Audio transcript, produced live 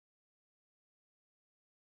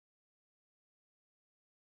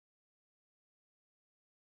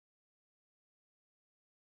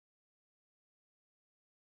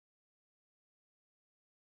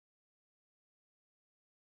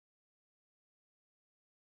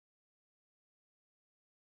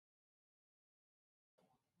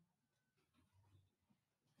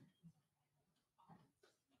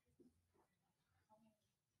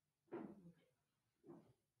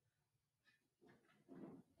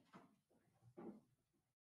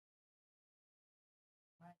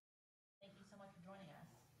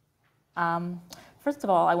Um, First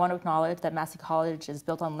of all, I want to acknowledge that Massey College is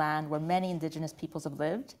built on land where many Indigenous peoples have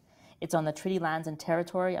lived. It's on the treaty lands and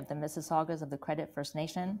territory of the Mississaugas of the Credit First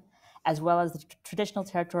Nation, as well as the traditional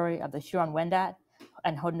territory of the Huron-Wendat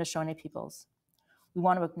and Haudenosaunee peoples. We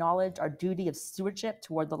want to acknowledge our duty of stewardship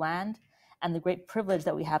toward the land and the great privilege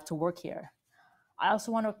that we have to work here. I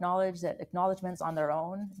also want to acknowledge that acknowledgements on their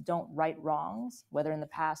own don't right wrongs, whether in the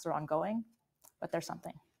past or ongoing, but they're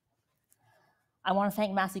something. I want to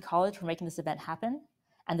thank Massey College for making this event happen,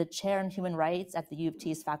 and the Chair in Human Rights at the U of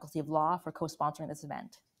T's Faculty of Law for co-sponsoring this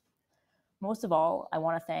event. Most of all, I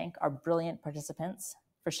want to thank our brilliant participants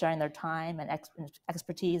for sharing their time and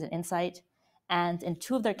expertise and insight, and in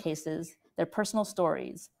two of their cases, their personal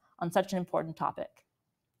stories on such an important topic.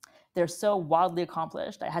 They're so wildly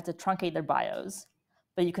accomplished, I had to truncate their bios,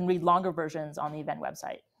 but you can read longer versions on the event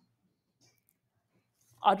website.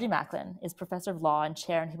 Audrey Macklin is Professor of Law and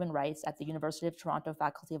Chair in Human Rights at the University of Toronto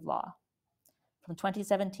Faculty of Law. From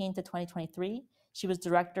 2017 to 2023, she was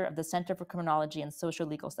Director of the Center for Criminology and Social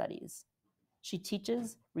Legal Studies. She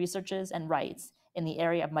teaches, researches, and writes in the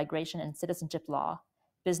area of migration and citizenship law,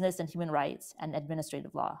 business and human rights, and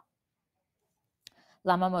administrative law.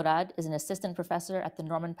 Lama Mourad is an assistant professor at the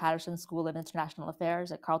Norman Paterson School of International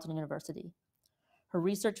Affairs at Carleton University. Her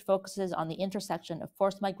research focuses on the intersection of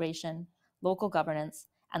forced migration, local governance,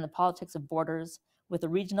 and the politics of borders, with a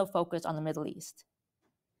regional focus on the Middle East.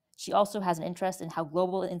 She also has an interest in how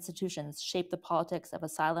global institutions shape the politics of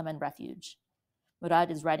asylum and refuge. Mourad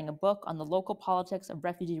is writing a book on the local politics of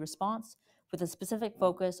refugee response, with a specific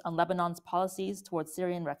focus on Lebanon's policies towards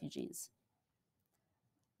Syrian refugees.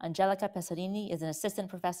 Angelica Pesarini is an assistant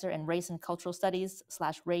professor in race and cultural studies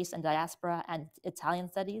 / race and diaspora and Italian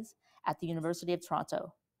studies at the University of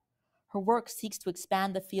Toronto. Her work seeks to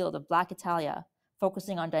expand the field of Black Italia,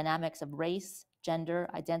 focusing on dynamics of race, gender,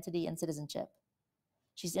 identity, and citizenship.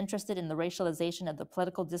 She's interested in the racialization of the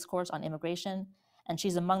political discourse on immigration, and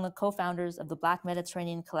she's among the co-founders of the Black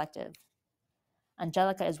Mediterranean Collective.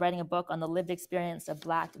 Angelica is writing a book on the lived experience of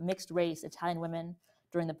Black mixed-race Italian women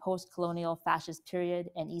during the post-colonial fascist period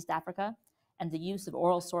in East Africa and the use of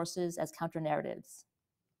oral sources as counter-narratives.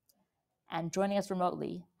 And joining us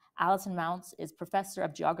remotely, Alison Mountz is Professor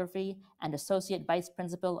of Geography and Associate Vice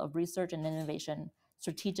Principal of Research and Innovation,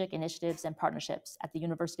 Strategic Initiatives and Partnerships at the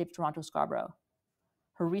University of Toronto Scarborough.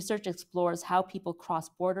 Her research explores how people cross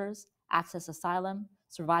borders, access asylum,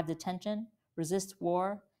 survive detention, resist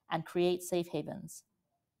war, and create safe havens.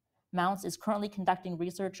 Mountz is currently conducting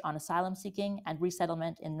research on asylum seeking and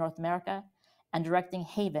resettlement in North America and directing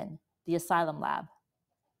Haven, the Asylum Lab.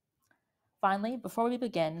 Finally, before we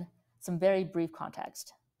begin, some very brief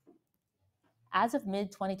context. As of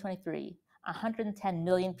mid-2023, 110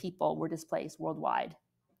 million people were displaced worldwide.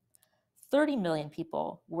 30 million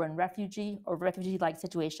people were in refugee or refugee-like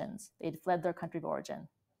situations. They had fled their country of origin.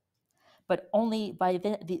 But only by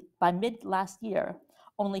mid last year,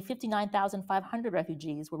 only 59,500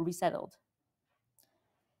 refugees were resettled.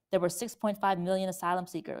 There were 6.5 million asylum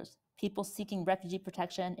seekers, people seeking refugee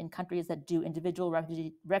protection in countries that do individual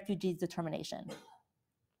refugee determination.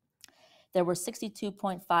 There were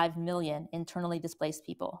 62.5 million internally displaced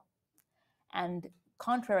people. And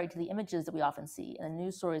contrary to the images that we often see in the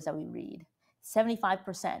news stories that we read,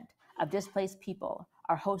 75% of displaced people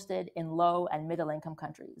are hosted in low and middle income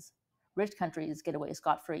countries. Rich countries get away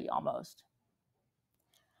scot-free almost.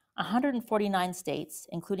 149 states,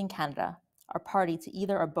 including Canada, are party to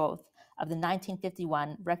either or both of the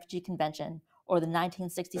 1951 Refugee Convention or the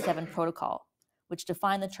 1967 Protocol, which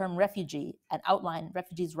define the term refugee and outline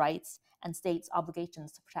refugees' rights and states'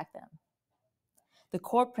 obligations to protect them. The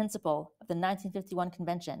core principle of the 1951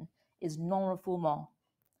 Convention is non-refoulement,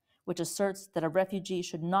 which asserts that a refugee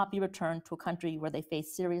should not be returned to a country where they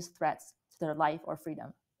face serious threats to their life or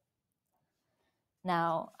freedom.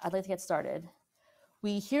 Now, I'd like to get started.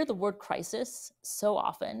 We hear the word crisis so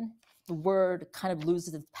often, the word kind of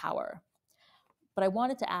loses its power. But I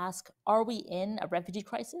wanted to ask, are we in a refugee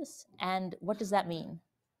crisis? And what does that mean?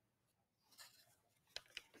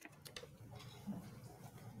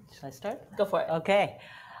 Should I start? Go for it. Okay.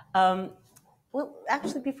 Well,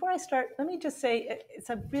 actually, before I start, let me just say it's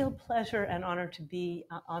a real pleasure and honor to be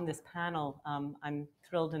on this panel. I'm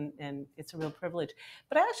thrilled and it's a real privilege.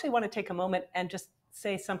 But I actually want to take a moment and just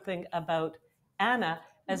say something about Anna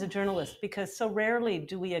as a journalist, because so rarely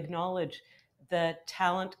do we acknowledge the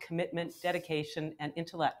talent, commitment, dedication, and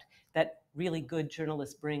intellect that really good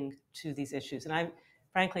journalists bring to these issues. And I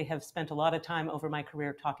frankly have spent a lot of time over my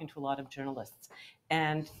career talking to a lot of journalists.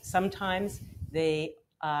 And sometimes they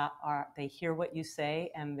hear what you say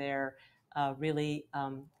and they're really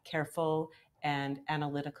careful and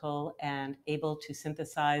analytical and able to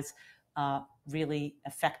synthesize really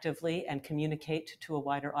effectively and communicate to a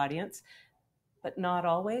wider audience, but not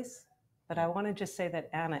always. But I want to just say that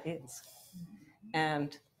Anna is.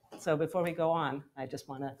 And so before we go on, I just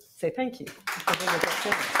want to say thank you for being a good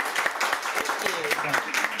student.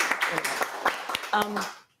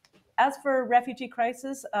 As for refugee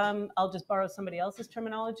crisis, I'll just borrow somebody else's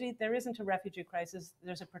terminology. There isn't a refugee crisis,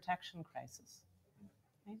 there's a protection crisis.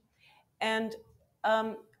 Okay? And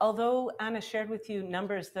although Anna shared with you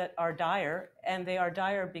numbers that are dire, and they are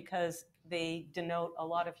dire because they denote a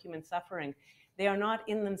lot of human suffering, they are not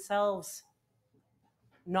in themselves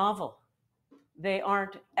novel. They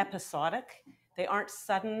aren't episodic. They aren't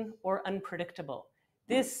sudden or unpredictable.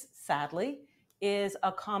 This, sadly, is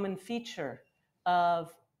a common feature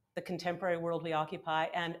of the contemporary world we occupy,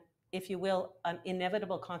 and, if you will, an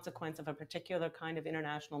inevitable consequence of a particular kind of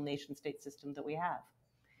international nation-state system that we have.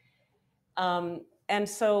 And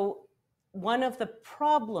so one of the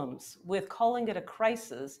problems with calling it a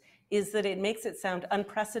crisis is that it makes it sound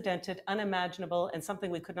unprecedented, unimaginable, and something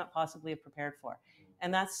we could not possibly have prepared for.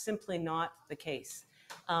 And that's simply not the case.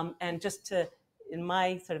 And just to, in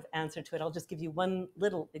my sort of answer to it, I'll just give you one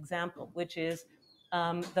little example, which is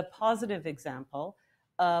the positive example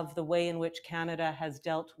of the way in which Canada has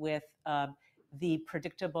dealt with the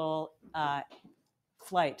predictable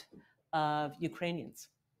flight of Ukrainians.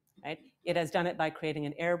 Right? It has done it by creating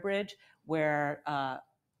an air bridge where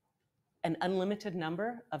an unlimited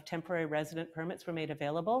number of temporary resident permits were made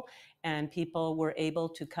available, and people were able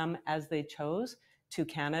to come as they chose to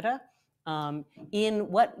Canada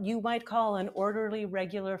in what you might call an orderly,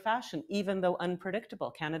 regular fashion, even though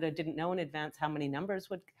unpredictable. Canada didn't know in advance how many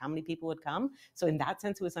people would come. So in that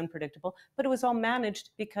sense, it was unpredictable, but it was all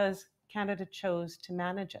managed because Canada chose to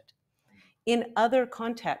manage it. In other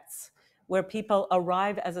contexts, where people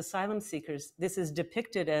arrive as asylum seekers, this is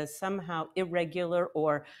depicted as somehow irregular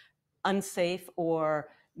or unsafe or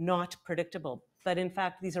not predictable. But in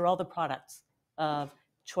fact, these are all the products of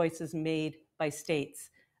choices made by states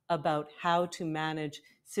about how to manage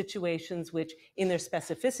situations which, in their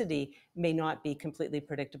specificity, may not be completely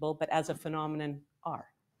predictable, but as a phenomenon are.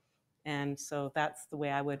 And so that's the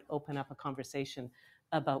way I would open up a conversation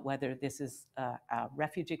about whether this is a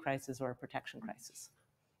refugee crisis or a protection crisis.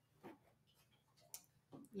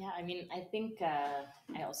 Yeah, I mean, I think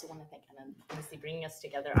I also want to thank Anna, honestly, bringing us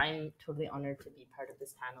together. I'm totally honored to be part of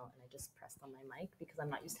this panel, and I just pressed on my mic because I'm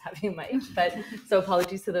not used to having a mic. But so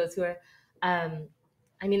apologies to those who are.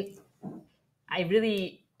 I mean, I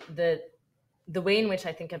really the way in which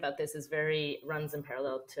I think about this is runs in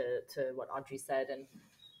parallel to what Audrey said, and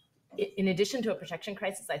in addition to a protection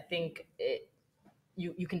crisis, I think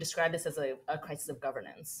you can describe this as a crisis of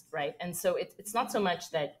governance, right? And so it's not so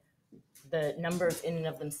much that the numbers in and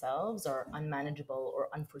of themselves are unmanageable or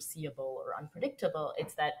unforeseeable or unpredictable.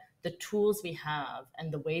 It's that the tools we have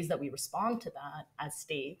and the ways that we respond to that as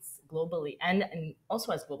states globally and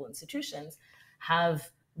also as global institutions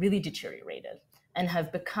have really deteriorated and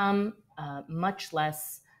have become much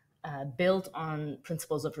less built on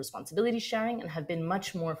principles of responsibility sharing and have been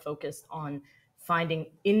much more focused on finding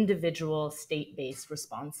individual state-based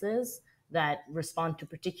responses that respond to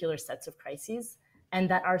particular sets of crises, and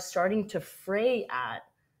that are starting to fray at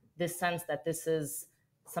this sense that this is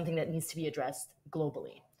something that needs to be addressed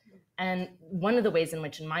globally. And one of the ways in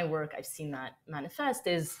which in my work I've seen that manifest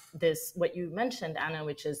is this, what you mentioned, Anna,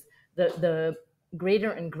 which is the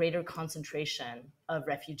greater and greater concentration of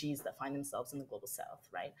refugees that find themselves in the global south,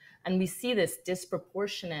 right? And we see this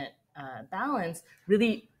disproportionate balance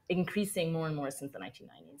really increasing more and more since the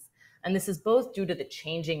 1990s. And this is both due to the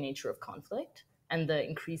changing nature of conflict and the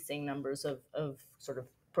increasing numbers of sort of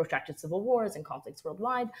protracted civil wars and conflicts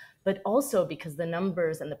worldwide, but also because the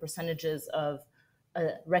numbers and the percentages of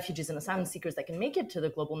refugees and asylum seekers that can make it to the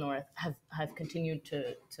global north have continued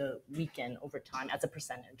to weaken over time as a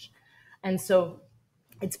percentage. And so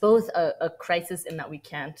it's both a crisis in that we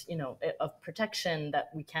can't, of protection that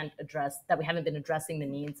we can't address, that we haven't been addressing the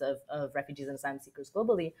needs of refugees and asylum seekers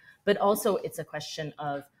globally, but also it's a question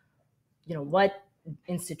of, what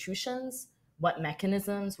institutions, what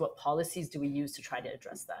mechanisms, what policies do we use to try to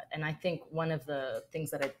address that? And I think one of the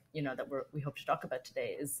things that we hope to talk about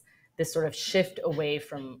today is this sort of shift away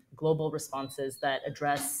from global responses that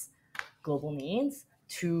address global needs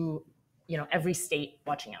to, every state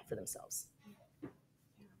watching out for themselves.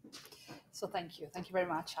 So thank you very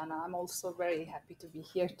much, Anna. I'm also very happy to be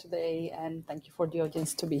here today, and thank you for the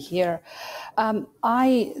audience to be here.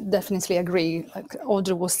 I definitely agree. Like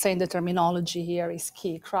Audrey was saying, the terminology here is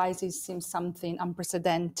key. Crisis seems something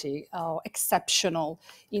unprecedented, exceptional.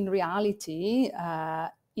 In reality,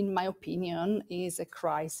 in my opinion, is a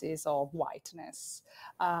crisis of whiteness,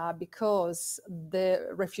 because the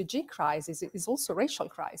refugee crisis is also a racial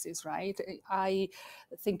crisis, right? I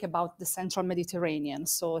think about the central Mediterranean,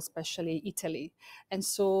 so especially Italy. And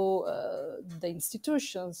so the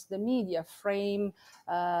institutions, the media frame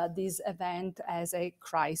this event as a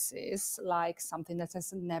crisis, like something that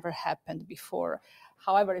has never happened before.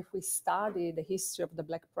 However, if we study the history of the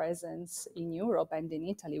Black presence in Europe and in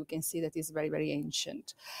Italy, we can see that it's very, very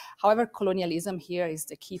ancient. However, colonialism here is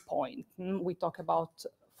the key point. We talk about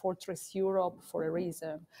Fortress Europe for a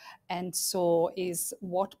reason. And so is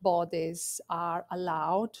what bodies are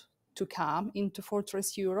allowed to come into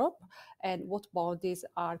Fortress Europe and what bodies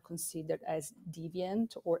are considered as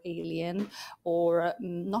deviant or alien or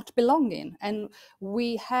not belonging. And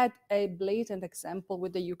we had a blatant example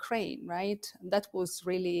with the Ukraine, right? That was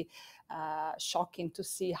really shocking to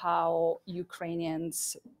see how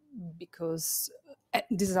Ukrainians, because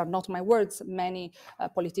these are not my words, many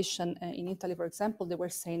politicians in Italy, for example, they were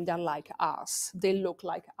saying they're like us, they look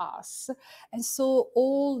like us. And so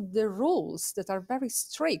all the rules that are very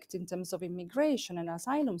strict in terms of immigration and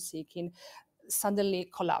asylum seeking suddenly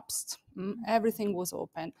collapsed. Everything was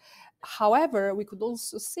open. However, we could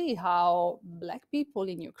also see how Black people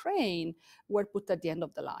in Ukraine were put at the end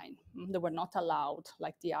of the line. They were not allowed,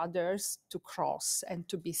 like the others, to cross and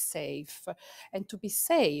to be safe and to be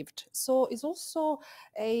saved. So it's also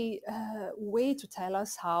a way to tell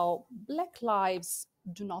us how Black lives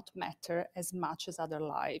do not matter as much as other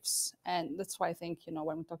lives. And that's why I think,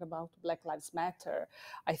 when we talk about Black Lives Matter,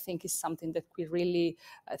 I think it's something that we really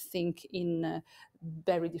think in a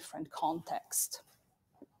very different context.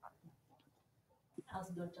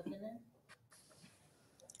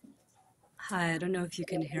 Hi, I don't know if you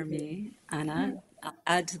can hear me, Anna. I'll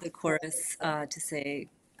add to the chorus to say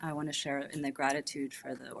I want to share in the gratitude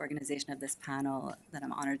for the organization of this panel that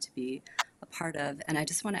I'm honored to be a part of. And I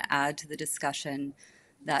just want to add to the discussion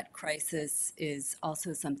that crisis is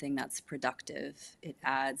also something that's productive. It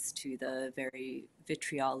adds to the very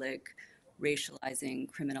vitriolic, racializing,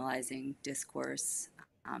 criminalizing discourse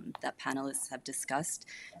that panelists have discussed.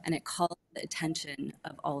 And it calls the attention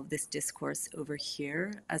of all of this discourse over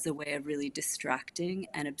here as a way of really distracting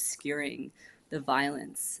and obscuring the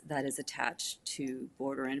violence that is attached to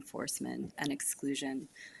border enforcement and exclusion.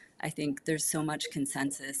 I think there's so much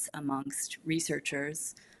consensus amongst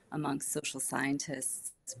researchers, amongst social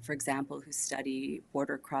scientists, for example, who study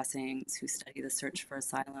border crossings, who study the search for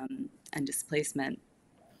asylum and displacement,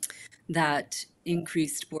 that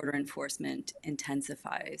increased border enforcement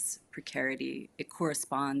intensifies precarity. It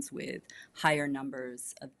corresponds with higher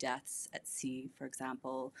numbers of deaths at sea, for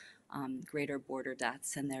example, greater border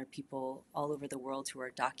deaths, and there are people all over the world who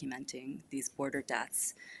are documenting these border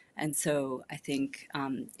deaths. And so I think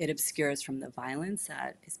it obscures from the violence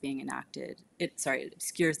that is being enacted. It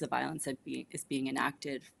obscures the violence that is being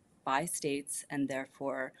enacted by states, and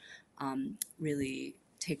therefore really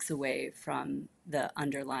takes away from the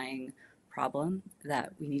underlying problem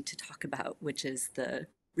that we need to talk about, which is the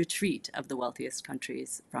retreat of the wealthiest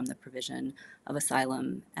countries from the provision of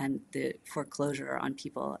asylum and the foreclosure on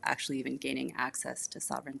people actually even gaining access to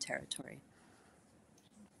sovereign territory.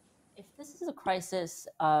 If this is a crisis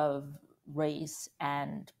of race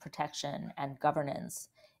and protection and governance,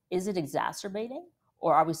 is it exacerbating,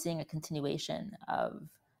 or are we seeing a continuation of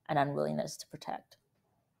an unwillingness to protect?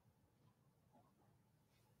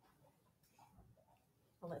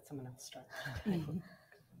 I'll let someone else start.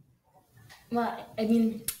 Well, I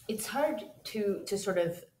mean, it's hard to sort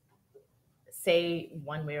of say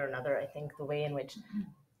one way or another, I think, the way in which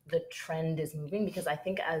the trend is moving, because I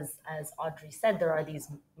think as Audrey said, there are these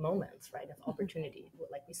moments, right, of opportunity,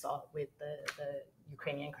 like we saw with the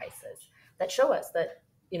Ukrainian crisis, that show us that,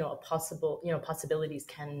 possibilities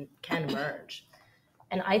can emerge.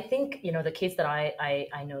 And I think, the case that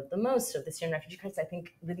I know the most of the Syrian refugee crisis, I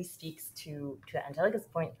think really speaks to Angelica's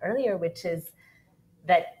point earlier, which is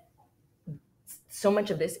that so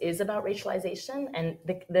much of this is about racialization. And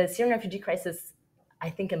the Syrian refugee crisis, I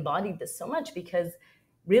think, embodied this so much because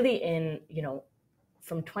really in,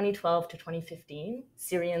 from 2012 to 2015,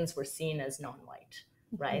 Syrians were seen as non-white,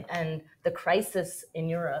 right? And the crisis in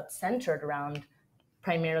Europe centered around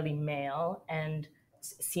primarily male and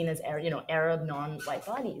seen as Arab non-white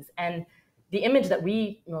bodies. And the image that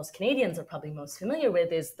most Canadians are probably most familiar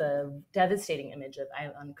with is the devastating image of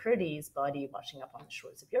Aylan Kurdi's body washing up on the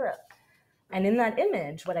shores of Europe. And in that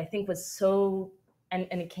image, what I think was so, and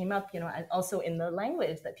it came up, also in the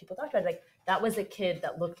language that people talked about, like that was a kid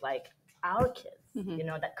that looked like our kids,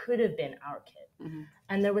 that could have been our kid.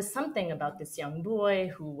 And there was something about this young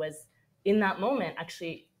boy who was in that moment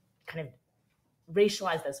actually kind of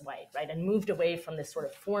racialized as white, right, and moved away from this sort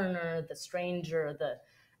of foreigner, the stranger,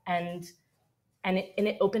 and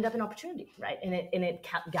it opened up an opportunity, right, and it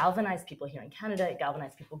galvanized people here in Canada, it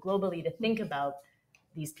galvanized people globally to think about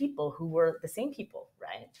these people who were the same people,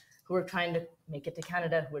 right, who were trying to make it to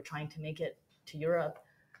Canada, who were trying to make it to Europe,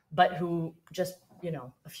 but who just,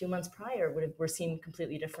 a few months prior were seen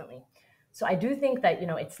completely differently. So I do think that,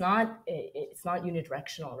 it's not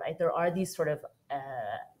unidirectional, right? There are these sort of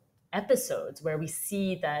episodes where we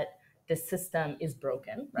see that the system is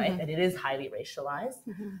broken, right? That it is highly racialized,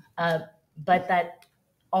 but that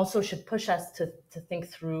also should push us to think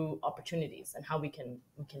through opportunities and how we can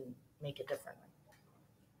make it differently.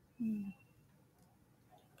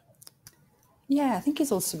 Yeah, I think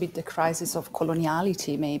it's also a bit the crisis of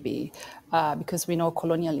coloniality, maybe, because we know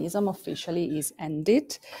colonialism officially is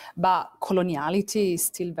ended, but coloniality is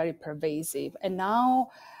still very pervasive. And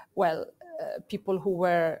now, well, people who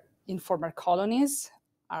were in former colonies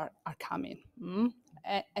are coming.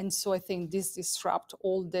 And so I think this disrupts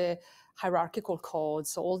all the hierarchical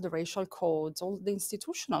codes, all the racial codes, all the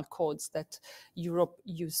institutional codes that Europe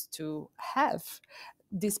used to have.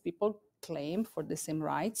 These people claim for the same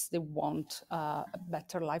rights, they want a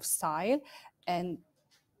better lifestyle, and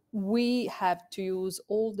we have to use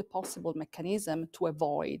all the possible mechanism to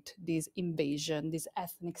avoid this invasion, this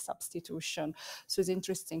ethnic substitution. So it's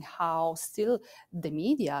interesting how still the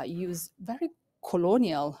media use very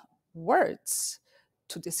colonial words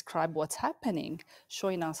to describe what's happening,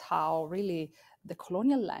 showing us how really the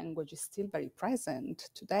colonial language is still very present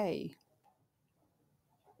today.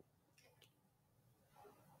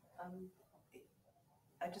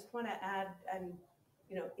 I just want to add, and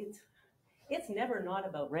it's never not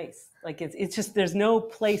about race. Like it's just, there's no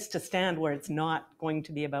place to stand where it's not going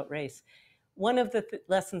to be about race. One of the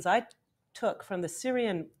lessons I took from the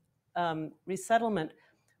Syrian resettlement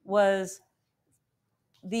was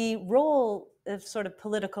the role of sort of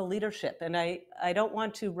political leadership. And I don't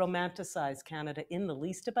want to romanticize Canada in the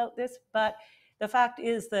least about this, but the fact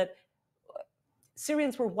is that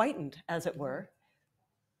Syrians were whitened, as it were.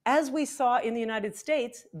 As we saw in the United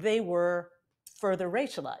States, they were further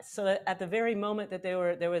racialized. So at the very moment that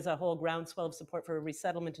there was a whole groundswell of support for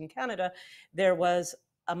resettlement in Canada, there was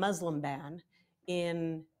a Muslim ban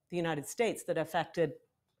in the United States that affected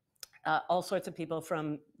all sorts of people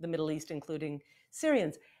from the Middle East, including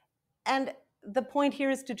Syrians. And the point here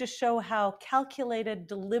is to just show how calculated,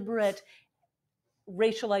 deliberate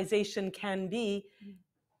racialization can be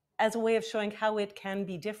as a way of showing how it can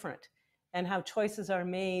be different and how choices are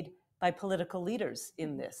made by political leaders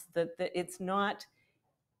in this, that it's not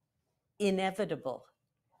inevitable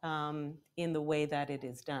in the way that it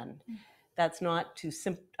is done. That's not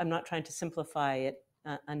I'm not trying to simplify it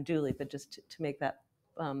unduly, but just to make that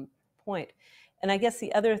point. And I guess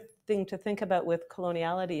the other thing to think about with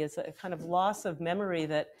coloniality is a kind of loss of memory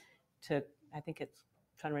I think it's,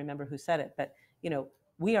 I'm trying to remember who said it, but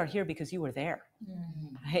we are here because you were there,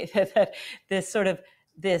 right? That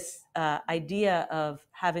this idea of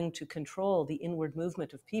having to control the inward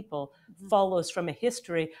movement of people follows from a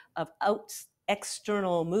history of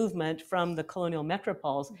external movement from the colonial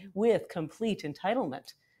metropoles with complete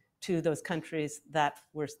entitlement to those countries that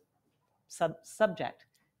were subject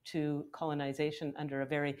to colonization under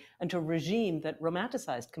a regime that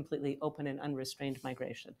romanticized completely open and unrestrained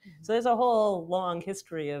migration. So there's a whole long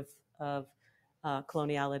history of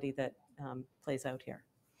coloniality that plays out here.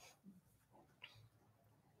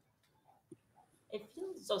 It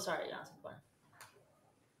feels so sorry.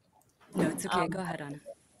 No, it's okay. Go ahead, Anna.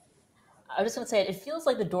 I was just going to say, it feels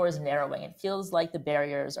like the door is narrowing. It feels like the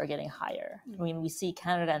barriers are getting higher. I mean, we see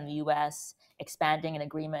Canada and the US expanding an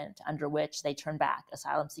agreement under which they turn back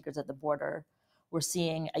asylum seekers at the border. We're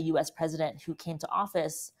seeing a US president who came to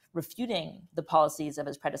office refuting the policies of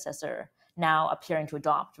his predecessor, now appearing to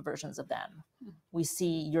adopt versions of them. We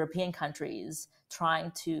see European countries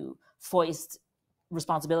trying to foist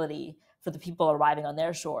responsibility for the people arriving on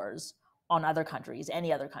their shores on other countries,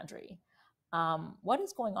 any other country. What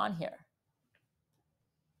is going on here?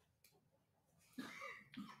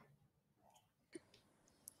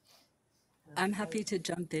 I'm happy to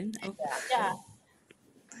jump in. Oh. Yeah.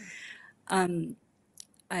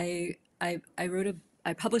 I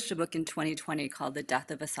published a book in 2020 called The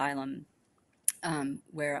Death of Asylum,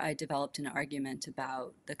 where I developed an argument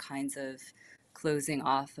about the kinds of closing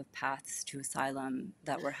off of paths to asylum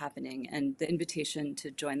that were happening. And the invitation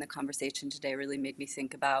to join the conversation today really made me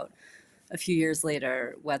think about, a few years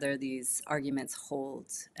later, whether these arguments hold.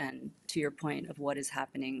 And to your point of what is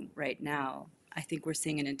happening right now, I think we're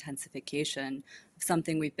seeing an intensification of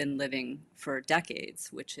something we've been living for decades,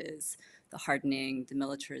 which is the hardening, the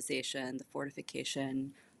militarization, the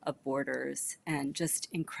fortification of borders, and just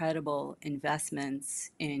incredible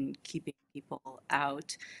investments in keeping people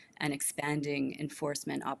out and expanding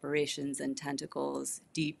enforcement operations and tentacles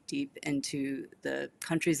deep, deep into the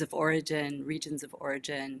countries of origin, regions of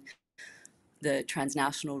origin, the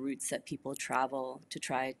transnational routes that people travel to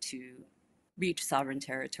try to reach sovereign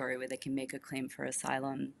territory where they can make a claim for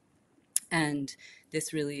asylum. And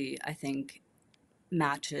this really, I think,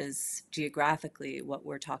 matches geographically what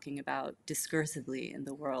we're talking about discursively in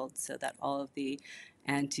the world, so that all of the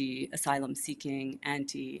anti-asylum seeking,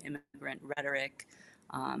 anti-immigrant rhetoric,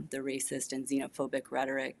 the racist and xenophobic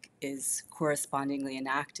rhetoric is correspondingly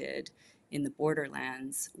enacted in the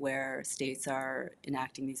borderlands, where states are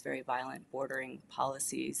enacting these very violent bordering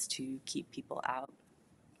policies to keep people out.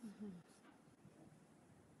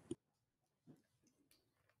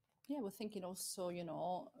 Yeah, we're thinking also,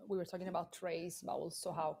 we were talking about race, but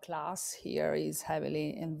also how class here is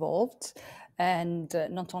heavily involved. And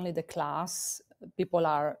not only the class, people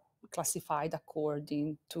are classified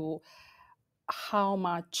according to how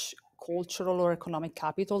much cultural or economic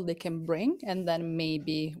capital they can bring, and then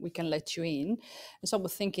maybe we can let you in. And so we're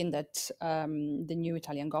thinking that the new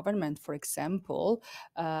Italian government, for example,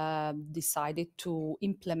 decided to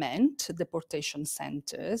implement deportation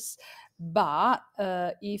centers, but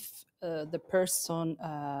if the person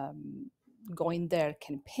going there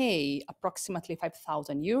can pay approximately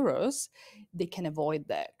 5,000 euros, they can avoid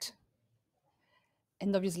that.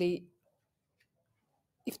 And obviously,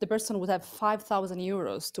 if the person would have 5,000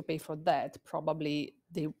 euros to pay for that, probably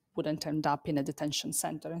they wouldn't end up in a detention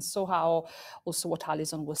center. And so how, also what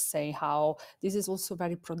Alison was saying, how this is also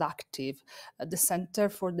very productive. The center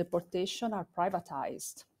for deportation are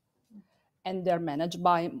privatized, and they're managed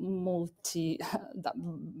by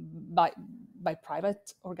by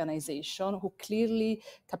private organization who clearly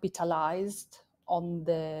capitalized on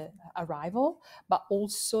the arrival, but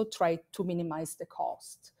also try to minimize the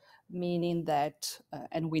cost. Meaning that,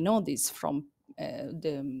 and we know this from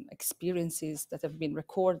the experiences that have been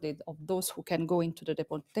recorded of those who can go into the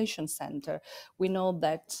deportation center, we know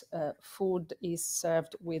that food is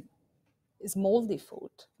served with is moldy food.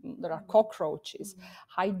 There are cockroaches,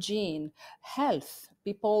 hygiene, health.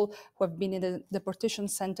 People who have been in the deportation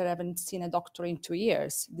center haven't seen a doctor in 2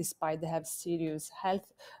 years, despite they have serious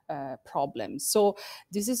health problems. So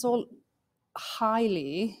this is all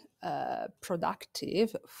highly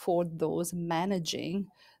productive for those managing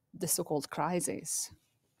the so-called crisis.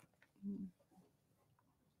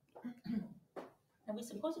 And we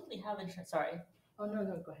supposedly have insurance. Sorry. Oh, no,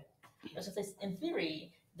 go ahead. I was going to say, in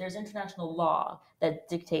theory, there's international law that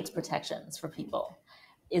dictates protections for people.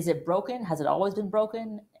 Is it broken? Has it always been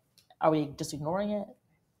broken? Are we just ignoring it?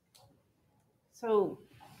 So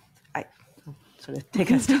I sort of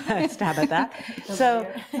take a stab at that. So,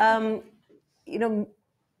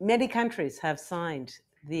 many countries have signed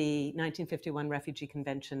the 1951 Refugee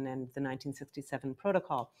Convention and the 1967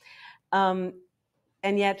 Protocol. And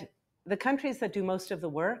yet the countries that do most of the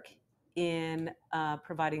work in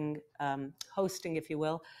providing hosting, if you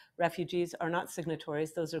will, refugees are not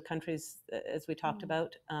signatories. Those are countries, as we talked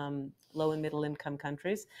about, low and middle income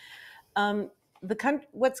countries.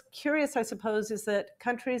 What's curious, I suppose, is that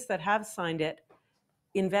countries that have signed it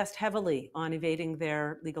invest heavily on evading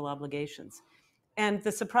their legal obligations. And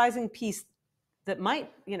the surprising piece that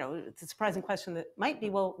might, it's a surprising question that might be,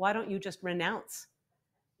 well, why don't you just renounce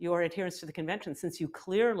your adherence to the convention, since you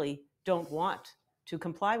clearly don't want to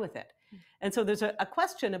comply with it? And so there's a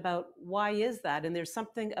question about why is that? And there's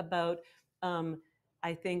something about,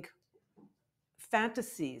 I think,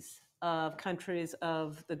 fantasies of countries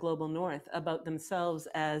of the global north about themselves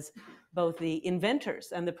as both the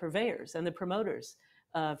inventors and the purveyors and the promoters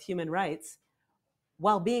of human rights,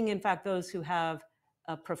 while being, in fact, those who have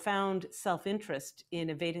a profound self-interest in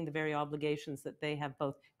evading the very obligations that they have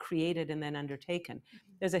both created and then undertaken.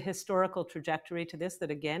 There's a historical trajectory to this that,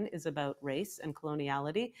 again, is about race and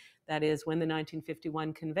coloniality. That is, when the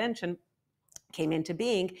 1951 Convention came into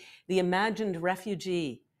being, the imagined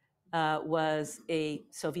refugee was a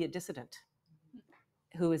Soviet dissident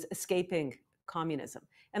who was escaping communism.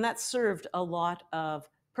 And that served a lot of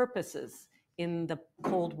purposes in the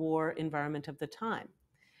Cold War environment of the time.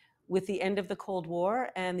 With the end of the Cold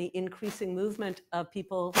War and the increasing movement of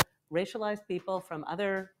people, racialized people from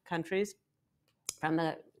other countries, from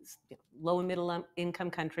the low and middle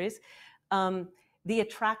income countries, the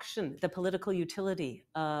attraction, the political utility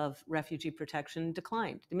of refugee protection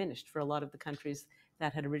diminished for a lot of the countries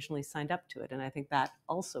that had originally signed up to it. And I think that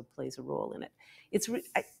also plays a role in it.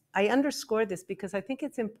 I underscore this because I think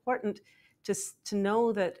it's important to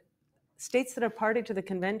know that states that are party to the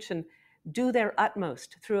convention, do their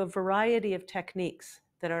utmost through a variety of techniques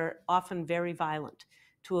that are often very violent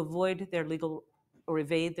to avoid their legal or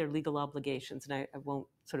evade their legal obligations. And I won't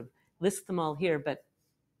sort of list them all here, but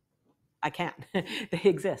I can. They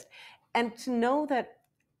exist. And to know that,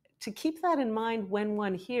 to keep that in mind when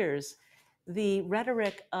one hears the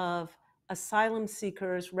rhetoric of asylum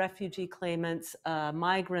seekers, refugee claimants,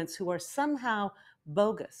 migrants who are somehow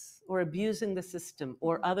bogus or abusing the system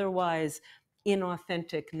or otherwise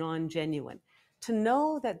inauthentic, non-genuine. To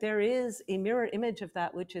know that there is a mirror image of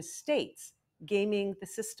that, which is states gaming the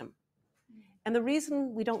system. And the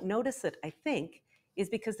reason we don't notice it, I think, is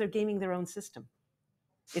because they're gaming their own system.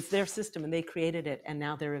 It's their system and they created it and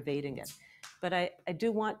now they're evading it. But I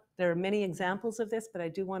do want, there are many examples of this, but I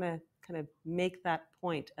do want to kind of make that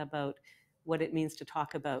point about what it means to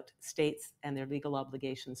talk about states and their legal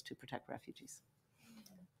obligations to protect refugees.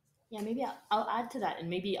 Yeah, maybe I'll add to that, and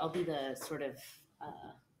maybe I'll be the sort of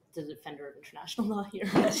the defender of international law here.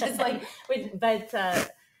 Just like, but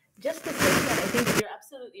just to say that I think you're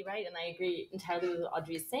absolutely right, and I agree entirely with what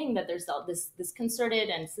Audrey is saying, that there's all this concerted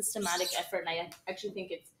and systematic effort, and I actually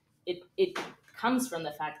think it comes from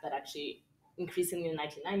the fact that actually increasingly in the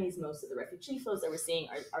 1990s, most of the refugee flows that we're seeing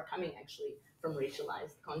are coming actually from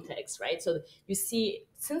racialized contexts, right? So you see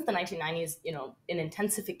since the 1990s, you know, an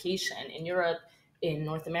intensification in Europe, in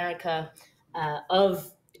North America,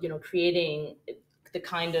 of, you know, creating the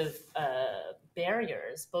kind of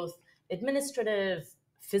barriers, both administrative,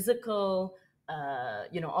 physical,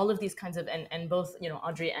 you know, all of these kinds of, and both, you know,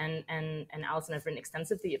 Audrey and Alison have written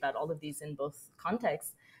extensively about all of these in both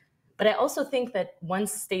contexts. But I also think that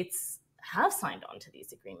once states have signed on to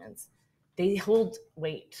these agreements, they hold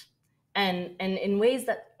weight, and in ways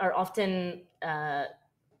that are often,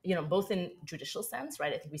 you know, both in judicial sense,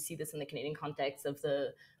 right? I think we see this in the Canadian context of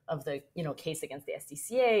the you know, case against the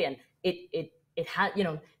SDCA, and it had, you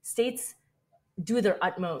know, states do their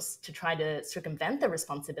utmost to try to circumvent their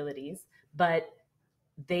responsibilities, but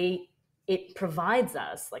it provides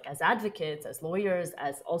us, like as advocates, as lawyers,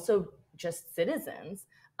 as also just citizens,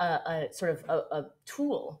 a sort of a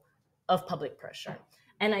tool of public pressure.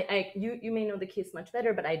 And you may know the case much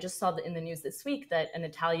better, but I just saw in the news this week that an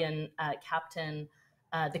Italian captain,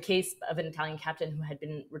 the case of an Italian captain who had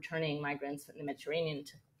been returning migrants from the Mediterranean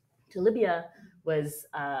to Libya was,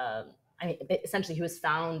 I mean, essentially he was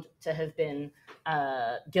found to have been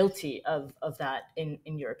guilty of that in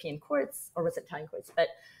European courts, or was it Italian courts? But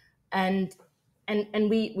and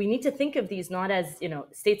we need to think of these not as, you know,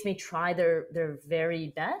 states may try their very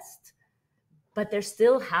best, but they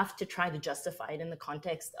still have to try to justify it in the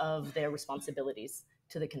context of their responsibilities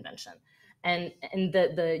to the convention. And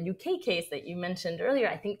the UK case that you mentioned earlier,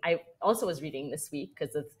 I think I also was reading this week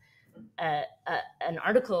because of an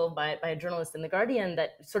article by a journalist in The Guardian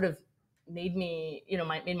that sort of made me, you know,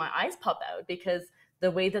 made my eyes pop out, because the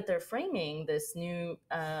way that they're framing this new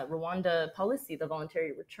Rwanda policy, the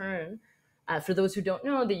voluntary return, for those who don't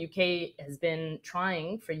know, the UK has been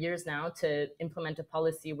trying for years now to implement a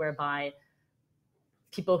policy whereby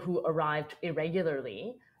people who arrived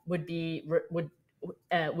irregularly would be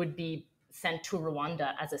sent to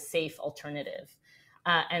Rwanda as a safe alternative,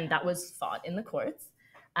 and that was fought in the courts.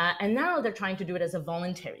 And now they're trying to do it as a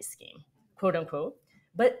voluntary scheme, quote unquote.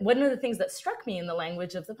 But one of the things that struck me in the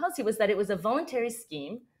language of the policy was that it was a voluntary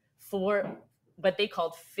scheme for what they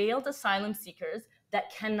called failed asylum seekers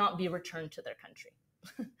that cannot be returned to their country.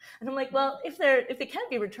 And I'm like, well, if they can't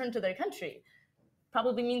be returned to their country,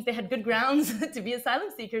 probably means they had good grounds to be asylum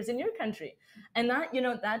seekers in your country. And that, you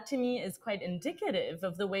know, that to me is quite indicative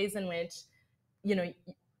of the ways in which, you know,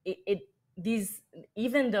 these,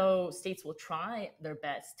 even though states will try their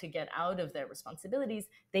best to get out of their responsibilities,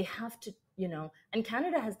 they have to, you know, and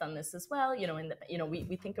Canada has done this as well, you know,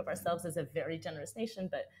 we think of ourselves as a very generous nation,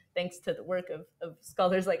 but thanks to the work of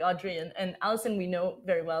scholars like Audrey and Alison, we know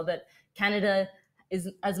very well that Canada is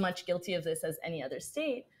as much guilty of this as any other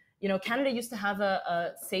state. You know, Canada used to have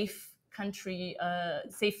a safe country,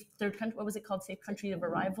 safe third country, what was it called? Safe country of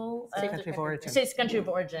arrival? Safe country of origin. Safe country of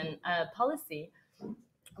origin policy,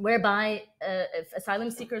 whereby if asylum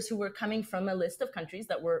seekers who were coming from a list of countries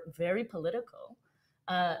that were very political,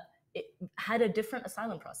 it had a different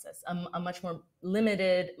asylum process, a much more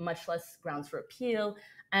limited, much less grounds for appeal.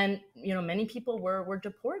 And, you know, many people were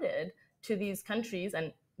deported to these countries,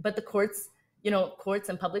 but the courts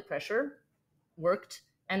and public pressure worked,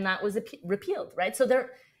 and that was repealed, right? So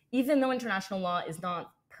even though international law is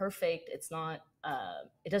not perfect, it's not,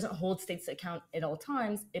 it doesn't hold states to account at all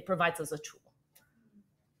times, it provides us a tool.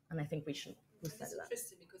 And I think we should lose sight of that.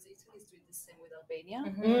 Interesting, because Italy is doing the same with Albania.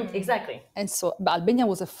 Mm-hmm. Exactly. And so Albania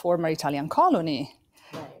was a former Italian colony.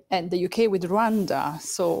 Right. and the UK with Rwanda.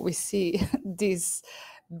 So we see this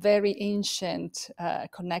very ancient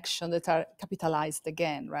connection that are capitalized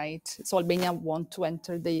again, right? So Albania want to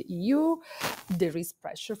enter the EU. There is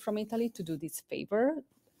pressure from Italy to do this favor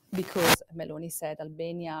because Meloni said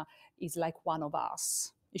Albania is like one of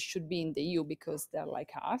us. It should be in the EU because they're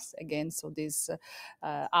like us again. So this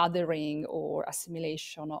othering or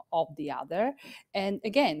assimilation of the other, and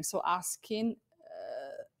again, so asking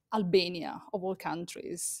Albania of all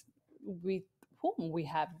countries with whom we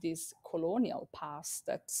have this colonial past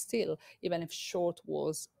that still, even if short,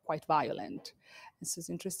 was quite violent. And so it's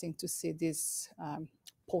interesting to see this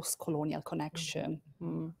post-colonial connection.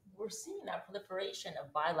 Mm-hmm. We're seeing that proliferation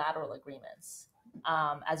of bilateral agreements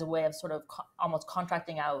as a way of sort of almost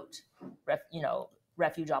contracting out,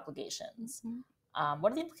 refuge obligations. Mm-hmm.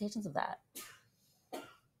 What are the implications of that?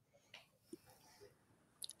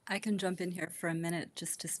 I can jump in here for a minute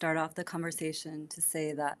just to start off the conversation to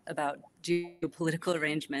say that about geopolitical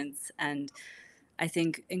arrangements. And I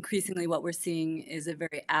think increasingly what we're seeing is a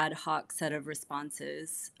very ad hoc set of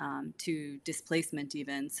responses to displacement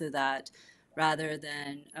even, so that rather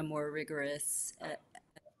than a more rigorous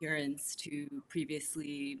adherence to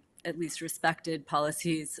previously at least respected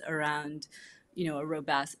policies around a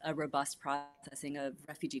robust processing of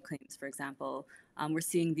refugee claims, for example. We're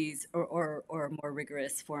seeing these or more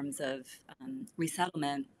rigorous forms of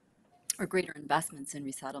resettlement or greater investments in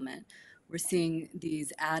resettlement. We're seeing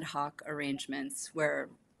these ad hoc arrangements where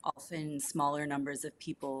often smaller numbers of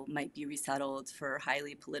people might be resettled for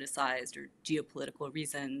highly politicized or geopolitical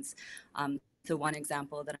reasons. So one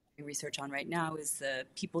example that I'm doing research on right now is the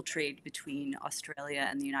people trade between Australia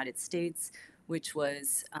and the United States, which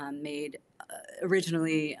was made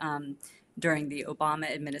originally during the Obama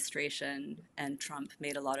administration, and Trump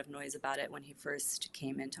made a lot of noise about it when he first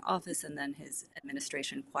came into office, and then his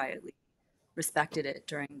administration quietly respected it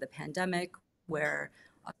during the pandemic, where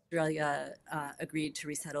Australia agreed to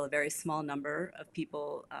resettle a very small number of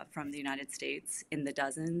people from the United States in the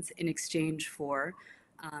dozens in exchange for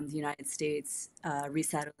the United States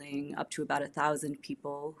resettling up to about 1,000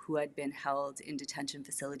 people who had been held in detention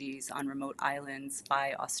facilities on remote islands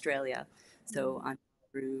by Australia, so on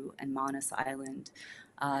Nauru and Manus Island.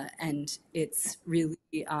 And it's really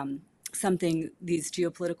something, these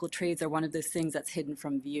geopolitical trades are one of those things that's hidden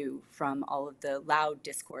from view from all of the loud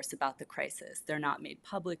discourse about the crisis. They're not made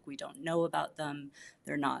public, we don't know about them,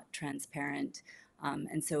 they're not transparent.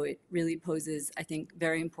 And so it really poses, I think,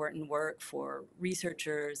 very important work for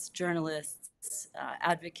researchers, journalists,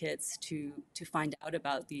 advocates to find out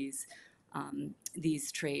about these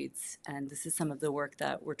trades. And this is some of the work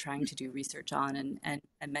that we're trying to do research on, and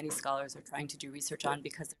many scholars are trying to do research on,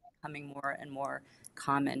 because they're becoming more and more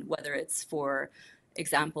common, whether it's for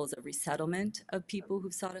examples of resettlement of people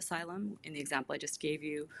who've sought asylum, in the example I just gave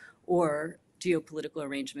you, or geopolitical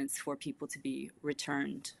arrangements for people to be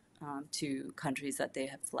returned to countries that they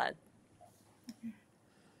have fled.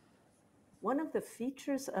 One of the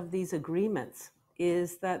features of these agreements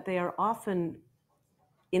is that they are often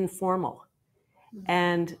informal.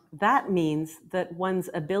 And that means that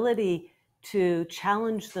one's ability to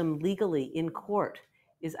challenge them legally in court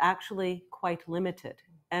is actually quite limited.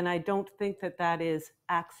 And I don't think that that is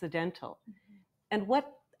accidental. And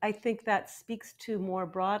what I think that speaks to more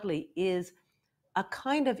broadly is a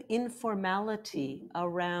kind of informality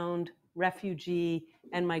around refugee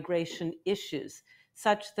and migration issues,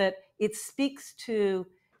 such that it speaks to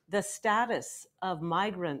the status of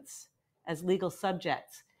migrants as legal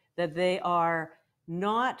subjects, that they are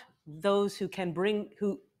not those who can bring,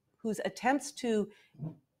 whose attempts to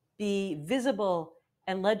be visible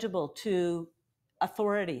and legible to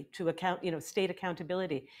authority, to account, state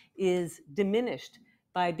accountability, is diminished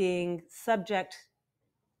by being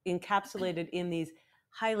encapsulated in these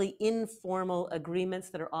highly informal agreements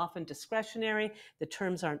that are often discretionary. The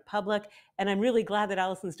terms aren't public. And I'm really glad that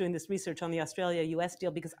Alison's doing this research on the Australia-US deal,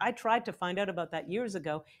 because I tried to find out about that years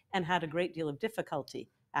ago and had a great deal of difficulty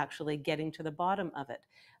actually getting to the bottom of it.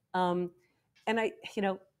 And I,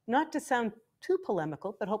 not to sound too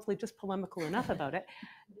polemical, but hopefully just polemical enough about it,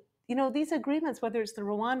 these agreements, whether it's the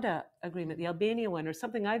Rwanda agreement, the Albania one, or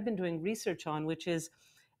something I've been doing research on, which is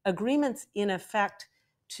agreements in effect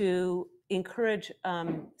to encourage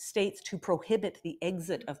states to prohibit the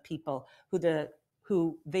exit of people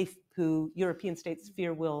who European states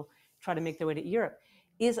fear will try to make their way to Europe,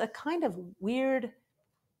 is a kind of weird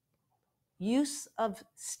use of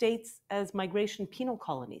states as migration penal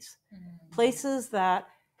colonies, places that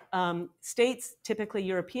states, typically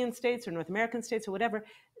European states or North American states or whatever,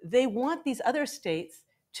 they want these other states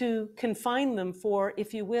to confine them for,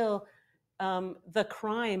 if you will, the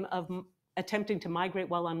crime of attempting to migrate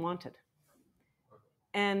while unwanted.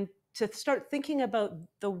 And to start thinking about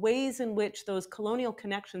the ways in which those colonial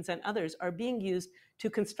connections and others are being used to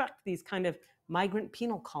construct these kind of migrant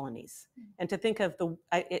penal colonies. And to think of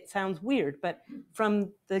it sounds weird, but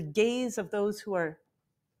from the gaze of those who are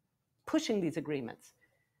pushing these agreements,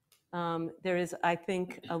 there is, I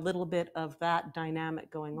think, a little bit of that dynamic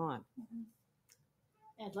going on.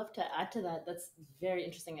 I'd love to add to that. That's very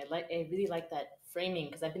interesting. I really like that framing,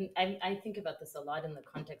 because I think about this a lot in the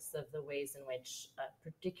context of the ways in which,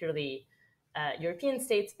 particularly European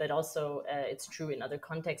states, but also it's true in other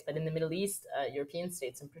contexts, but in the Middle East, European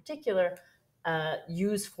states in particular,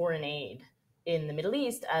 use foreign aid in the Middle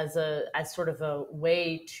East as sort of a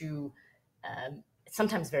way to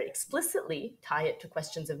sometimes very explicitly tie it to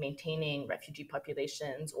questions of maintaining refugee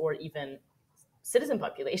populations or even citizen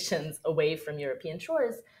populations away from European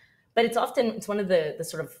shores. But it's one of the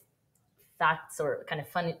sort of facts or kind of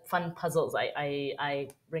fun puzzles I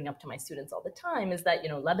bring up to my students all the time, is that,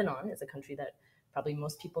 Lebanon is a country that probably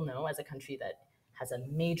most people know as a country that has a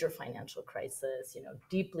major financial crisis,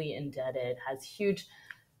 deeply indebted, has huge,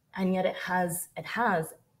 and yet it has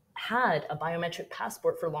had a biometric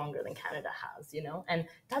passport for longer than Canada has, and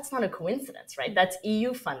that's not a coincidence, right? That's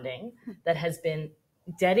EU funding that has been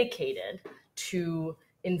dedicated to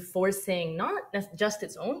enforcing not just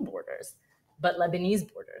its own borders, but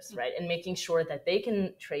Lebanese borders, right? And making sure that they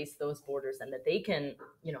can trace those borders and that they can,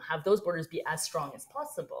 have those borders be as strong as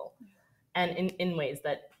possible, and in ways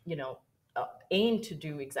that, aim to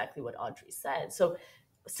do exactly what Audrey said. So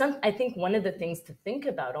I think one of the things to think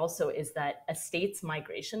about also is that a state's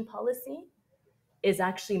migration policy is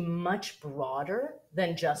actually much broader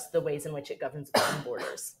than just the ways in which it governs its own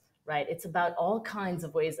borders, right? It's about all kinds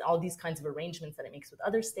of ways, all these kinds of arrangements that it makes with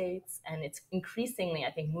other states. And it's increasingly,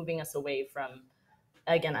 I think, moving us away from,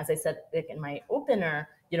 again, as I said in my opener,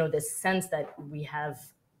 this sense that we have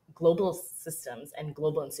global systems and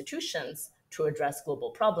global institutions to address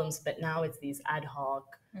global problems, but now it's these ad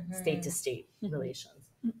hoc state-to-state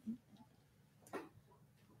relations.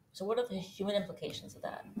 So what are the human implications of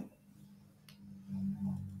that?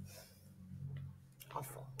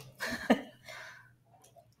 Awful.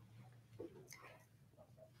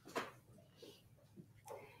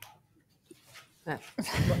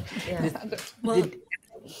 Well,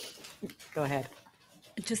 go ahead.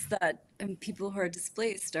 Just that people who are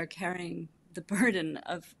displaced are carrying the burden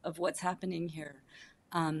of what's happening here.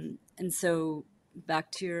 And so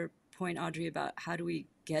back to your point, Audrey, about how do we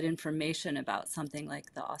get information about something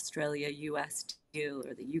like the Australia-US deal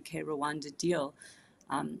or the UK-Rwanda deal.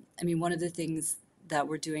 One of the things that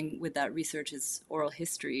we're doing with that research is oral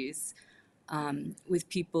histories with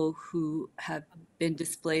people who have been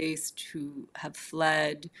displaced, who have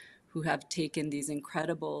fled, who have taken these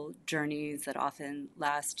incredible journeys that often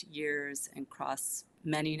last years and cross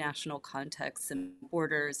many national contexts and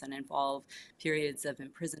borders and involve periods of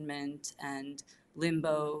imprisonment and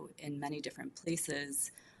limbo in many different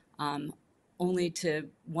places, only to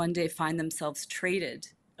one day find themselves traded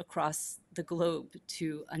across the globe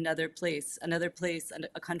to another place,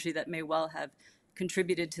 a country that may well have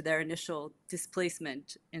contributed to their initial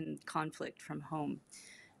displacement in conflict from home.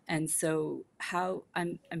 And so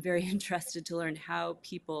I'm very interested to learn how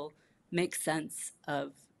people make sense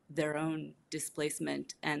of their own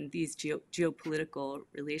displacement and these geopolitical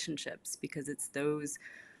relationships, because it's those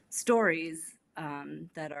stories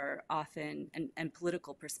that are often, and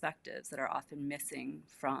political perspectives that are often missing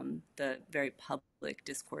from the very public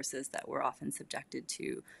discourses that we're often subjected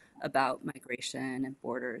to about migration and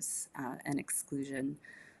borders and exclusion.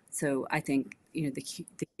 So I think the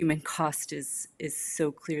human cost is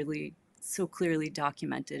so clearly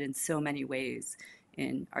documented in so many ways,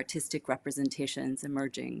 in artistic representations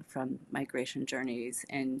emerging from migration journeys,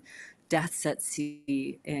 in deaths at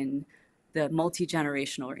sea, in the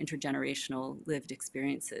multi-generational or intergenerational lived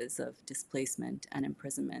experiences of displacement and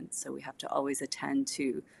imprisonment. So we have to always attend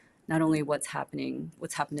to not only what's happened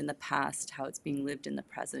in the past, how it's being lived in the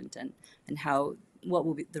present, and what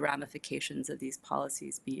will be the ramifications of these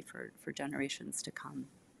policies be for generations to come.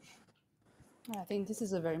 I think this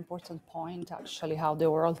is a very important point, actually, how the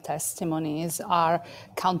oral testimonies are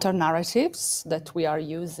counter-narratives that we are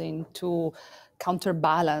using to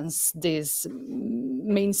counterbalance this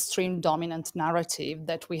mainstream dominant narrative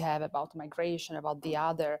that we have about migration, about the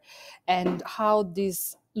other, and how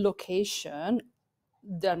this location,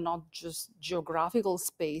 they're not just geographical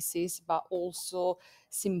spaces, but also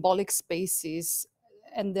symbolic spaces,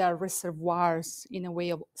 and they are reservoirs in a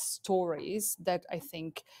way of stories that I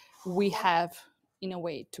think we have in a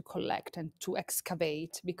way to collect and to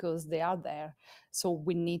excavate because they are there. So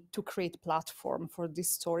we need to create platform for these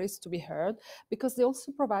stories to be heard because they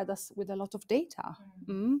also provide us with a lot of data.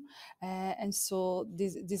 And so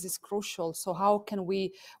this is crucial. So how can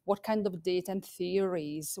we, what kind of data and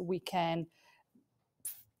theories we can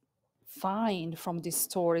find from these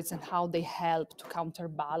stories and how they help to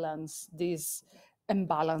counterbalance this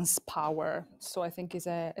imbalanced power. So I think is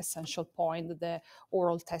an essential point, the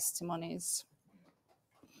oral testimonies.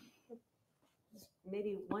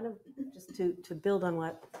 Maybe one of, just to build on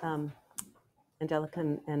what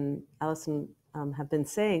Angelica and Alison have been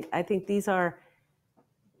saying, I think these are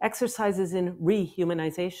exercises in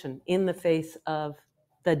rehumanization in the face of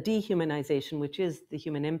the dehumanization, which is the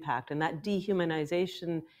human impact. And that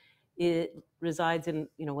dehumanization, it resides in,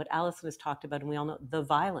 you know, what Alison has talked about, and we all know, the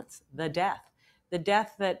violence, the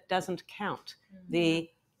death that doesn't count, the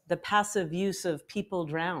passive use of people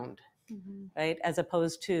drowned, right, as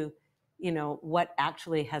opposed to, you know, what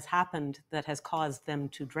actually has happened that has caused them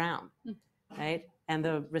to drown, right? And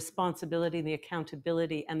the responsibility, the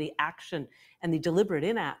accountability, and the action, and the deliberate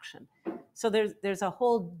inaction. So there's a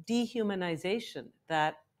whole dehumanization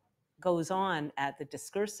that goes on at the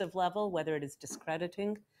discursive level, whether it is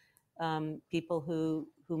discrediting people who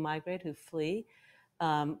migrate, who flee,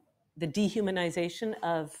 the dehumanization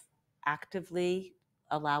of actively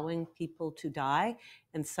allowing people to die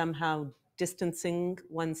and somehow distancing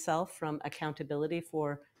oneself from accountability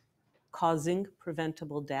for causing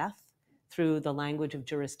preventable death through the language of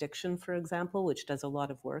jurisdiction, for example, which does a lot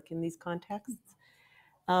of work in these contexts.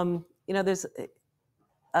 You know, there's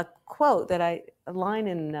a quote a line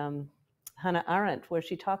in Hannah Arendt where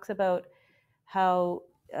she talks about how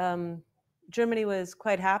Germany was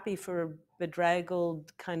quite happy for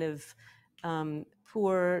bedraggled, kind of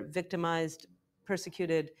poor, victimized,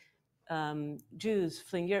 persecuted Jews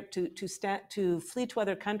fleeing Europe to flee to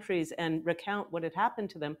other countries and recount what had happened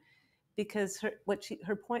to them, because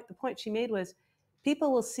the point she made was,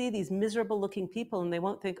 people will see these miserable-looking people and they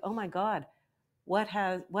won't think, oh my God, what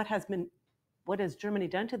has Germany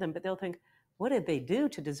done to them? But they'll think, what did they do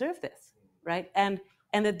to deserve this, right? And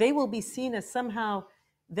that they will be seen as somehow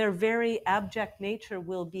their very abject nature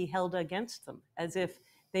will be held against them, as if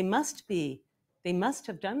they must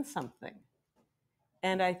have done something.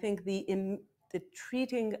 And I think the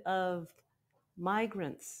treating of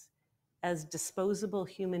migrants as disposable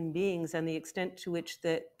human beings, and the extent to which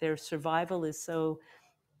their survival is so,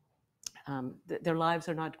 their lives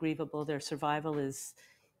are not grievable, their survival is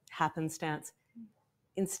happenstance.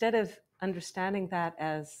 Instead of understanding that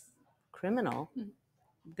as criminal,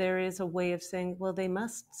 there is a way of saying, well, they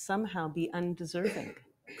must somehow be undeserving.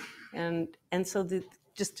 And so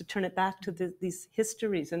just to turn it back to these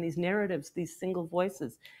histories and these narratives, these single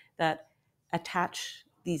voices that attach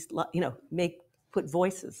these, you know, put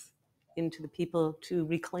voices into the people to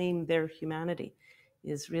reclaim their humanity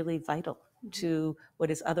is really vital to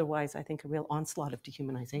what is otherwise, I think, a real onslaught of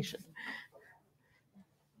dehumanization.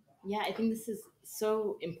 Yeah, I think this is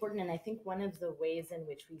so important. And I think one of the ways in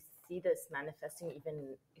which we see this manifesting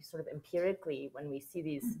even sort of empirically when we see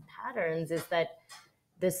these patterns is that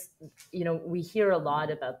this, you know, we hear a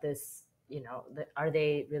lot about this, you know, are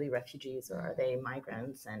they really refugees or are they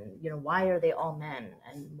migrants? And, you know, why are they all men?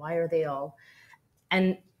 And why are they all?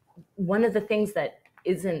 And one of the things that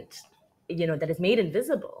isn't, you know, that is made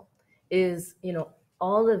invisible is, you know,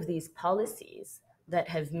 all of these policies that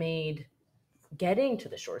have made getting to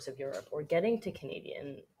the shores of Europe or getting to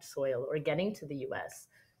Canadian soil or getting to the US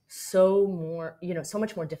so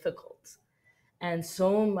much more difficult and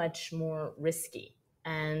so much more risky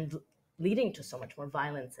and leading to so much more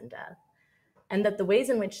violence and death. And that the ways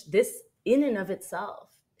in which this in and of itself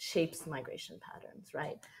shapes migration patterns,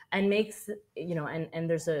 right? And makes, you know, and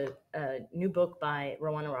there's a new book by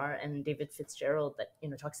Rowan Arar and David Fitzgerald that, you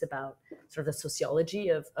know, talks about sort of the sociology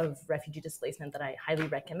of refugee displacement that I highly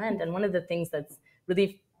recommend. And one of the things that's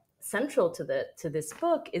really central to this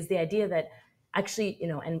book is the idea that actually, you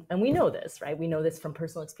know, and we know this, right? We know this from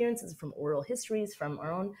personal experiences, from oral histories, from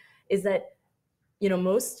our own, is that, you know,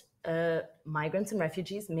 most migrants and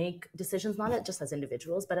refugees make decisions not just as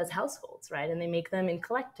individuals, but as households, right? And they make them in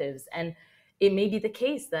collectives. And it may be the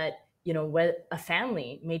case that, you know, a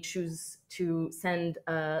family may choose to send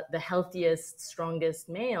the healthiest, strongest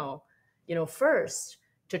male, you know, first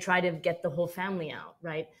to try to get the whole family out,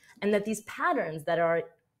 right? And that these patterns that are,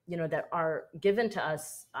 you know, that are given to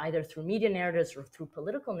us either through media narratives or through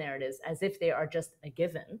political narratives, as if they are just a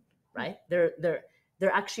given, right? They're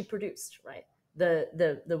actually produced, right?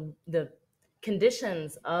 The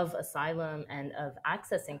conditions of asylum and of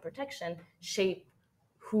accessing protection shape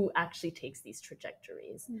who actually takes these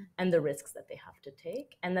trajectories and the risks that they have to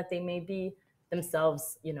take, and that they may be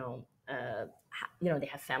themselves, they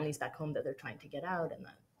have families back home that they're trying to get out, and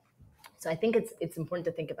that. So I think it's important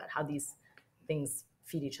to think about how these things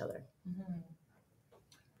feed each other. Mm-hmm.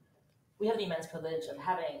 We have the immense privilege of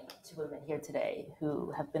having two women here today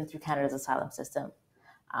who have been through Canada's asylum system.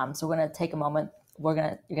 So we're going to take a moment. You're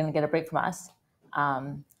going to get a break from us.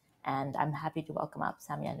 And I'm happy to welcome up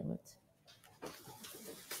Samia and Umut.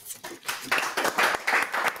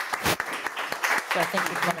 So I think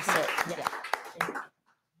we're going to sit. Yeah.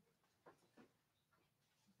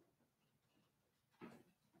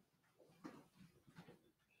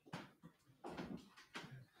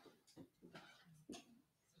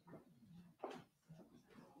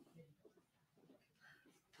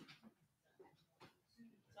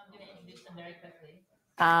 Very quickly.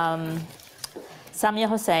 Samia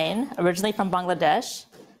Hossain, originally from Bangladesh,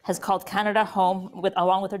 has called Canada home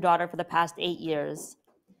along with her daughter for the past 8 years.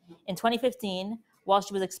 In 2015, while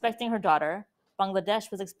she was expecting her daughter, Bangladesh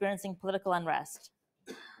was experiencing political unrest.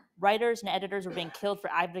 Writers and editors were being killed for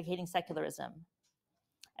advocating secularism.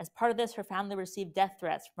 As part of this, her family received death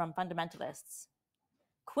threats from fundamentalists.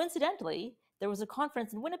 Coincidentally, there was a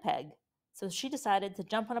conference in Winnipeg, so she decided to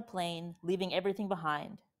jump on a plane, leaving everything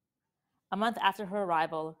behind. A month after her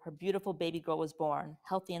arrival, her beautiful baby girl was born,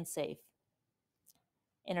 healthy and safe.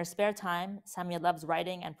 In her spare time, Samia loves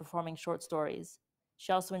writing and performing short stories.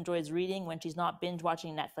 She also enjoys reading when she's not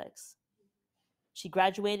binge-watching Netflix. She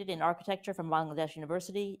graduated in architecture from Bangladesh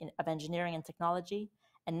University of Engineering and Technology,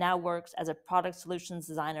 and now works as a product solutions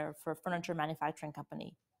designer for a furniture manufacturing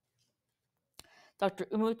company. Dr.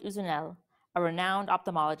 Umut Uzunel, a renowned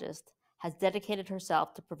ophthalmologist, has dedicated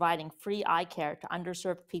herself to providing free eye care to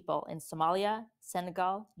underserved people in Somalia,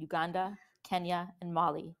 Senegal, Uganda, Kenya, and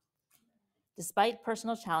Mali. Despite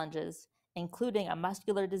personal challenges, including a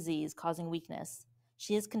muscular disease causing weakness,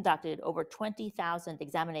 she has conducted over 20,000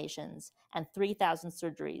 examinations and 3,000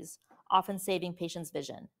 surgeries, often saving patients'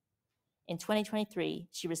 vision. In 2023,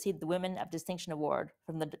 she received the Women of Distinction Award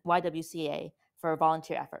from the YWCA for her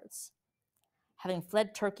volunteer efforts. Having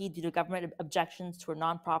fled Turkey due to government objections to her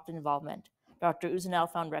nonprofit involvement, Dr.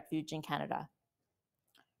 Uzunel found refuge in Canada.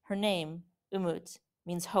 Her name, Umut,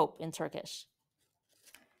 means hope in Turkish.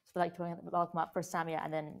 So I'd like to welcome up first Samia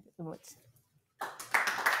and then Umut.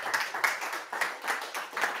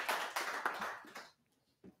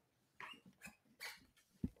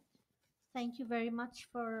 Thank you very much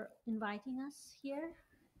for inviting us here.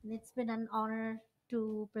 And it's been an honor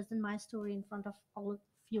to present my story in front of all of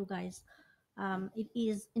you guys. It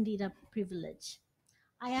is indeed a privilege.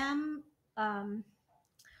 I am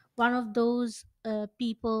one of those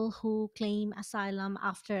people who claim asylum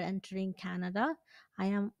after entering Canada. I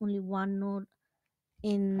am only one node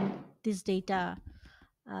in this data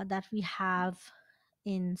that we have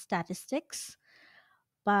in statistics,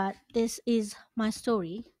 but this is my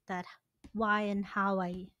story, that why and how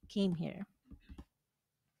I came here.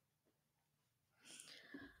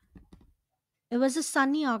 It was a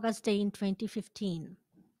sunny August day in 2015.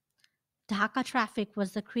 Dhaka traffic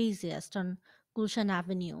was the craziest on Gulshan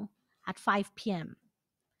Avenue at 5 p.m.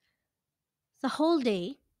 The whole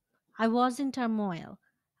day, I was in turmoil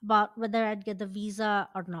about whether I'd get the visa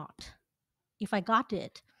or not. If I got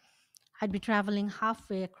it, I'd be traveling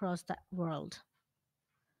halfway across the world.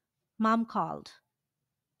 Mom called.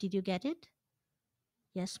 Did you get it?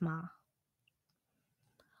 Yes, Ma.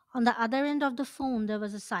 On the other end of the phone, there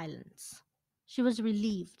was a silence. She was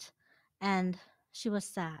relieved and she was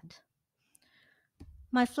sad.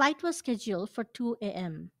 My flight was scheduled for 2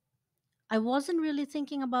 a.m. I wasn't really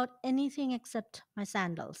thinking about anything except my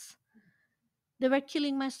sandals. They were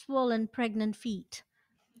killing my swollen, pregnant feet.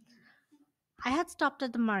 I had stopped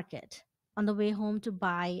at the market on the way home to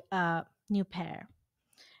buy a new pair.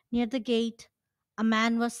 Near the gate, a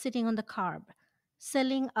man was sitting on the curb,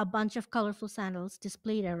 selling a bunch of colorful sandals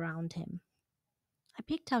displayed around him. I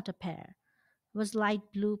picked out a pair. It was light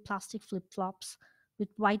blue plastic flip-flops with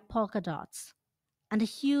white polka dots and a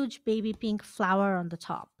huge baby pink flower on the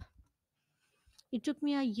top. It took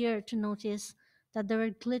me a year to notice that there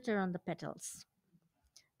were glitter on the petals.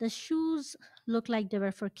 The shoes looked like they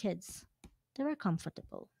were for kids. They were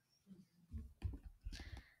comfortable.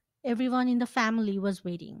 Everyone in the family was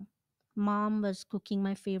waiting. Mom was cooking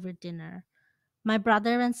my favorite dinner. My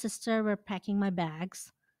brother and sister were packing my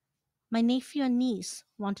bags. My nephew and niece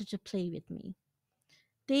wanted to play with me.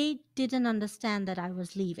 They didn't understand that I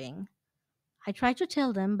was leaving. I tried to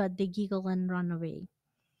tell them, but they giggled and ran away.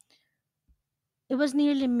 It was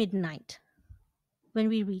nearly midnight when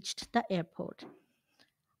we reached the airport.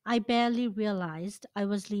 I barely realized I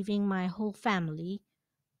was leaving my whole family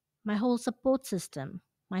my whole support system,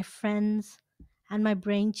 my friends, and my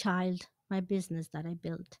brainchild, my business that I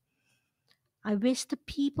built. I wish the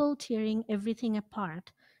people tearing everything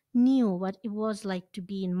apart knew what it was like to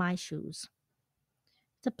be in my shoes.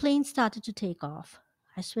 The plane started to take off.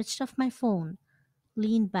 I switched off my phone,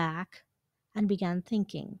 leaned back, and began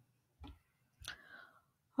thinking.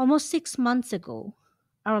 Almost 6 months ago,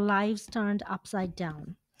 our lives turned upside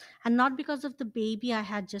down. And not because of the baby I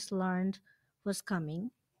had just learned was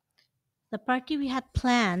coming. The party we had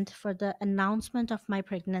planned for the announcement of my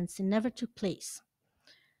pregnancy never took place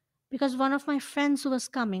because one of my friends who was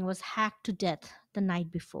coming was hacked to death the night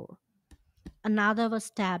before. Another was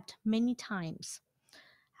stabbed many times,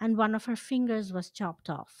 and one of her fingers was chopped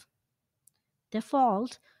off. Their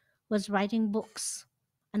fault was writing books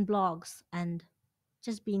and blogs and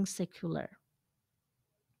just being secular.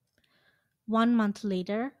 1 month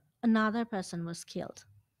later, another person was killed,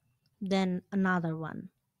 then another one.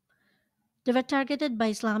 They were targeted by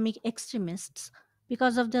Islamic extremists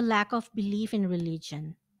because of their lack of belief in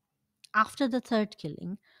religion. After the third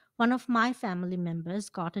killing, one of my family members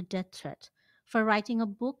got a death threat for writing a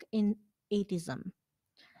book in atheism.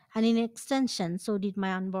 And in extension, so did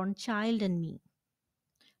my unborn child and me.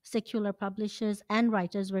 Secular publishers and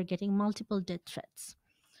writers were getting multiple death threats.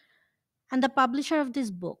 And the publisher of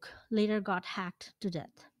this book later got hacked to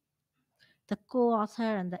death. The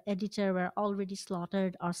co-author and the editor were already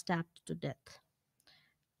slaughtered or stabbed to death.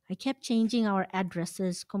 I kept changing our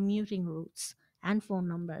addresses, commuting routes, and phone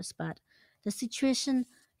numbers, but the situation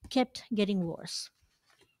kept getting worse.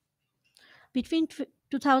 Between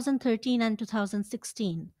 2013 and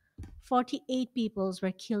 2016, 48 people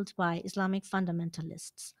were killed by Islamic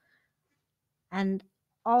fundamentalists. And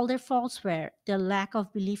all their faults were their lack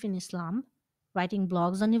of belief in Islam, writing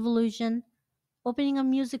blogs on evolution, opening a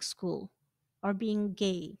music school, or being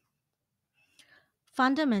gay.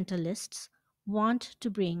 Fundamentalists want to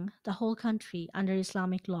bring the whole country under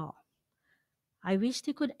Islamic law. I wish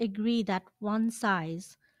they could agree that one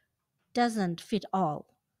size doesn't fit all.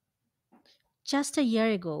 Just a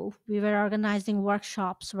year ago, we were organizing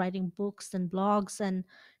workshops, writing books and blogs, and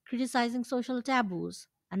criticizing social taboos.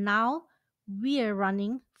 And now we are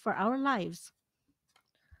running for our lives.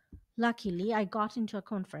 Luckily, I got into a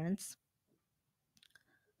conference.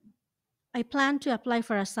 I plan to apply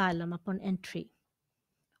for asylum upon entry.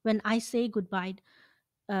 When I say goodbye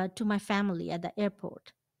to my family at the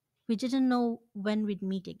airport, we didn't know when we'd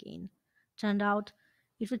meet again. Turned out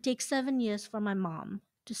it would take 7 years for my mom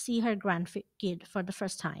to see her grandkid for the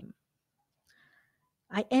first time.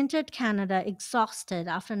 I entered Canada exhausted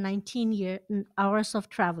after 19 hours of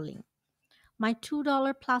traveling. My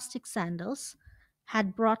 $2 plastic sandals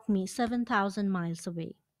had brought me 7,000 miles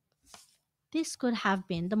away. This could have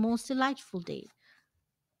been the most delightful day.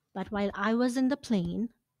 But while I was in the plane,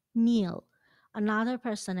 Neil, another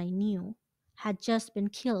person I knew, had just been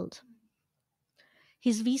killed.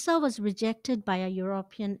 His visa was rejected by a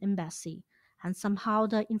European embassy, and somehow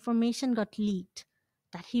the information got leaked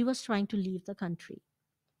that he was trying to leave the country.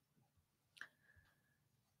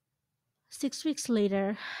 6 weeks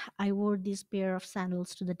later, I wore this pair of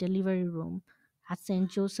sandals to the delivery room at St.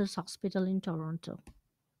 Joseph's Hospital in Toronto.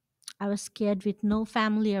 I was scared with no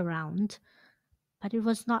family around, but it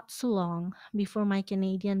was not so long before my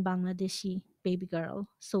Canadian Bangladeshi baby girl,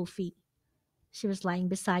 Sophie, she was lying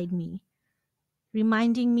beside me,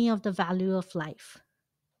 reminding me of the value of life.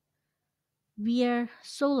 We are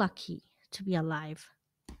so lucky to be alive.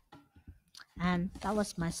 And that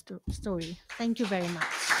was my story. Thank you very much.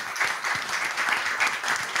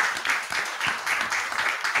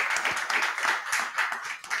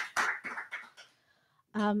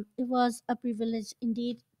 It was a privilege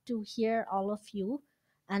indeed to hear all of you.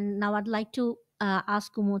 And now I'd like to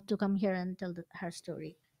ask Umut to come here and tell her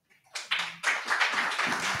story.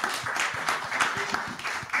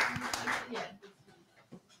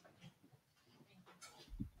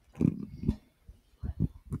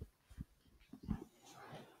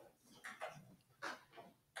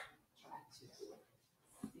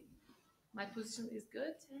 My position is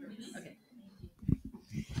good? Okay.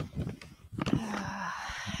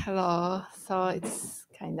 Hello. So it's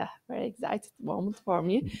kind of very excited moment for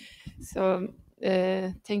me. So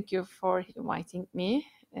thank you for inviting me.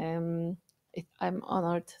 I'm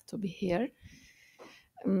honored to be here.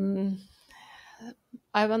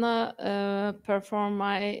 I wanna perform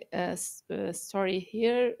my story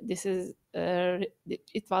here. This is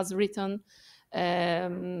it was written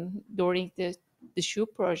during the shoe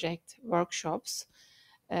project workshops.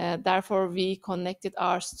 Therefore, we connected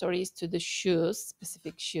our stories to the shoes,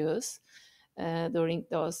 specific shoes, during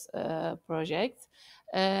those projects.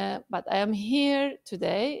 But I am here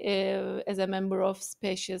today as a member of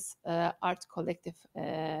Spacious Art Collective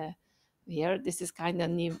here. This is kind of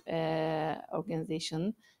new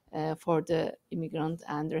organization for the immigrant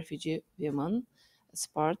and refugee women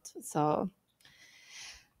support. So,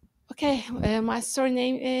 okay, my story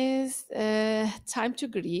name is Time to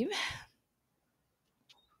Grieve.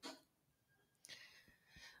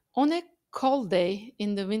 On a cold day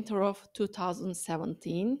in the winter of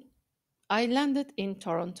 2017, I landed in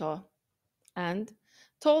Toronto and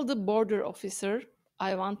told the border officer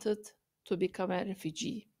I wanted to become a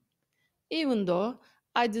refugee, even though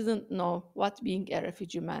I didn't know what being a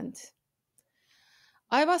refugee meant.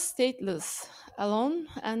 I was stateless, alone,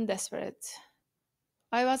 and desperate.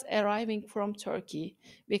 I was arriving from Turkey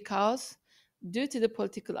because, due to the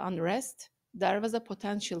political unrest, there was a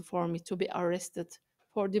potential for me to be arrested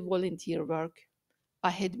for the volunteer work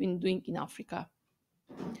I had been doing in Africa.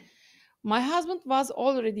 My husband was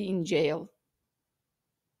already in jail.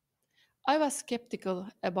 I was skeptical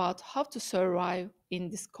about how to survive in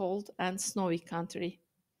this cold and snowy country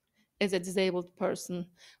as a disabled person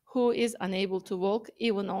who is unable to walk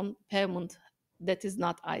even on pavement that is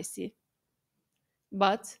not icy.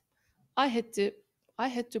 But I had to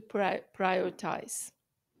prioritize.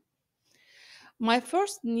 My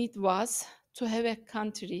first need was to have a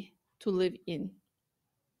country to live in.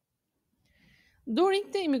 During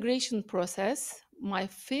the immigration process, my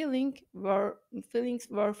feelings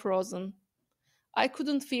were frozen. I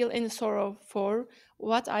couldn't feel any sorrow for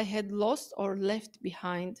what I had lost or left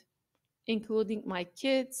behind, including my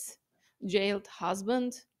kids, jailed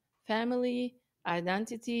husband, family,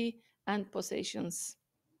 identity, and possessions.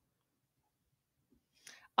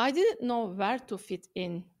 I didn't know where to fit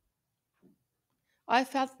in. I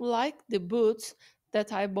felt like the boots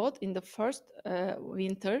that I bought in the first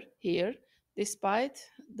winter here, despite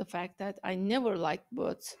the fact that I never liked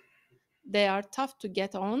boots. They are tough to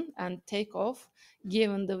get on and take off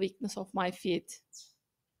given the weakness of my feet.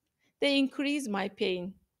 They increase my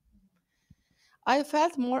pain. I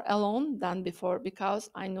felt more alone than before because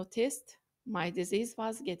I noticed my disease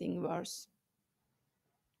was getting worse.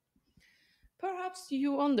 Perhaps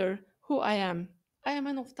you wonder who I am. I am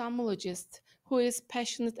an ophthalmologist who is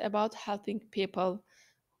passionate about helping people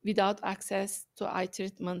without access to eye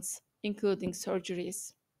treatments, including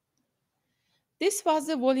surgeries. This was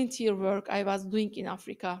the volunteer work I was doing in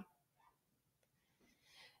Africa.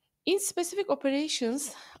 In specific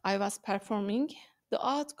operations I was performing, the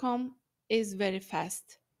outcome is very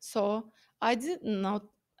fast, so I did not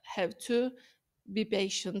have to be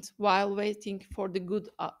patient while waiting for the good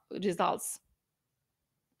results.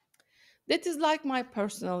 That is like my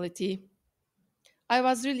personality. I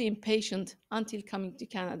was really impatient until coming to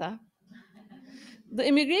Canada. The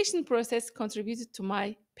immigration process contributed to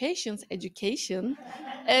my patience education,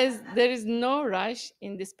 as there is no rush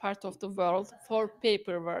in this part of the world for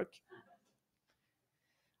paperwork.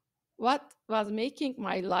 What was making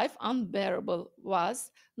my life unbearable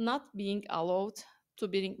was not being allowed to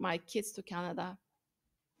bring my kids to Canada.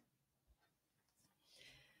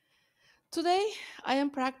 Today, I am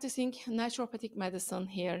practicing naturopathic medicine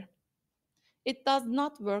here. It does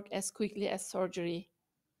not work as quickly as surgery.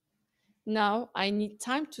 Now I need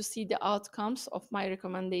time to see the outcomes of my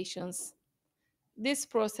recommendations. This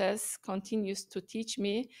process continues to teach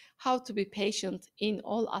me how to be patient in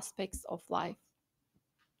all aspects of life.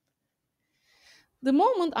 The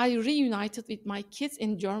moment I reunited with my kids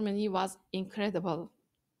in Germany was incredible.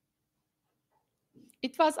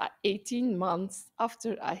 It was 18 months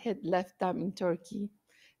after I had left them in Turkey,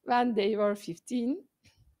 when they were 15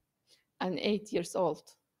 and 8 years old.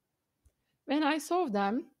 When I saw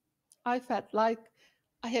them, I felt like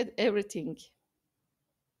I had everything.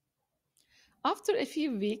 After a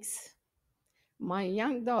few weeks, my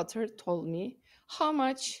young daughter told me how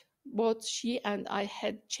much both she and I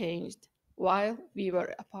had changed while we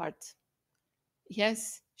were apart.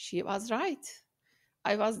 Yes, she was right.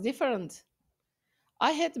 I was different.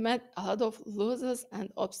 I had met a lot of losses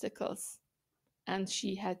and obstacles, and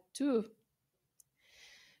she had too.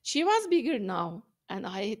 She was bigger now, and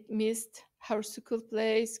I had missed her school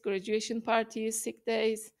plays, graduation parties, sick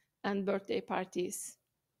days, and birthday parties.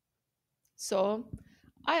 So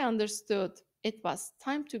I understood it was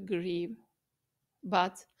time to grieve,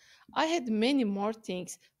 but I had many more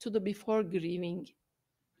things to do before grieving.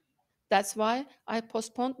 That's why I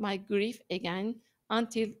postponed my grief again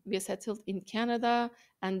until we settled in Canada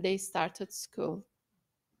and they started school.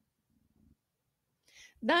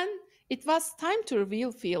 Then it was time to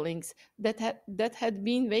reveal feelings that had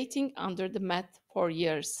been waiting under the mat for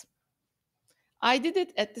years. I did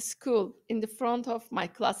it at the school in the front of my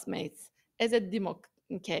classmates as a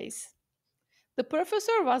case. The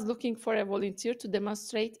professor was looking for a volunteer to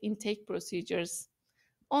demonstrate intake procedures.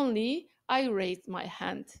 Only I raised my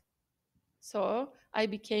hand. So I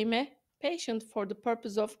became a patient for the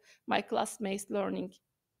purpose of my classmates' learning.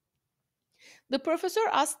 The professor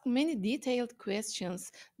asked many detailed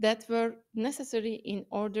questions that were necessary in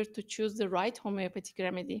order to choose the right homeopathic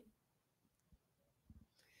remedy.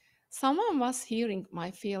 Someone was hearing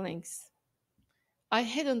my feelings. I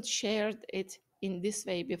hadn't shared it in this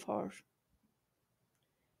way before.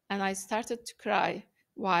 And I started to cry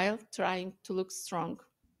while trying to look strong.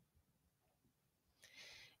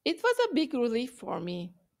 It was a big relief for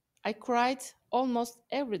me. I cried almost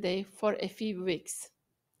every day for a few weeks.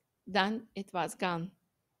 Then it was gone.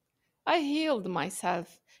 I healed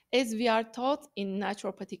myself, as we are taught in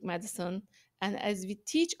naturopathic medicine and as we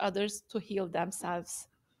teach others to heal themselves.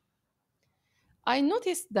 I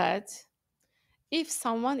noticed that if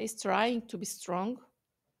someone is trying to be strong,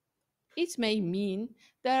 it may mean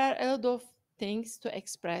there are a lot of things to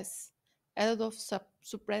express, a lot of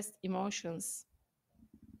suppressed emotions.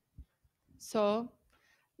 So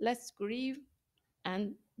let's grieve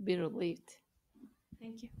and be relieved.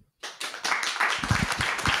 Thank you.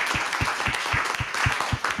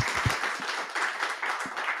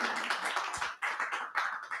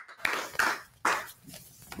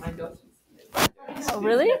 My daughter. Oh,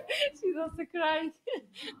 really? She's also crying.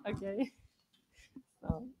 Okay.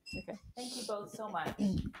 So, okay. Thank you both so much.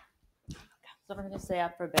 So I'm going to stay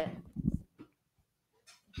up for a bit.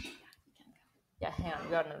 Yeah, hang on. We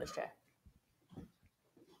got another chair.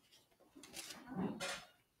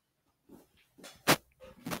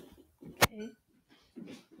 Okay.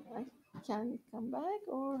 I can come back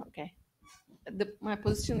or okay. My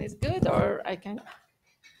position is good, or I can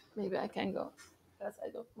maybe I can go because I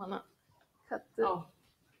don't wanna cut the. Oh,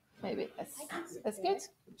 maybe that's good.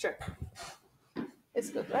 sure. It's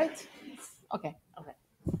good, right? Okay. Okay.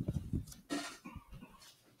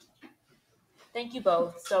 Thank you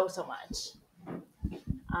both so much.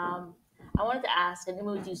 I wanted to ask, and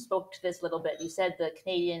Umut, you spoke to this a little bit. You said the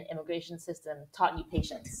Canadian immigration system taught you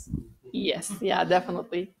patience. Yes. Yeah.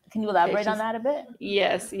 Definitely. Can you elaborate Patience. on that a bit?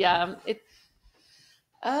 Yes. Yeah. It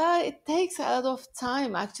takes a lot of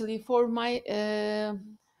time actually for my to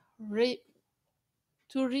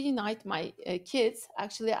reunite my kids.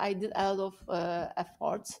 Actually, I did a lot of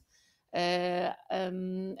efforts. A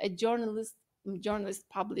journalist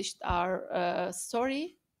published our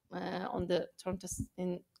story on the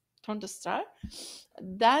Toronto Star.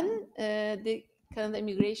 Then the Canada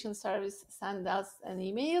Immigration Service sent us an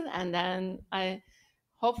email, and then I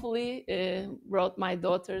hopefully brought my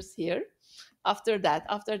daughters here after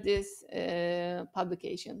this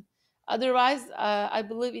publication. Otherwise, I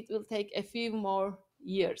believe it will take a few more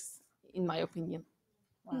years, in my opinion.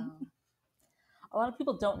 Wow. A lot of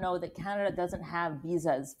people don't know that Canada doesn't have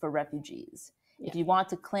visas for refugees. Yeah. If you want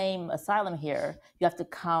to claim asylum here, you have to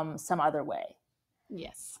come some other way.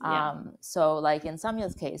 Yes. So like in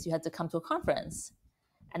Samia's case, you had to come to a conference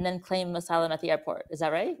and then claim asylum at the airport. Is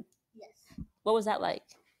that right? Yes. What was that like?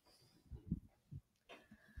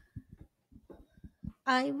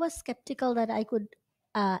 I was skeptical that I could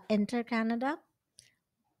enter Canada,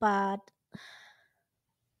 but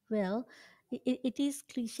well, it is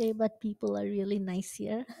cliche, but people are really nice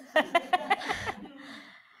here.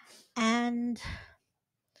 And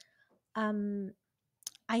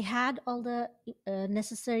I had all the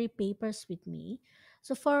necessary papers with me.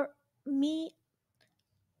 So for me,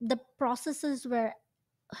 the processes were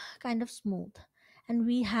kind of smooth. And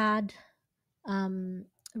we had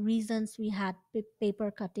reasons, we had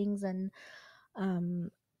paper cuttings and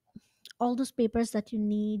all those papers that you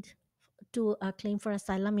need to claim for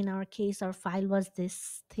asylum. In our case, our file was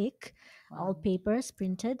this thick, all papers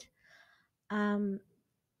printed.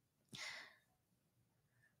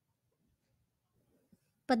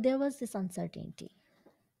 But there was this uncertainty.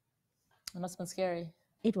 It must have been scary.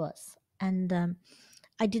 It was. And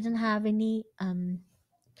I didn't have any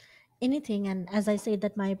anything. And as I say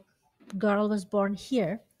that my girl was born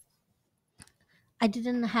here, I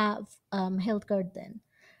didn't have healthcare then.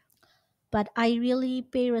 But I really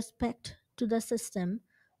pay respect to the system.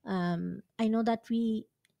 I know that we,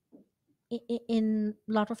 in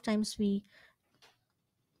a lot of times, we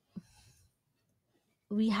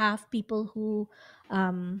have people who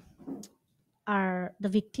are the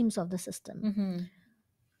victims of the system. Mm-hmm.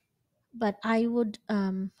 But I would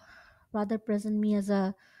rather present me as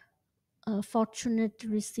a fortunate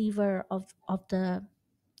receiver of the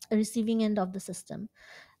receiving end of the system,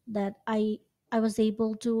 that I was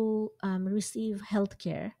able to receive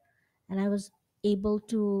healthcare, and I was able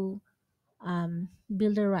to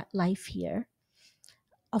build a life here.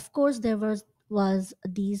 of course, there was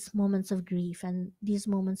these moments of grief and these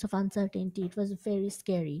moments of uncertainty. It was very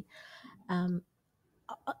scary. Um,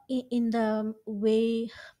 in the way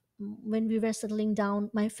when we were settling down,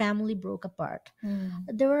 my family broke apart.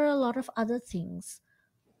 There were a lot of other things,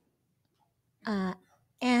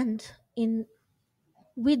 and in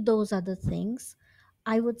with those other things,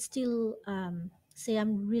 I would still say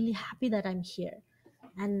I'm really happy that I'm here,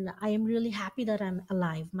 and I am really happy that I'm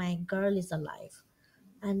alive. My girl is alive,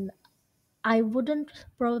 and I would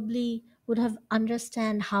have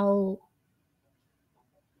understand how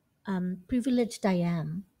privileged I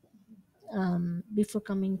am before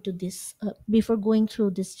coming to this, before going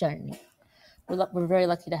through this journey. We're very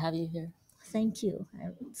lucky to have you here. Thank you.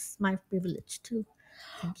 It's my privilege too.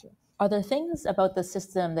 Thank you. Are there things about the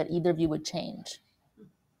system that either of you would change?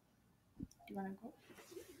 You want to go?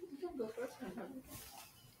 You can go first.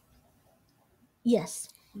 Yes,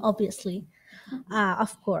 obviously.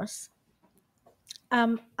 Of course.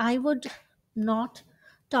 I would not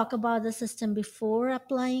talk about the system before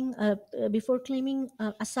applying, before claiming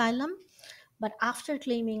asylum, but after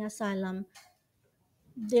claiming asylum,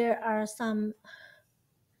 there are some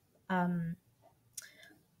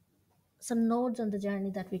nodes on the journey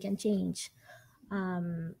that we can change.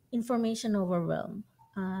 Information overwhelm.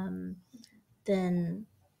 Then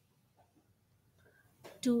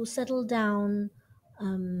to settle down,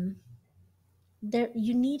 there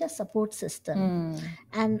you need a support system.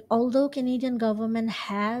 And although Canadian government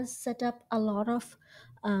has set up a lot of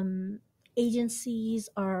agencies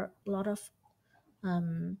or a lot of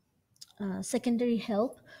secondary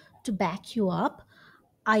help to back you up,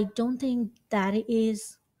 I don't think that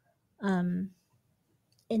is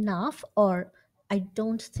enough, or I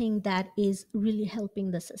don't think that is really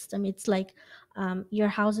helping the system. It's like your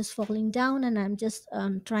house is falling down and I'm just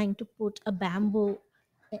trying to put a bamboo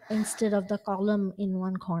instead of the column in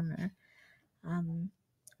one corner.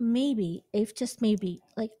 Maybe, if just maybe,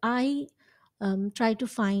 like I try to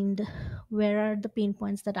find where are the pain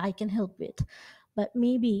points that I can help with, but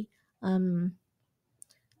maybe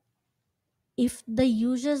if the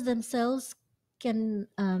users themselves can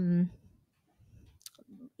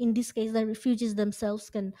in this case the refugees themselves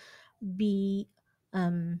can be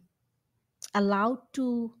allowed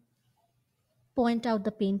to point out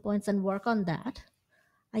the pain points and work on that,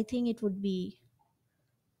 I think it would be,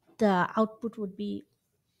 the output would be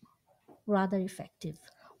rather effective.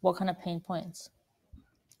 What kind of pain points?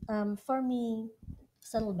 For me,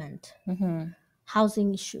 settlement,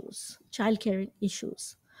 housing issues, childcare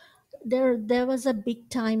issues. There was a big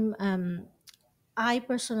time. I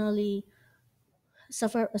personally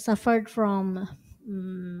suffered from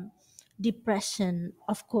depression,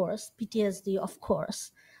 of course, PTSD, of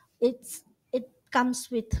course. It comes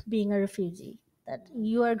with being a refugee, that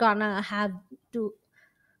you are gonna have to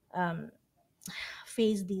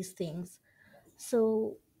face these things.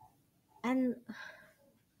 So, and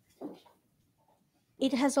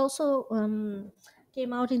it has also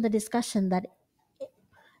came out in the discussion that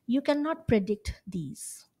you cannot predict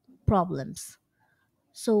these problems.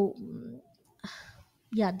 So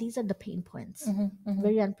yeah, these are the pain points.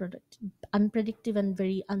 Very unpredictable and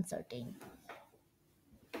very uncertain.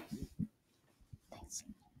 Thanks.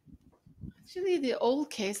 Actually, the old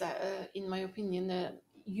case, in my opinion,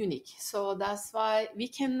 unique. So that's why we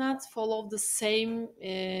cannot follow the same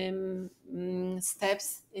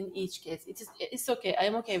steps in each case. It's okay.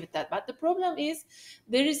 I'm okay with that. But the problem is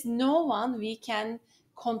there is no one we can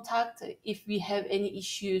contact if we have any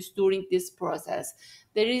issues during this process.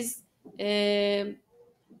 There is,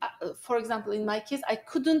 for example, in my case, I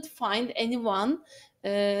couldn't find anyone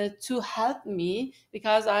to help me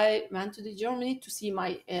because I went to Germany to see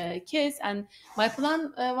my kids, and my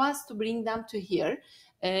plan was to bring them to here,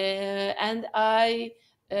 and I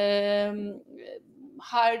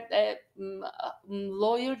hired a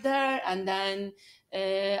lawyer there, and then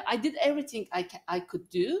I did everything I could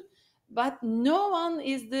do, but no one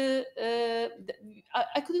is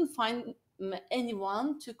I couldn't find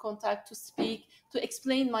anyone to contact, to speak, to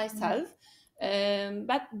explain myself.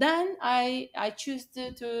 But then I choose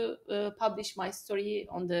to publish my story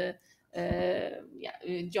on the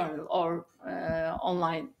journal or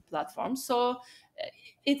online platform. So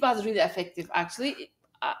it was really effective. Actually,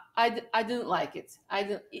 I didn't like it.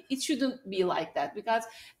 It shouldn't be like that, because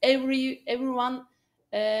everyone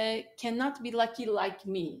cannot be lucky like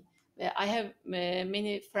me. I have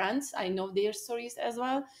many friends. I know their stories as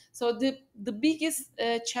well. So the biggest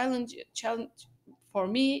challenge for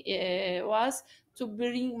me was to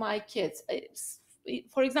bring my kids.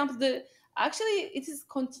 For example, actually it is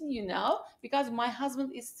continue now because my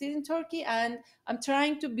husband is still in Turkey, and I'm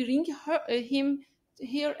trying to bring him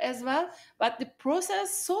here as well, but the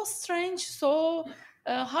process so strange, so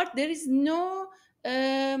hard. There is no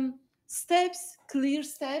steps, clear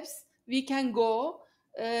steps we can go.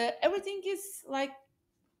 Everything is like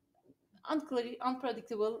unclear,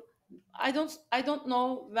 unpredictable. I don't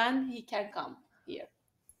know when he can come here.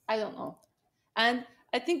 I don't know, and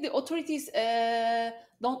I think the authorities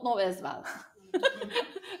don't know as well,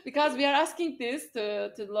 because we are asking this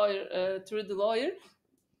to the lawyer, through the lawyer.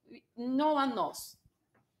 No one knows.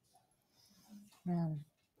 Yeah.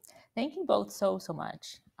 Thank you both so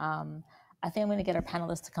much. I think I'm going to get our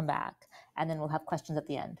panelists to come back, and then we'll have questions at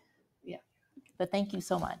the end. Yeah. But thank you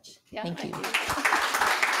so much. Yeah, thank you.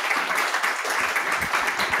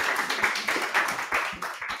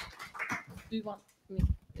 Do you want me?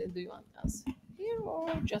 Do you want us here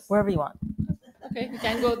or just wherever you want? Okay, we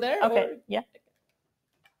can go there. Okay. Or... Yeah.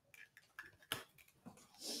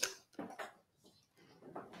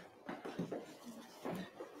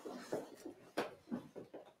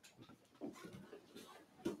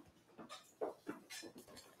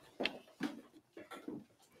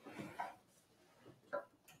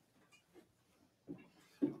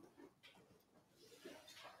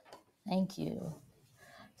 Thank you.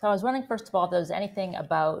 So I was wondering, first of all, if there was anything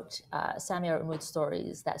about Samia or Umut's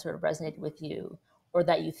stories that sort of resonated with you, or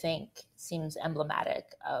that you think seems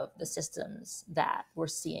emblematic of the systems that we're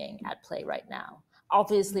seeing at play right now.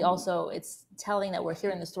 Obviously, also, it's telling that we're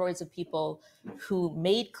hearing the stories of people who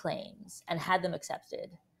made claims and had them accepted.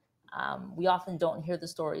 We often don't hear the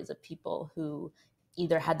stories of people who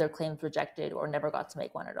either had their claims rejected or never got to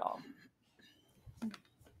make one at all.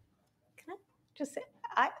 Can I just say,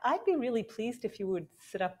 I'd be really pleased if you would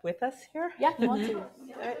sit up with us here. Yeah, if you want to.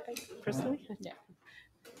 Personally? Yeah.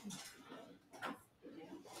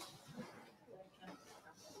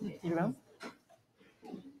 Your room?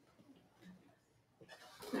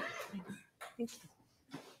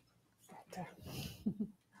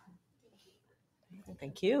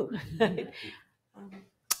 Thank you. Thank you.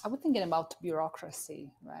 I was thinking about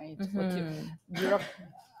bureaucracy, right? Mm-hmm.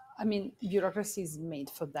 I mean, bureaucracy is made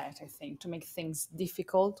for that, I think, to make things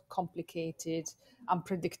difficult, complicated,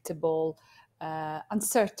 unpredictable,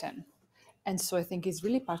 uncertain. And so I think it's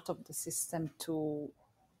really part of the system to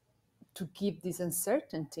give this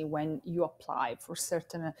uncertainty when you apply for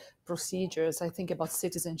certain procedures. I think about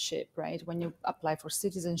citizenship, right? When you apply for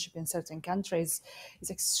citizenship in certain countries,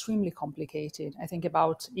 it's extremely complicated. I think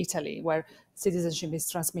about Italy, where citizenship is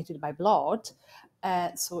transmitted by blood.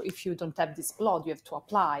 So if you don't have this blood, you have to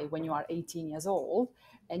apply when you are 18 years old,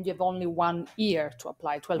 and you have only 1 year to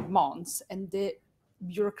apply, 12 months. And the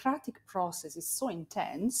bureaucratic process is so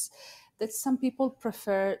intense that some people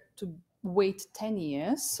prefer to wait 10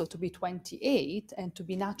 years, so to be 28 and to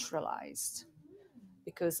be naturalized,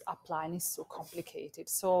 because applying is so complicated.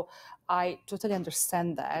 So I totally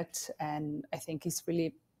understand that, and I think it's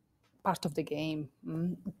really part of the game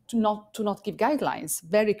to not give guidelines,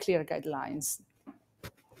 very clear guidelines.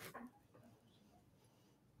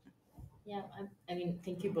 Yeah, I mean,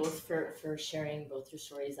 thank you both for sharing both your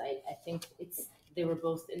stories. I think they were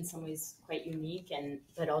both in some ways quite unique,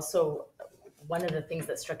 but also one of the things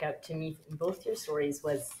that struck out to me in both your stories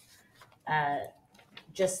was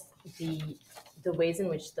just the ways in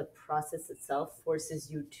which the process itself forces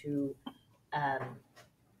you to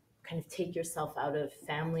kind of take yourself out of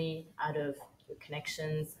family, out of your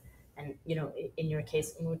connections, and in your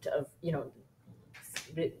case, Umut, of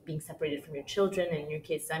being separated from your children, and in your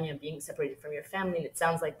case, Samia, being separated from your family. And it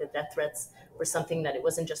sounds like the death threats were something that it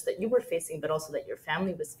wasn't just that you were facing, but also that your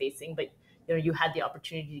family was facing. But you had the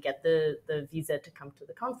opportunity to get the visa to come to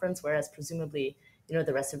the conference, whereas presumably,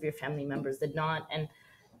 the rest of your family members did not. And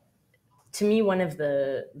to me, one of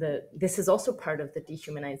this is also part of the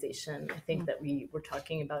dehumanization, I think, that we were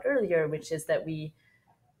talking about earlier, which is that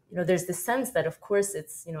there's this sense that, of course,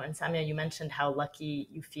 it's, and Samia, you mentioned how lucky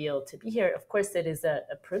you feel to be here. Of course, it is a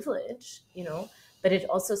privilege, but it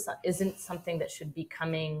also isn't something that should be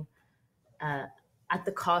coming at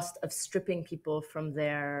the cost of stripping people from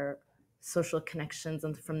their social connections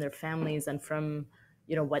and from their families and from,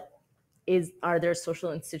 what are their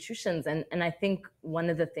social institutions. And I think one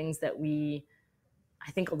of the things that I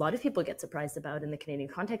think a lot of people get surprised about in the Canadian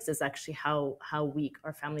context is actually how weak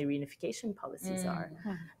our family reunification policies are.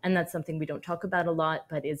 And that's something we don't talk about a lot,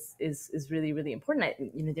 but is really, really important.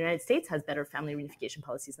 The United States has better family reunification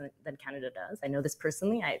policies than Canada does. I know this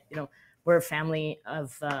personally. We're a family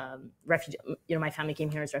of refugees. My family came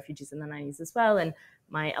here as refugees in the 90s as well. And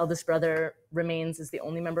my eldest brother is the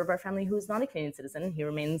only member of our family who is not a Canadian citizen. He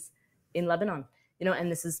remains in Lebanon.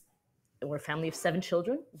 And we're a family of 7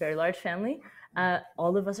 children, very large family.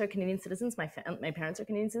 All of us are Canadian citizens. My parents are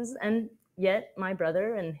Canadian citizens, and yet my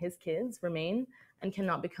brother and his kids remain and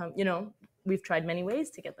cannot become, you know, we've tried many ways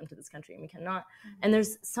to get them to this country and we cannot. And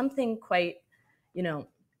there's something quite, you know,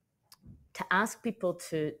 to ask people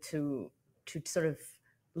to sort of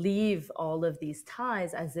leave all of these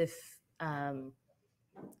ties as if,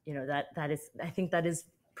 you know, that is, I think that is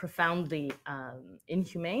profoundly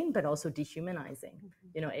inhumane, but also dehumanizing.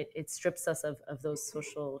 You know, it strips us of those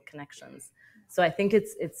social connections. So I think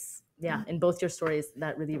it's yeah, in both your stories,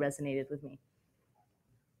 that really resonated with me.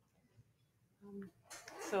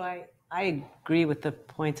 So I agree with the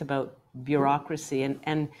points about bureaucracy,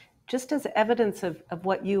 and just as evidence of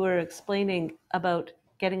what you were explaining about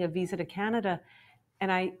getting a visa to Canada,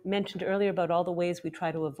 and I mentioned earlier about all the ways we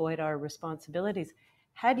try to avoid our responsibilities.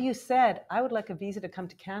 Had you said, I would like a visa to come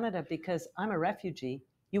to Canada because I'm a refugee,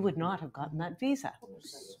 you would not have gotten that visa. Of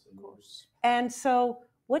course. And so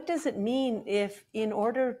what does it mean if, in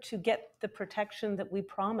order to get the protection that we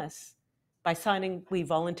promise by signing, we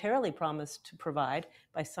voluntarily promise to provide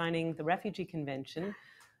by signing the Refugee Convention,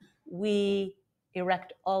 we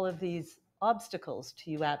erect all of these obstacles to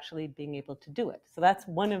you actually being able to do it? So that's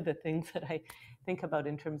one of the things that I think about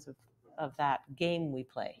in terms of that game we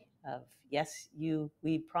play. Of yes,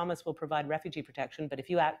 we promise we'll provide refugee protection, but if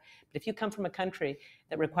you come from a country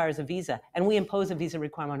that requires a visa, and we impose a visa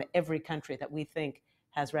requirement on every country that we think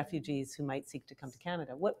has refugees who might seek to come to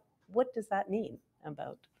Canada, what does that mean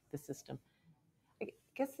about the system? I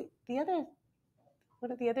guess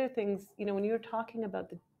one of the other things, you know, when you're talking about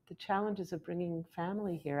the challenges of bringing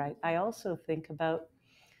family here, I also think about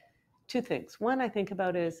two things. One I think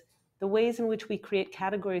about is the ways in which we create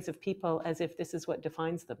categories of people as if this is what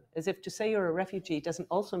defines them. As if to say you're a refugee doesn't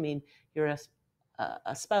also mean you're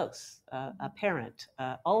a spouse, a parent,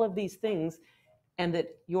 all of these things, and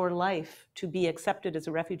that your life, to be accepted as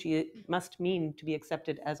a refugee, must mean to be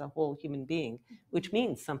accepted as a whole human being, which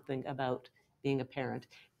means something about being a parent,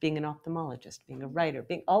 being an ophthalmologist, being a writer,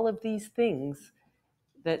 being all of these things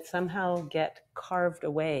that somehow get carved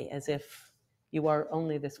away as if you are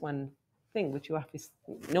only this one thing, which you obviously,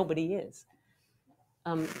 nobody is.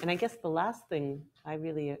 And I guess the last thing I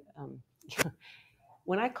really,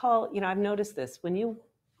 when I call, you know, I've noticed this, when you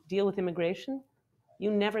deal with immigration,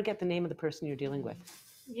 you never get the name of the person you're dealing with.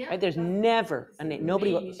 Yeah, right? There's never a name.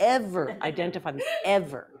 Nobody will ever identify them,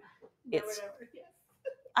 ever. It's,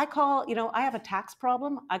 I call, you know, I have a tax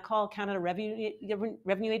problem. I call Canada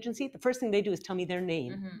Revenue Agency. The first thing they do is tell me their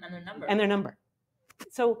name and their number.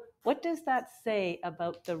 So what does that say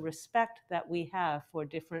about the respect that we have for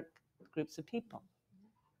different groups of people,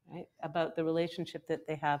 right? About the relationship that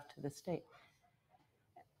they have to the state.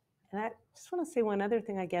 And I just want to say one other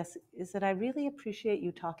thing, I guess, is that I really appreciate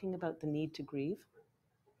you talking about the need to grieve.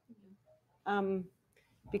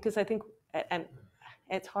 Because I think, and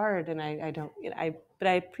it's hard, and I don't, but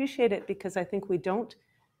I appreciate it because I think we don't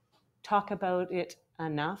talk about it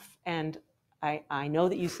enough. And I know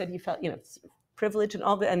that you said you felt, you know, privilege and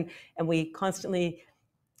all that, and we constantly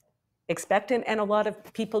expect, and a lot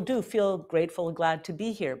of people do feel grateful and glad to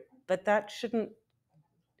be here, but that shouldn't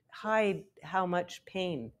hide how much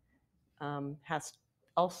pain has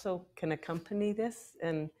also can accompany this.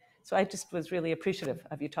 And so I just was really appreciative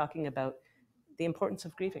of you talking about the importance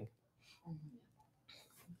of grieving.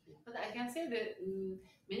 But I can say that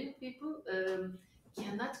many people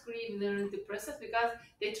cannot grieve during the process because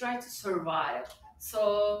they try to survive.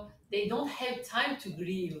 So they don't have time to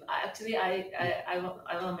grieve. I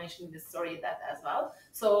will mention this story that as well.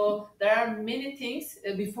 So there are many things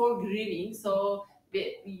before grieving. So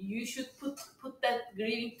you should put that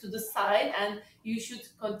grieving to the side, and you should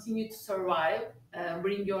continue to survive,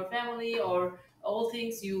 bring your family or all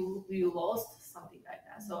things you lost, something like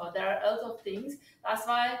that. So there are a lot of things. That's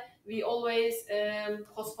why we always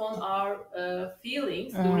postpone our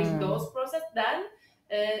feelings during those process. Then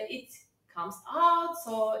it comes out,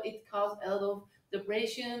 so it causes a lot of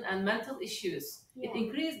depression and mental issues. Yeah. It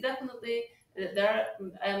increased definitely.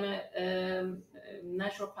 I'm a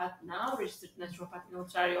naturopath now, registered naturopath in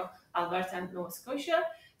Ontario, Alberta, and Nova Scotia.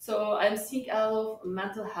 So I'm seeing a lot of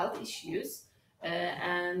mental health issues,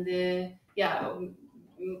 and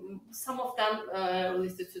some of them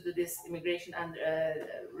related to this immigration and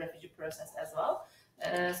refugee process as well.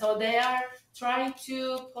 So they are trying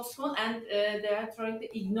to postpone, and they are trying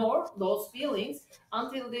to ignore those feelings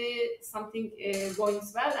until something going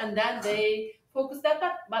well, and then they focus that,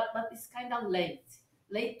 but it's kind of late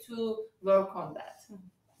to work on that.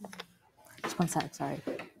 Just one sec, sorry.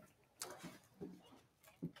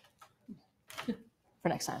 For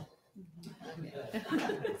next time.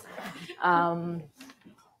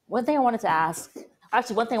 One thing I wanted to ask,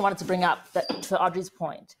 actually one thing I wanted to bring up to Audrey's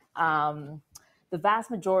point, the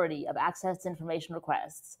vast majority of access to information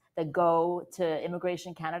requests that go to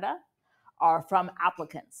Immigration Canada are from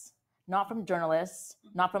applicants, not from journalists,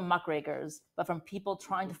 not from muckrakers, but from people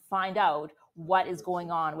trying to find out what is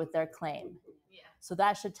going on with their claim. So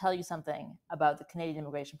that should tell you something about the Canadian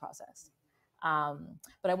immigration process.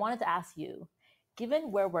 But I wanted to ask you,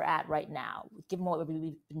 given where we're at right now, given what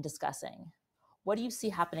we've been discussing, what do you see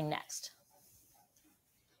happening next?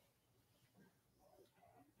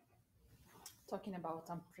 Talking about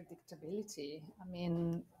unpredictability, I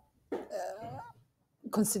mean,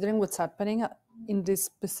 considering what's happening in this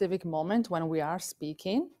specific moment when we are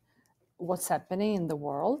speaking, what's happening in the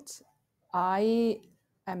world, I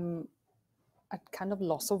am at kind of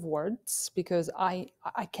loss of words because I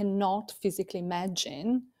cannot physically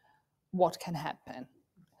imagine what can happen.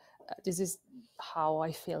 This is how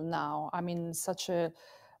I feel now. I mean,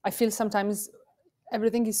 I feel sometimes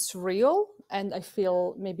everything is surreal, and I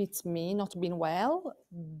feel maybe it's me not being well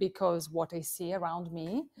because what I see around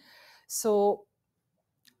me. So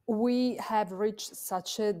we have reached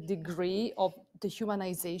such a degree of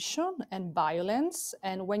dehumanization and violence,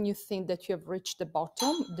 and when you think that you have reached the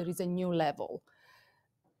bottom, there is a new level.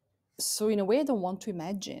 So in a way, I don't want to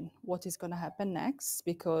imagine what is going to happen next,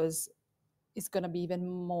 because it's going to be even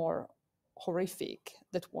more horrific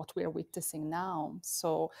than what we are witnessing now.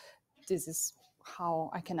 So this is how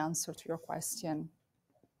I can answer to your question.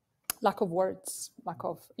 Lack of words, lack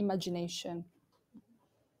of imagination.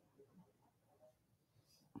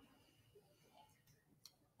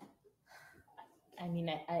 I mean,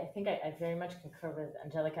 I think I very much concur with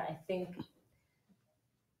Angelica. I think,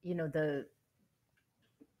 you know,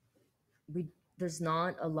 there's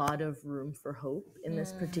not a lot of room for hope in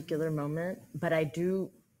this particular moment, but I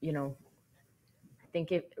do, you know, I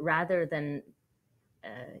think rather than,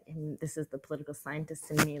 and this is the political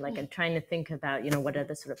scientist in me, like I'm trying to think about, you know, what are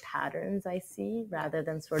the sort of patterns I see rather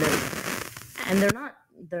than sort of, and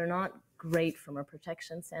they're not great from a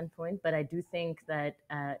protection standpoint, but I do think that,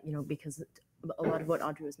 you know, because a lot of what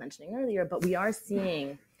Audrey was mentioning earlier, but we are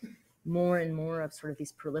seeing more and more of sort of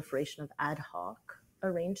these proliferation of ad hoc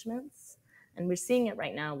arrangements. And we're seeing it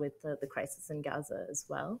right now with the crisis in Gaza as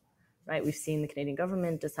well, right? We've seen the Canadian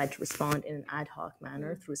government decide to respond in an ad hoc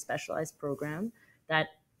manner through a specialized program that,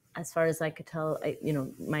 as far as I could tell, you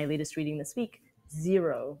know, my latest reading this week,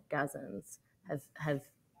 0 Gazans have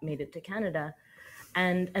made it to Canada.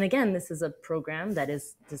 And again, this is a program that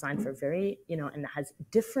is designed for very, you know, and has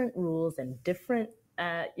different rules and different,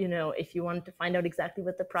 you know, if you want to find out exactly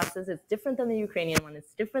what the process is, it's different than the Ukrainian one,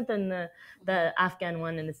 it's different than the Afghan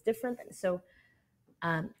one, and it's different. So,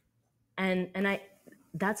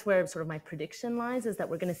 that's where sort of my prediction lies, is that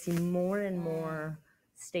we're going to see more and more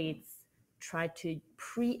states try to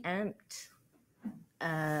preempt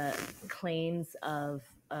claims of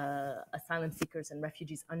asylum seekers and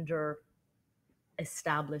refugees under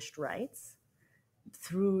established rights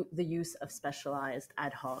through the use of specialized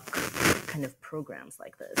ad hoc kind of programs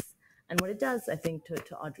like this. And what it does, I think,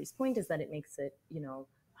 to Audrey's point, is that it makes it, you know,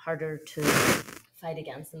 harder to fight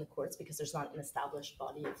against in the courts because there's not an established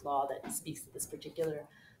body of law that speaks to this particular,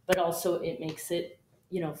 but also it makes it,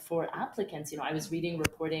 you know, for applicants, you know, I was reading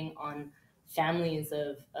reporting on families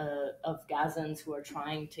of Gazans who are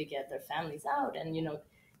trying to get their families out. And, you know,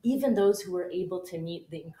 even those who were able to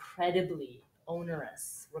meet the incredibly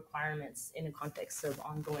onerous requirements in a context of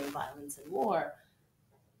ongoing violence and war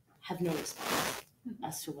have no response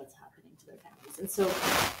as to what's happening to their families. And so,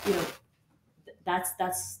 you know,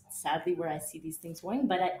 that's sadly where I see these things going.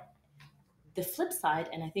 But the flip side,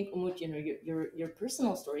 and I think Umut, you know, your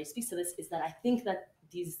personal story speaks to this, is that I think that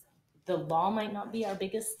the law might not be our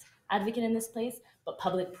biggest advocate in this place, but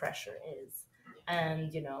public pressure is,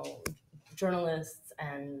 and, you know, journalists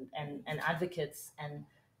and advocates, and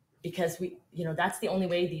because we, you know, that's the only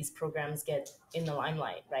way these programs get in the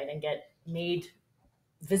limelight, right, and get made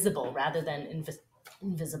visible rather than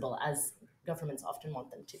invisible as governments often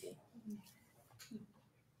want them to be.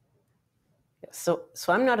 So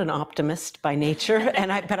I'm not an optimist by nature,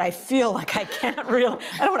 but I feel like I can't really.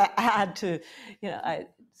 I don't want to add to, you know, I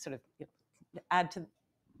sort of, you know, add to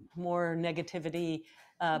more negativity,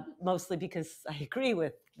 mostly because I agree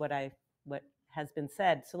with what has been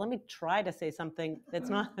said. So let me try to say something that's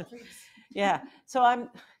not. Yeah. So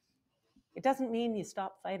it doesn't mean you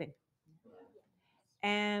stop fighting.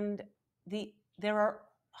 And there are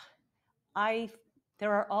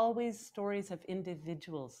always stories of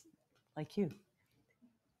individuals like you.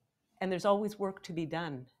 And there's always work to be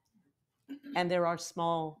done. And there are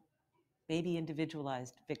small, maybe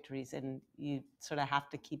individualized victories, and you sort of have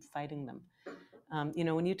to keep fighting them. You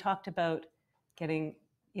know, when you talked about getting,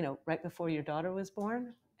 you know, right before your daughter was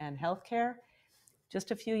born and healthcare,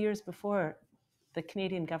 just a few years before, the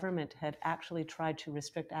Canadian government had actually tried to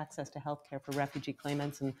restrict access to healthcare for refugee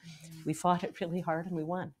claimants, and we fought it really hard and we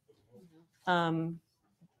won.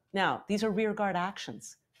 Now, these are rearguard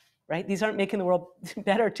actions, right? These aren't making the world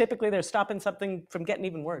better. Typically, they're stopping something from getting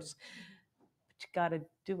even worse. But you got to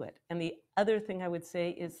do it. And the other thing I would say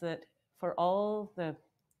is that for all the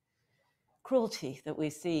cruelty that we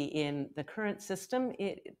see in the current system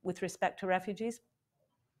with respect to refugees,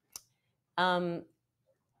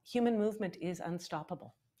 human movement is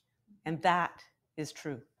unstoppable. And that is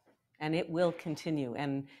true. And it will continue.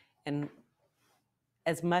 And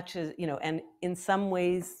as much as, and in some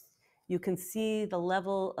ways, you can see the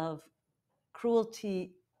level of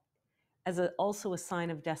cruelty as also a sign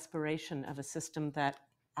of desperation of a system that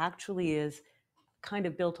actually is kind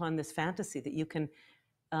of built on this fantasy that you can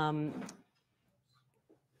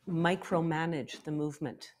micromanage the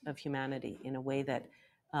movement of humanity in a way that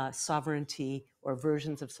sovereignty or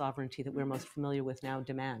versions of sovereignty that we're most familiar with now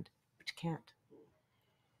demand. But you can't.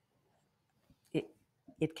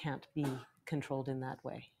 It can't be controlled in that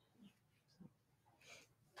way.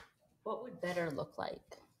 What would better look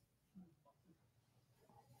like?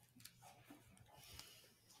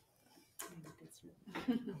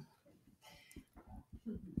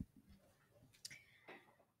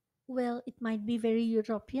 Well, it might be very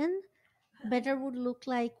European. Better would look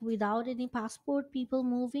like without any passport, people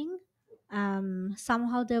moving.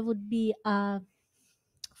 Somehow there would be a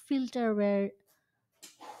filter where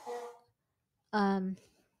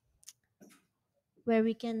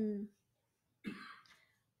we can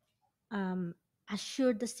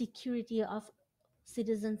assure the security of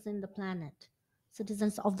citizens of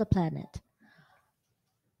the planet.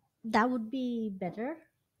 That would be better.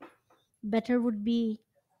 Better would be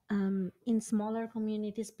in smaller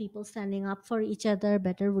communities, people standing up for each other.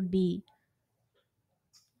 Better would be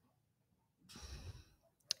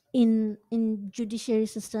in judiciary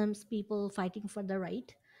systems, people fighting for the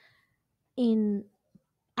right. In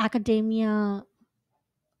academia,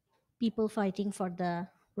 people fighting for the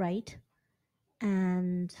right.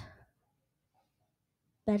 And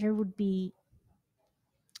better would be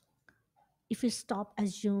if we stop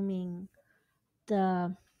assuming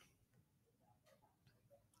the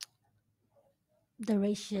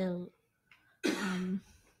racial,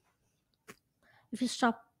 if you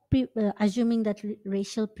stop assuming that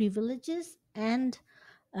racial privileges and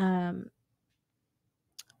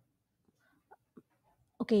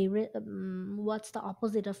what's the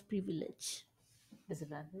opposite of privilege?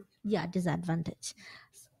 Disadvantage? Yeah, disadvantage.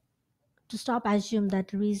 To stop assume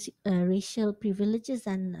that racial privileges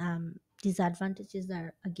and disadvantages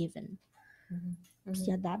are a given. Mm-hmm. Mm-hmm.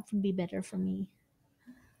 Yeah, that would be better for me.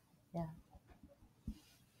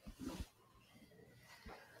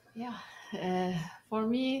 Yeah, for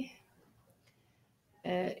me,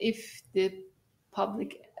 if the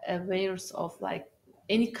public awares of like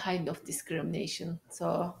any kind of discrimination,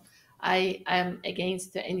 so I am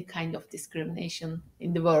against any kind of discrimination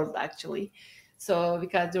in the world actually. So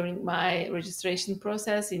because during my registration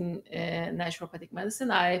process in naturopathic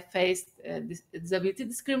medicine, I faced disability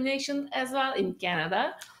discrimination as well in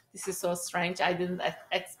Canada. This is so strange. I didn't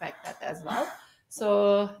expect that as well.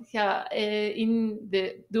 So yeah,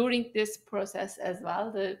 during this process as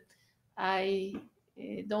well, I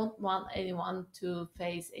don't want anyone to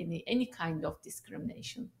face any kind of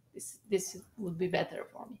discrimination. This would be better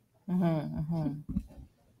for me. Mm-hmm, mm-hmm.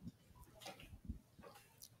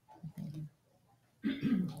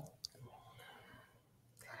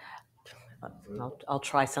 I'll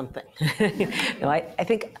try something. I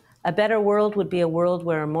think a better world would be a world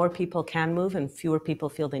where more people can move and fewer people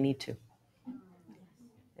feel they need to.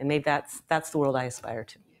 And maybe that's the world I aspire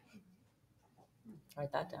to.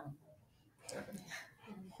 Write that down.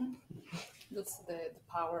 That's the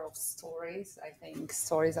power of stories. I think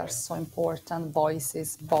stories are so important.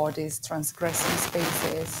 Voices, bodies, transgressing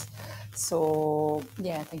spaces. So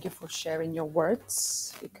yeah, thank you for sharing your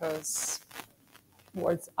words, because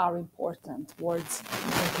words are important. Words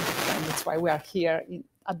make a difference. That's why we are here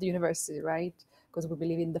at the university, right? Because we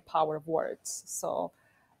believe in the power of words. So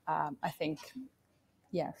I think,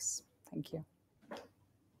 yes, thank you.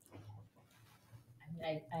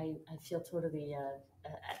 I feel totally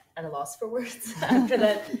at a loss for words after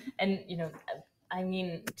that. And, I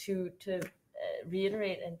mean, to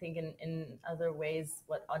reiterate and think in other ways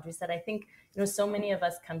what Audrey said, I think, so many of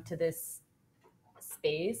us come to this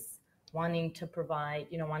space wanting to provide,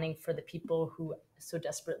 wanting for the people who so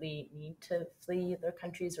desperately need to flee their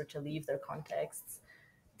countries or to leave their contexts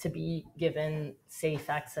to be given safe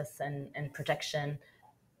access and protection.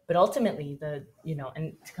 But ultimately,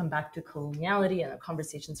 and to come back to coloniality and the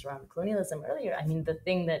conversations around colonialism earlier, I mean, the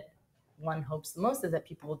thing that one hopes the most is that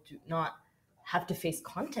people do not have to face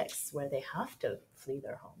contexts where they have to flee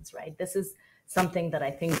their homes, right? This is something that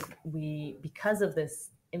I think because of this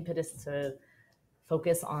impetus to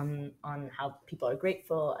focus on how people are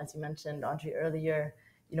grateful, as you mentioned, Audrey, earlier,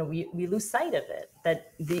 we lose sight of it,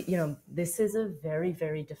 that this is a very,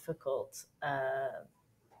 very difficult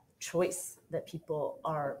choice that people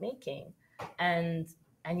are making. And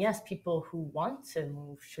yes, people who want to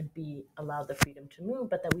move should be allowed the freedom to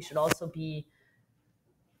move, but that we should also be,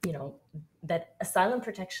 that asylum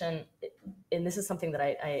protection, and this is something that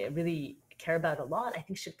I really care about a lot, I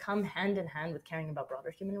think should come hand in hand with caring about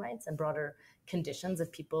broader human rights and broader conditions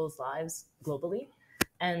of people's lives globally,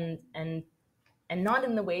 and not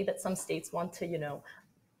in the way that some states want to,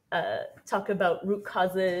 talk about root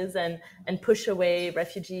causes and push away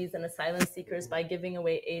refugees and asylum seekers by giving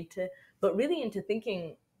away aid but really into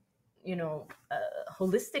thinking,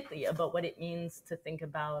 holistically about what it means to think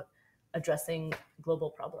about addressing global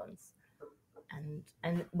problems,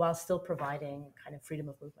 and while still providing kind of freedom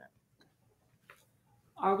of movement.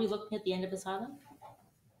 Are we looking at the end of asylum?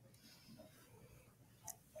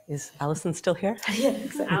 Is Alison still here?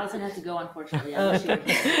 Yes. Alison has to go, unfortunately.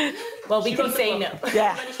 Well, we can say no.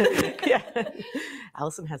 Yeah. Yeah.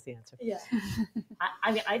 Alison has the answer. Yeah.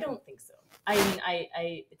 I mean, I don't think so. I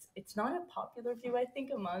mean, it's not a popular view, I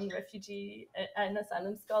think, among refugee and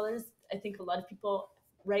asylum scholars. I think a lot of people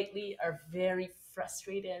rightly are very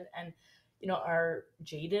frustrated and, are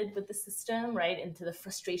jaded with the system, right? Into the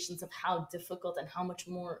frustrations of how difficult and how much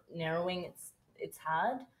more narrowing it's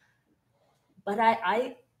had. But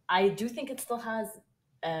I do think it still has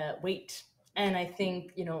weight. And I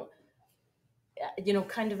think,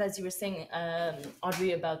 kind of as you were saying,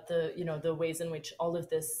 Audrey, about the ways in which all of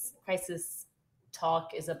this crisis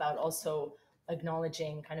talk is about also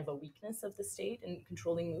acknowledging kind of a weakness of the state in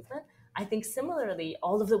controlling movement. I think similarly,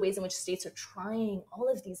 all of the ways in which states are trying all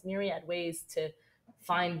of these myriad ways to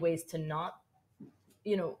find ways to not,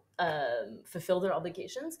 fulfill their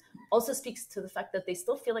obligations also speaks to the fact that they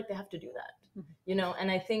still feel like they have to do that,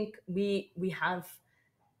 and I think we have,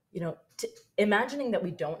 imagining that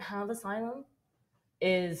we don't have asylum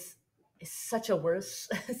is such a worse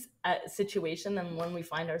situation than one we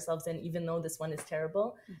find ourselves in, even though this one is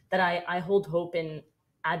terrible, that I hold hope in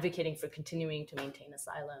advocating for continuing to maintain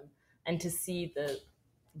asylum and to see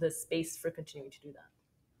the space for continuing to do that.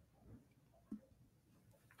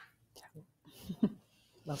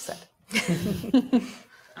 Well said.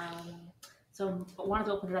 So I wanted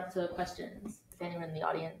to open it up to questions. If anyone in the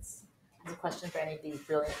audience has a question for any of these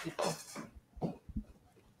brilliant people.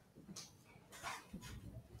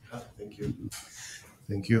 Thank you.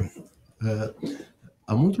 Thank you.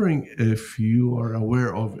 I'm wondering if you are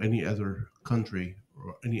aware of any other country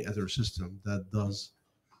or any other system that does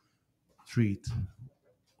treat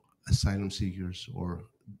asylum seekers or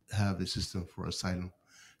have a system for asylum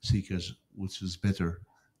seekers which is better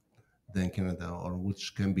than Canada, or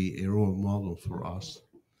which can be a role model for us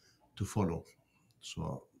to follow.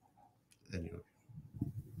 So anyway.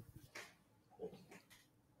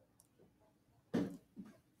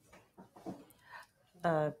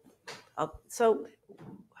 So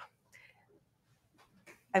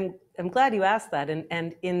I'm glad you asked that,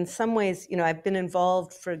 and in some ways, I've been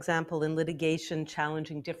involved, for example, in litigation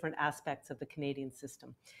challenging different aspects of the Canadian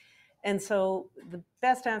system. And so the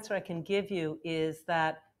best answer I can give you is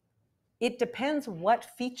that it depends what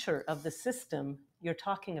feature of the system you're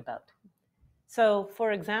talking about. So,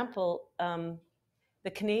 for example,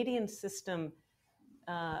 the Canadian system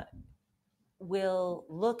will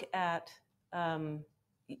look at,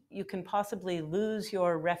 you can possibly lose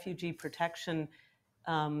your refugee protection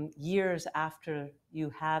years after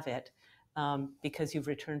you have it because you've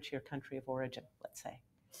returned to your country of origin, let's say.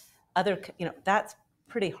 That's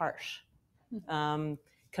pretty harsh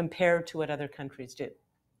compared to what other countries do.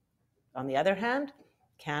 On the other hand,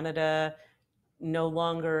 Canada no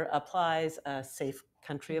longer applies a safe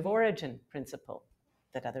country of origin principle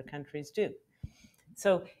that other countries do.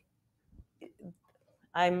 So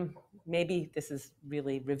maybe this is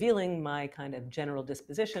really revealing my kind of general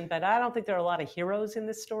disposition, but I don't think there are a lot of heroes in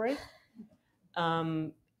this story.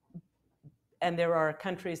 And there are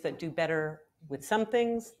countries that do better with some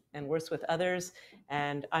things and worse with others.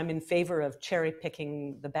 And I'm in favor of cherry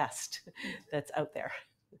picking the best that's out there.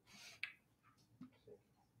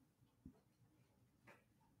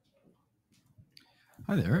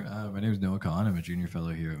 Hi there. My name is Noah Khan. I'm a junior fellow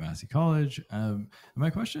here at Massey College. My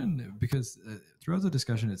question, because throughout the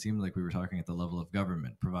discussion, it seemed like we were talking at the level of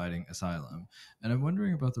government providing asylum. And I'm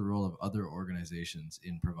wondering about the role of other organizations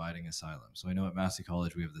in providing asylum. So I know at Massey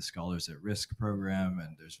College, we have the Scholars at Risk program,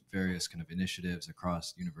 and there's various kind of initiatives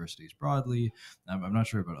across universities broadly. I'm not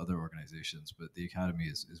sure about other organizations, but the Academy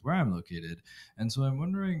is where I'm located. And so I'm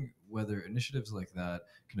wondering whether initiatives like that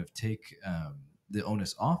kind of take the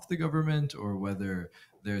onus off the government, or whether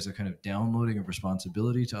there's a kind of downloading of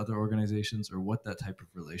responsibility to other organizations, or what that type of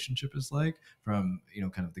relationship is like from,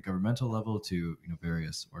 kind of the governmental level to,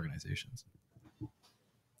 various organizations. I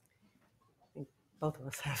think both of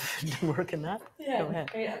us have been working that. Yeah, go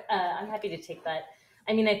ahead. I'm happy to take that.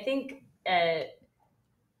 I mean, I think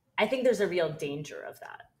there's a real danger of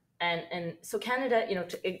that. And so Canada,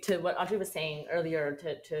 to what Audrey was saying earlier,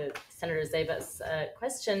 to Senator Zeba's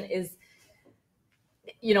question is,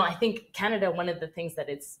 I think Canada, one of the things that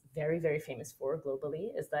it's very, very famous for globally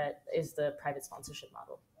is the private sponsorship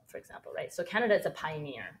model, for example, right? So Canada is a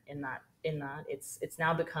pioneer in that it's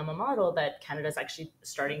now become a model that Canada is actually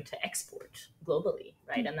starting to export globally,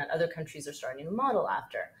 right? And that other countries are starting to model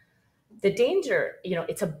after. The danger,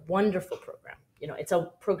 it's a wonderful program. It's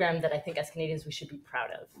a program that I think as Canadians we should be proud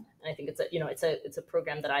of, and I think it's a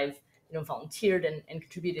program that I've volunteered and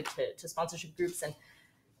contributed to sponsorship groups and.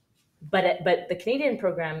 But the Canadian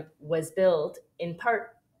program was built in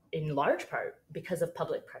large part, because of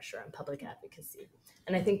public pressure and public advocacy.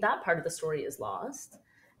 And I think that part of the story is lost.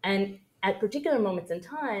 And at particular moments in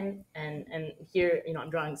time, and here, I'm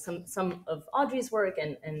drawing some of Audrey's work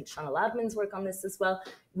and Shauna Labman's work on this as well,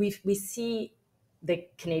 we see the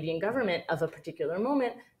Canadian government of a particular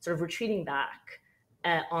moment sort of retreating back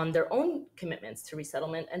on their own commitments to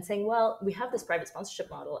resettlement and saying, well, we have this private sponsorship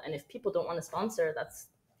model, and if people don't want to sponsor, that's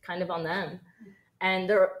kind of on them.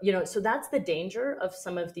 And so that's the danger of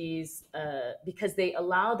some of these, because they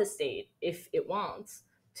allow the state, if it wants,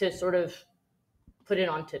 to sort of put it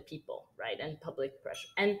onto people, right, and public pressure.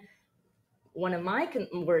 And one of my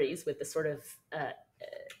worries with the sort of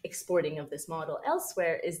exporting of this model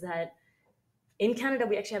elsewhere is that in Canada,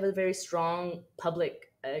 we actually have a very strong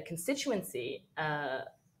public constituency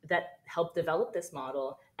that helped develop this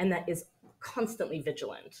model and that is constantly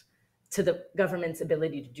vigilant to the government's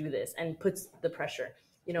ability to do this and puts the pressure.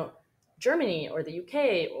 Germany or the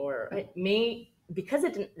UK because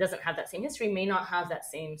it doesn't have that same history, may not have that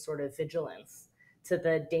same sort of vigilance to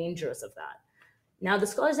the dangers of that. Now, the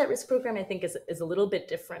Scholars at Risk program, I think, is a little bit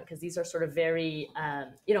different because these are sort of very,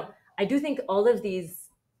 I do think all of these,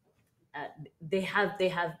 they have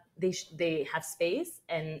space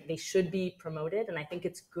and they should be promoted. And I think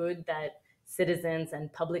it's good that citizens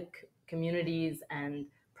and public communities and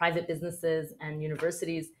private businesses and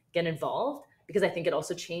universities get involved, because I think it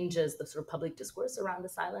also changes the sort of public discourse around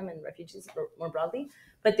asylum and refugees more broadly.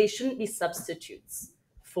 But they shouldn't be substitutes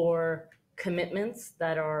for commitments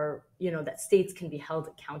that are, that states can be held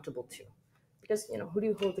accountable to. Because, who do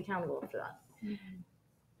you hold accountable for that?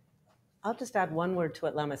 I'll just add one word to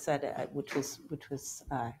what Lama said, which was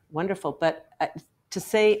wonderful. But to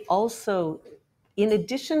say also, in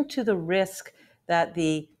addition to the risk that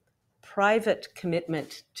the private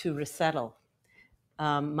commitment to resettle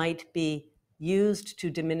might be used to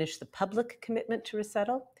diminish the public commitment to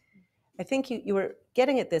resettle. I think you were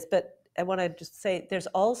getting at this, but I want to just say there's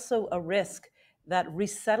also a risk that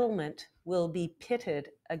resettlement will be pitted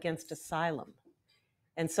against asylum.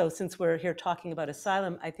 And so since we're here talking about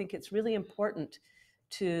asylum, I think it's really important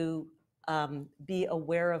to be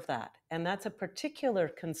aware of that. And that's a particular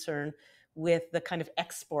concern with the kind of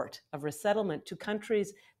export of resettlement to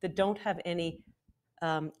countries that don't have any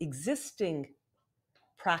existing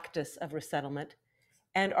practice of resettlement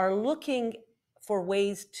and are looking for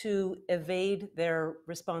ways to evade their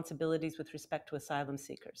responsibilities with respect to asylum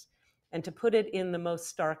seekers. And to put it in the most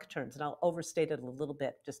stark terms, and I'll overstate it a little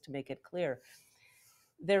bit just to make it clear,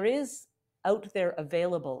 there is out there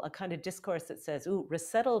available a kind of discourse that says, ooh,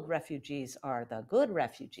 resettled refugees are the good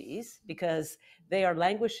refugees because they are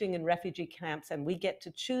languishing in refugee camps and we get to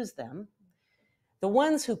choose them. The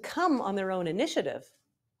ones who come on their own initiative,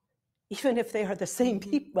 even if they are the same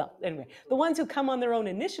people, well, anyway, the ones who come on their own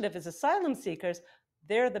initiative as asylum seekers,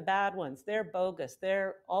 they're the bad ones, they're bogus,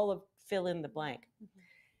 they're all of fill in the blank.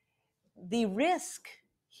 The risk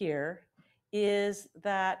here is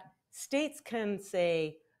that states can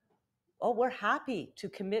say, oh, we're happy to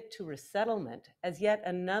commit to resettlement as yet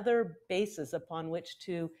another basis upon which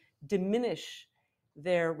to diminish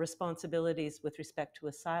their responsibilities with respect to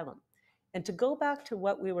asylum. And to go back to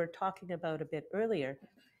what we were talking about a bit earlier,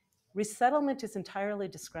 resettlement is entirely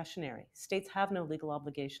discretionary. States have no legal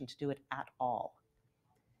obligation to do it at all.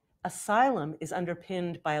 asylum is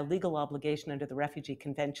underpinned by a legal obligation under the Refugee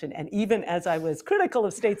Convention. And even as I was critical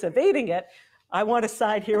of states evading it, I want to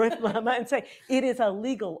side here with Lama and say it is a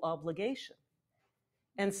legal obligation.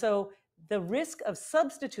 And so the risk of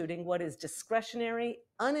substituting what is discretionary,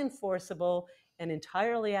 unenforceable, and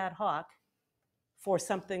entirely ad hoc for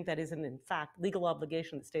something that is an, in fact, legal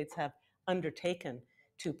obligation that states have undertaken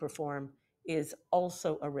to perform is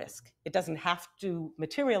also a risk. It doesn't have to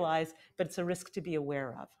materialize, but it's a risk to be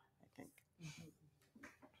aware of, I think.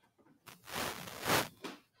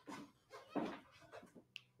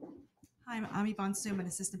 Hi, I'm Ami Bonsu. I'm an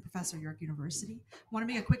assistant professor at York University. I want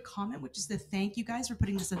to make a quick comment, which is to thank you guys for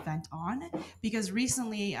putting this event on, because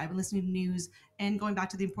recently I've been listening to news and going back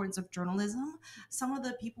to the importance of journalism. Some of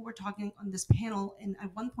the people were talking on this panel, and at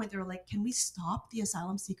one point they were like, can we stop the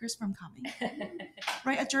asylum seekers from coming?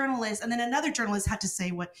 Right, a journalist, and then another journalist had to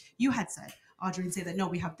say what you had said, Audrey, and say that, no,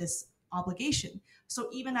 we have this obligation. So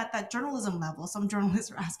even at that journalism level, some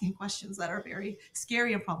journalists are asking questions that are very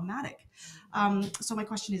scary and problematic. So my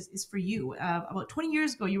question is for you. About 20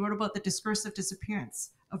 years ago, you wrote about the discursive disappearance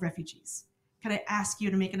of refugees. Can I ask you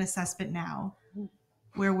to make an assessment now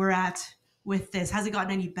where we're at with this? Has it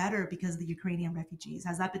gotten any better because of the Ukrainian refugees?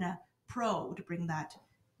 Has that been a pro to bring that?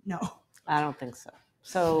 No. I don't think so.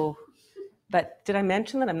 So, but did I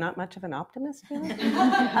mention that I'm not much of an optimist? Really?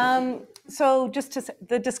 So just to say,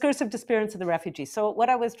 the discursive disappearance of the refugees. So what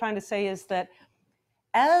I was trying to say is that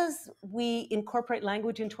as we incorporate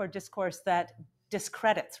language into our discourse that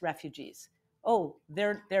discredits refugees, oh,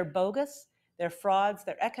 they're bogus, they're frauds,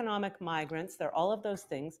 they're economic migrants, they're all of those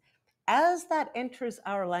things. As that enters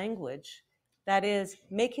our language, that is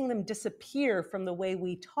making them disappear from the way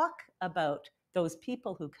we talk about those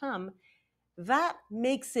people who come, that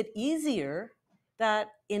makes it easier,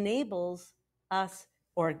 that enables us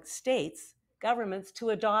or states, governments, to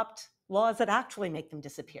adopt laws that actually make them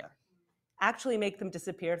disappear. Actually make them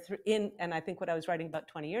disappear through and I think what I was writing about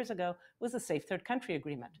 20 years ago was the Safe Third Country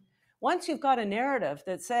Agreement. Once you've got a narrative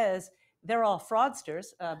that says they're all fraudsters,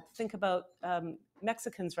 think about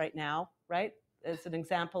Mexicans right now, right? As an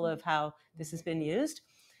example of how this has been used.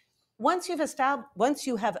 Once you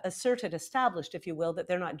have established, if you will, that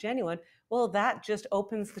they're not genuine, well, that just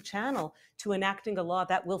opens the channel to enacting a law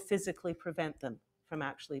that will physically prevent them from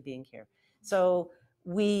actually being here. So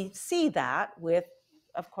we see that with,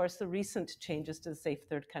 of course, the recent changes to the Safe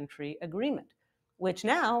Third Country Agreement, which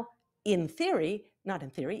now, in theory, not in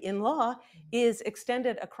theory, in law, is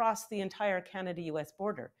extended across the entire Canada-US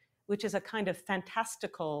border, which is a kind of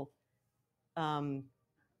fantastical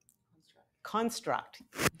construct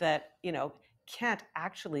that, you know, can't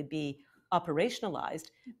actually be operationalized,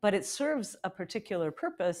 but it serves a particular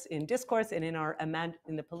purpose in discourse and in our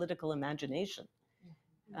in the political imagination,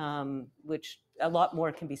 which a lot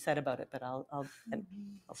more can be said about it, but I'll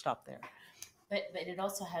stop there. But it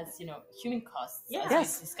also has, you know, human costs, as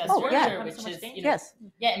yes. we discussed Oh, earlier, yeah. which is, you know, yes.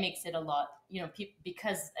 yeah, it makes it a lot, you know,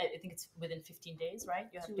 because I think it's within 15 days, right?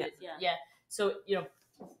 You have to, yeah. So, you know,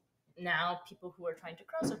 now people who are trying to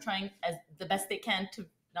cross are trying as the best they can to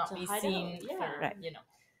not be seen for, right. you know.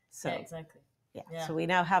 So, yeah, exactly. Yeah. So we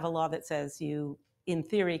now have a law that says you, in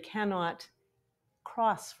theory, cannot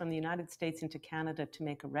cross from the United States into Canada to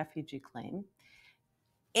make a refugee claim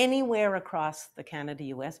anywhere across the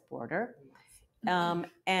Canada-US border,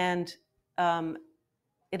 and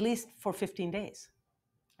at least for 15 days,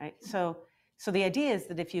 right? So the idea is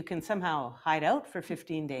that if you can somehow hide out for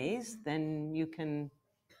 15 days, then you can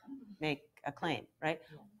make a claim, right?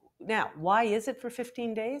 Now, why is it for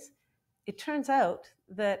 15 days? It turns out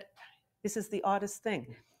that this is the oddest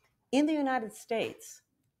thing. In the United States,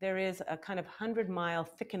 there is a kind of 100-mile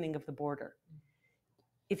thickening of the border.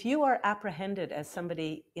 If you are apprehended as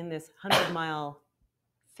somebody in this 100-mile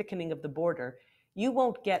thickening of the border, you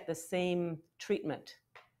won't get the same treatment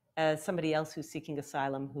as somebody else who's seeking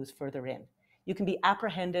asylum who's further in. You can be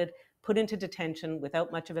apprehended, put into detention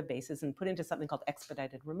without much of a basis, and put into something called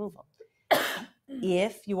expedited removal.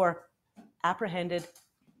 If you are apprehended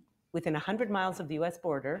within 100 miles of the US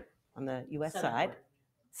border, on the US side,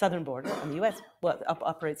 southern border, on the US, well,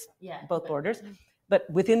 operates both borders, but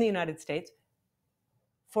within the United States,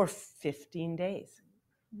 for 15 days.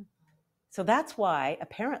 So that's why,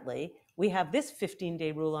 apparently, we have this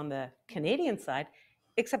 15-day rule on the Canadian side,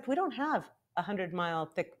 except we don't have a 100-mile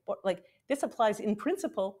thick, like, this applies in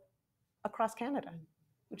principle across Canada,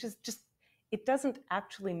 which is just, it doesn't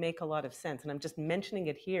actually make a lot of sense. And I'm just mentioning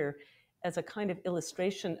it here as a kind of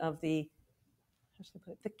illustration of the, how should I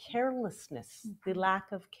put it, the carelessness, the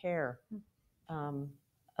lack of care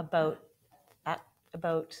about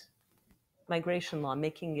migration law,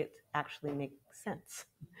 making it actually make sense.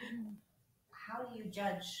 How do you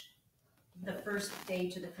judge the first day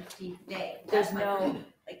to the 15th day. There's That's my no, question.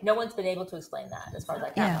 Like, no one's been able to explain that as far as I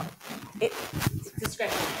can Yeah. know. It's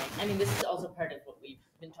discretion. I mean, this is also part of what we've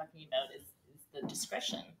been talking about is the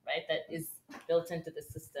discretion, right? That is built into the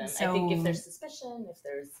system. I think if So- there's suspicion, if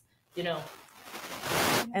there's, you know.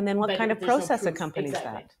 And then what but kind of there's no process proof. accompanies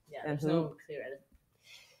Exactly. that? Yeah, And there's no clear edit.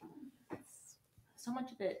 So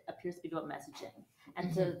much of it appears to be about messaging.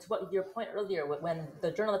 And to what your point earlier, when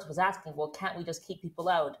the journalist was asking, well, can't we just keep people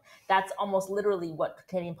out? That's almost literally what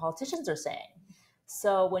Canadian politicians are saying.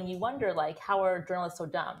 So when you wonder, like, how are journalists so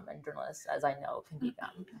dumb? And journalists, as I know, can be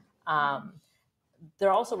dumb.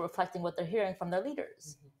 They're also reflecting what they're hearing from their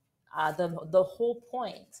leaders. The whole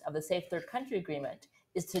point of the Safe Third Country Agreement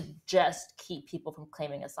is to just keep people from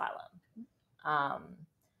claiming asylum.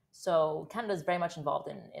 So Canada is very much involved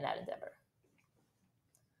in that endeavor.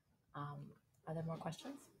 Are there more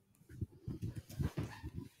questions?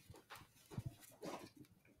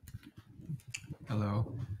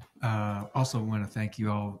 Hello. Also want to thank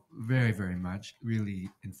you all very, very much. Really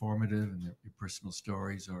informative, and your personal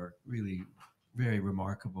stories are really very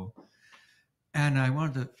remarkable. And I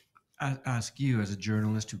wanted to ask you, as a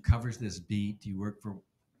journalist who covers this beat, you work for,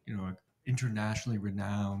 an internationally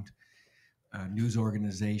renowned news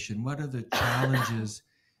organization. What are the challenges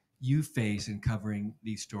you face in covering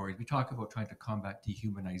these stories? We talk about trying to combat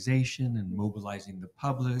dehumanization and mobilizing the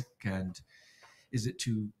public. And is it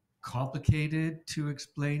too complicated to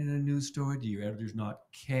explain in a news story? Do your editors not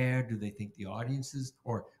care? Do they think the audiences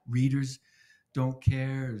or readers don't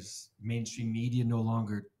care? Is mainstream media no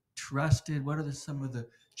longer trusted? What are some of the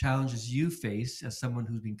challenges you face as someone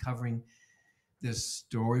who's been covering this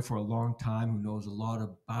story for a long time, who knows a lot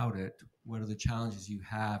about it? What are the challenges you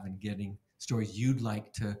have in getting stories you'd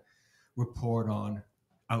like to report on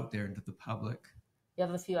out there into the public? You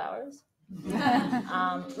have a few hours?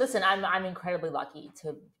 Listen, I'm incredibly lucky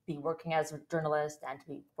to be working as a journalist and to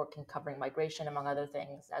be working covering migration, among other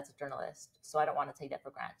things, as a journalist. So I don't want to take that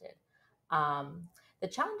for granted. The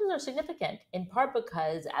challenges are significant, in part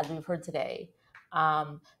because, as we've heard today,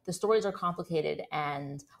 the stories are complicated,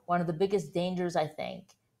 and one of the biggest dangers, I think,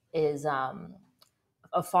 is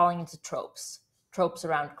of falling into tropes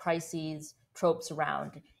around crises, tropes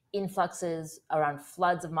around influxes, around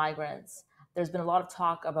floods of migrants. There's been a lot of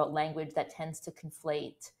talk about language that tends to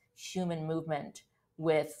conflate human movement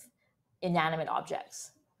with inanimate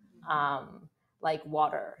objects, like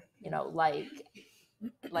water,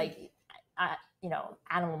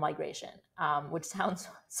 animal migration, which sounds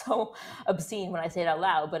so obscene when I say it out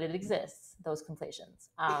loud, but it exists, those conflations.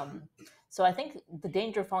 So I think the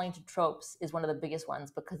danger of falling into tropes is one of the biggest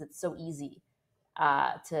ones because it's so easy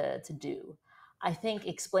to do. I think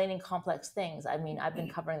explaining complex things, I've been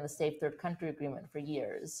covering the Safe Third Country Agreement for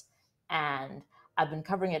years, and I've been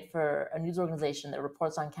covering it for a news organization that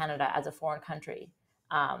reports on Canada as a foreign country.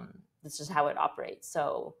 This is how it operates.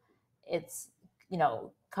 So it's,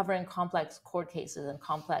 covering complex court cases and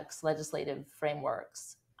complex legislative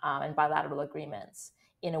frameworks and bilateral agreements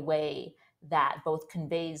in a way that both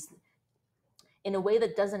conveys, in a way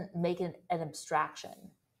that doesn't make it an abstraction,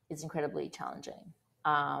 is incredibly challenging.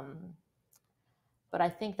 But I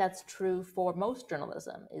think that's true for most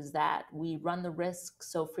journalism, is that we run the risk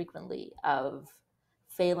so frequently of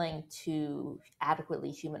failing to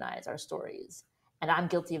adequately humanize our stories. And I'm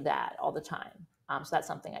guilty of that all the time. So that's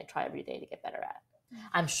something I try every day to get better at.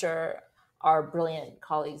 I'm sure our brilliant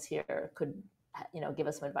colleagues here could, give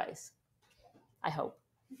us some advice. I hope.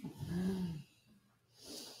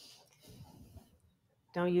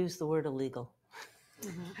 Don't use the word illegal.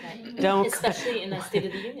 Right. Don't, especially in a State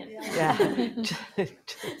of the Union. Yeah,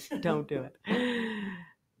 don't do it.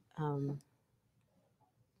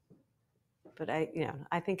 But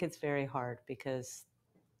I think it's very hard because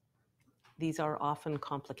these are often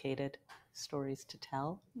complicated stories to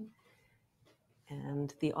tell.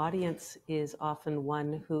 And the audience is often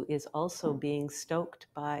one who is also being stoked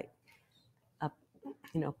by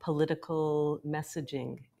political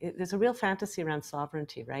messaging. There's a real fantasy around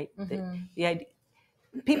sovereignty, right? Mm-hmm. The idea,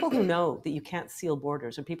 people who know that you can't seal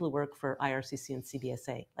borders, or people who work for IRCC and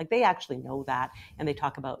CBSA, like they actually know that, and they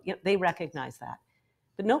talk about, they recognize that.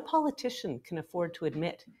 But no politician can afford to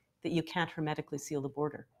admit that you can't hermetically seal the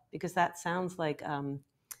border, because that sounds like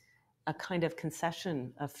a kind of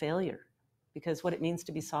concession of failure, because what it means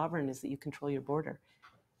to be sovereign is that you control your border.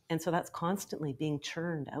 And so that's constantly being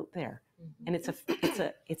churned out there. And it's a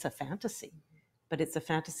fantasy, but it's a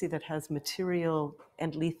fantasy that has material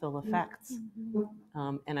and lethal effects.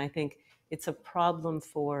 And I think it's a problem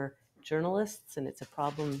for journalists, and it's a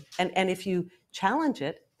problem. And if you challenge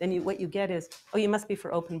it, then what you get is, oh, you must be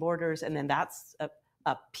for open borders, and then that's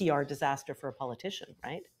a PR disaster for a politician,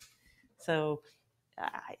 right? So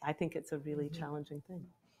I think it's a really challenging thing.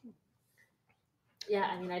 Yeah,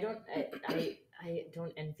 I mean, I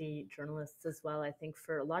don't envy journalists as well. I think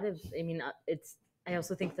for a lot of, I mean, I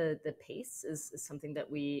also think the pace is something that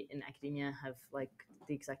we in academia have like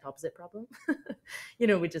the exact opposite problem,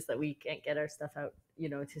 which is that we can't get our stuff out,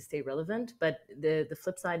 to stay relevant. But the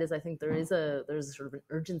flip side is I think there's a sort of an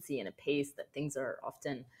urgency and a pace that things are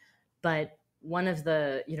often. But one of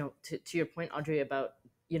the, to your point, Audrey, about,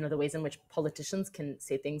 the ways in which politicians can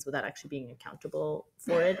say things without actually being accountable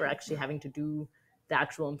for it or actually having to do the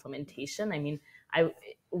actual implementation. I mean,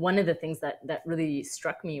 one of the things that really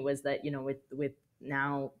struck me was that, with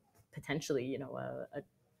now potentially,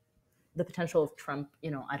 the potential of Trump,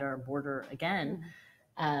 at our border again,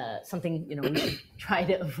 something, we should try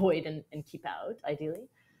to avoid and keep out, ideally.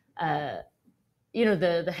 The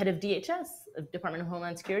head of DHS, Department of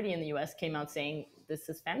Homeland Security in the US, came out saying this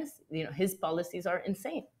is fantasy. His policies are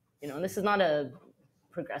insane. And this is not a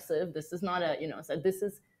progressive. This is not a, said this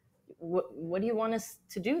is, what do you want us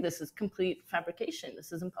to do? This is complete fabrication.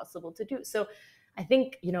 This is impossible to do. So I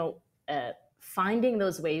think, finding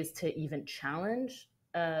those ways to even challenge,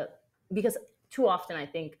 because too often I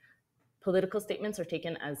think political statements are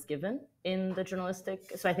taken as given in the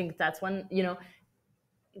journalistic. So I think that's one,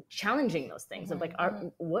 challenging those things of like,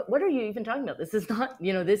 what are you even talking about? This is not,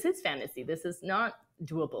 this is fantasy. This is not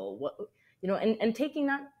doable. What, and taking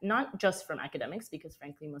that not just from academics, because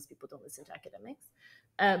frankly, most people don't listen to academics,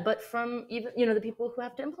 but from even, the people who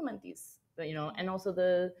have to implement these, and also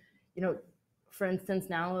the, for instance,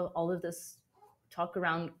 now all of this talk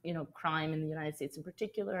around, crime in the United States in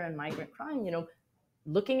particular and migrant crime,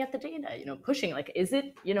 looking at the data, pushing, like, is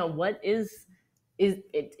it, what is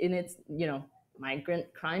it in its,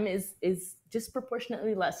 migrant crime is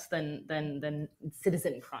disproportionately less than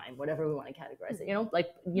citizen crime, whatever we want to categorize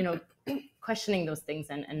it, questioning those things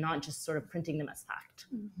and not just sort of printing them as fact.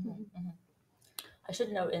 I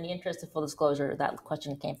should note, in the interest of full disclosure, that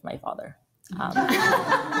question came from my father.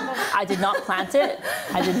 I did not plant it.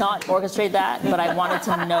 I did not orchestrate that, but I wanted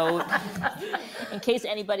to note in case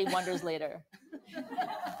anybody wonders later.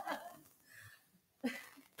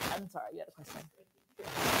 I'm sorry, you had a question.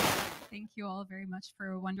 Thank you all very much for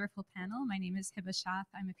a wonderful panel. My name is Hiba Shath.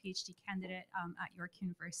 I'm a PhD candidate at York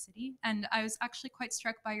University. And I was actually quite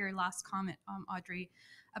struck by your last comment, Audrey,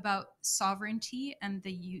 about sovereignty and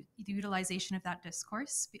the utilization of that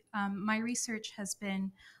discourse. My research has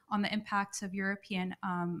been on the impacts of European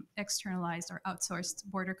externalized or outsourced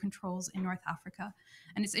border controls in North Africa.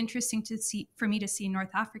 And it's interesting for me to see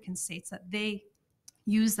North African states that they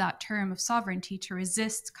use that term of sovereignty to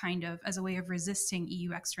resist, kind of as a way of resisting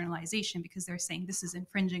EU externalization, because they're saying this is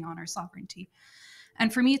infringing on our sovereignty.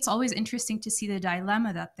 And for me, it's always interesting to see the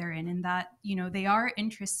dilemma that they're in that, they are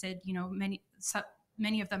interested,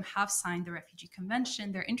 many of them have signed the Refugee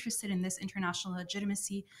Convention. They're interested in this international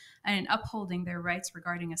legitimacy and in upholding their rights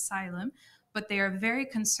regarding asylum, but they are very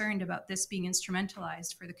concerned about this being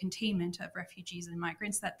instrumentalized for the containment of refugees and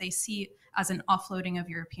migrants that they see as an offloading of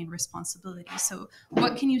European responsibility. So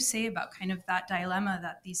what can you say about kind of that dilemma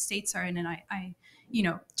that these states are in? And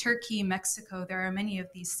Turkey, Mexico, there are many of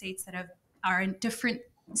these states that are in different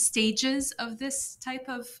stages of this type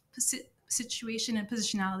of situation and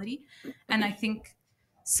positionality. And I think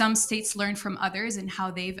some states learn from others and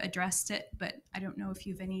how they've addressed it, but I don't know if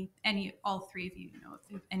you have all three of you, if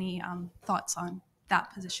you have any thoughts on that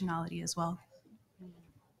positionality as well.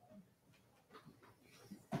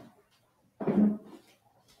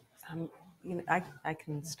 I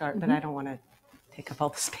can start, but I don't want to take up all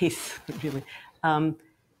the space, really.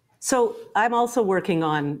 So I'm also working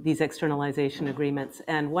on these externalization agreements,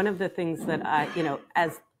 and one of the things that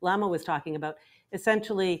as Lama was talking about,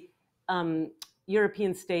 essentially,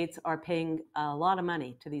 European states are paying a lot of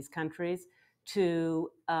money to these countries to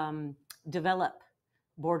develop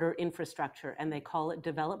border infrastructure, and they call it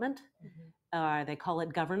development, they call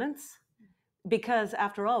it governance, because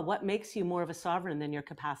after all, what makes you more of a sovereign than your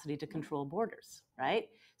capacity to control borders, right?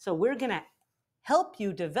 So we're going to help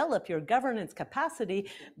you develop your governance capacity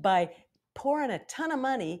by pouring a ton of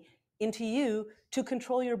money into you to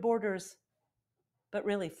control your borders, but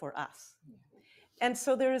really for us. And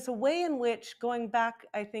so there is a way in which, going back,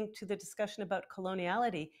 I think, to the discussion about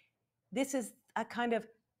coloniality, this is a kind of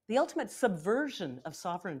the ultimate subversion of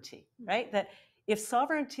sovereignty, right? That if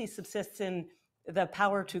sovereignty subsists in the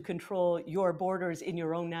power to control your borders in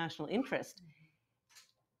your own national interest,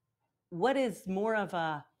 what is more of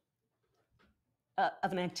an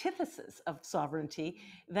antithesis of sovereignty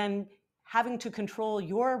than having to control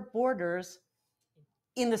your borders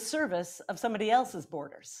in the service of somebody else's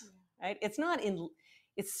borders, right? It's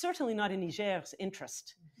certainly not in Niger's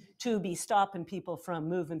interest to be stopping people from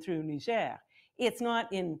moving through Niger. It's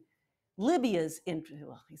not in Libya's interest.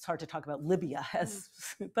 Well, it's hard to talk about Libya as,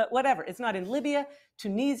 but whatever. It's not in Libya,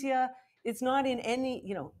 Tunisia. It's not in any,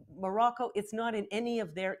 Morocco. It's not in any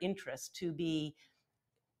of their interest to be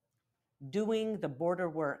doing the border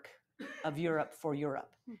work of Europe for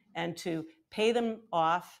Europe, and to pay them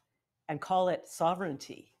off and call it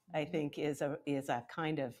sovereignty, I think is a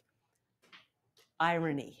kind of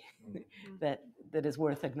irony that is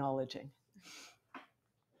worth acknowledging.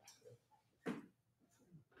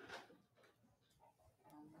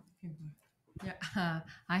 Yeah,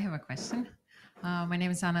 I have a question. My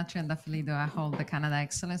name is Anna Triandafilido. I hold the Canada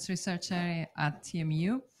Excellence Research Area at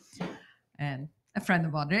TMU and a friend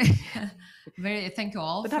of Audrey. Thank you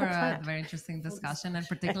all for a very interesting discussion, and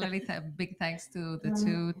particularly big thanks to the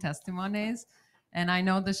two testimonies. And I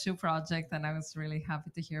know the SHU project, and I was really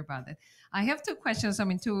happy to hear about it. I have two questions,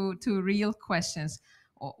 two real questions.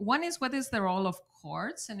 One is, what is the role of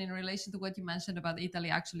courts? And in relation to what you mentioned about Italy,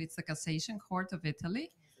 actually, it's the Cassation Court of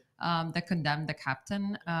Italy that condemned the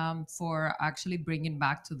captain for actually bringing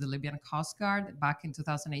back to the Libyan Coast Guard back in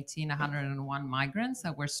 2018, 101 migrants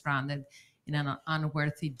that were stranded in an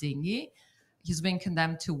unworthy dinghy. He's been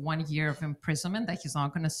condemned to 1 year of imprisonment that he's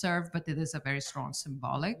not going to serve, but it is a very strong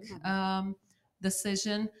symbolic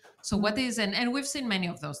decision. So what is, and we've seen many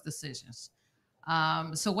of those decisions.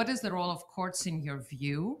 So what is the role of courts in your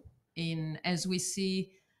view as we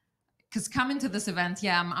see, because coming to this event,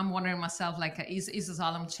 I'm wondering myself, is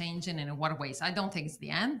Asylum changing, and in what ways? I don't think it's the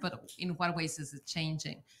end, but in what ways is it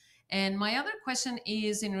changing? And my other question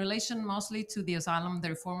is in relation mostly to the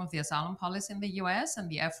reform of the asylum policy in the US and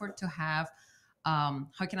the effort to have,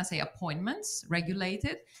 appointments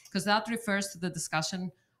regulated, because that refers to the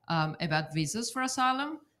discussion about visas for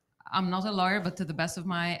asylum. I'm not a lawyer, but to the best of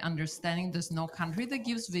my understanding, there's no country that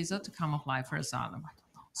gives visa to come apply for asylum.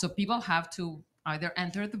 So people have to either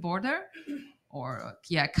enter the border or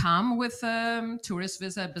come with tourist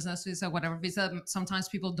visa, business visa, whatever visa. Sometimes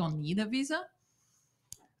people don't need a visa.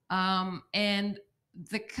 And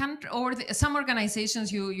the country or some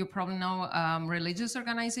organizations, you probably know, religious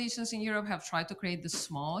organizations in Europe have tried to create the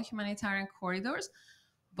small humanitarian corridors.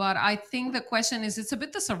 But I think the question is, it's a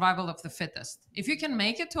bit the survival of the fittest. If you can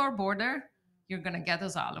make it to our border, you're going to get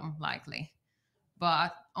asylum, likely.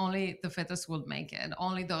 But only the fittest will make it,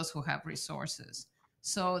 only those who have resources.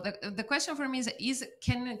 So the question for me is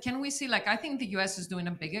can we see, I think the US is doing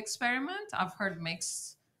a big experiment. I've heard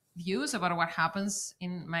mixed views about what happens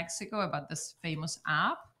in Mexico about this famous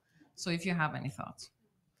app. So if you have any thoughts.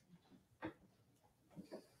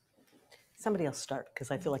 Somebody else start, because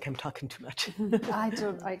I feel like I'm talking too much.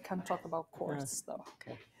 I can talk about courts, though.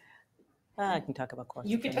 Okay. I can talk about courts.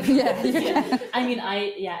 You can. Yeah.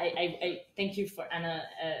 I thank you for Anna.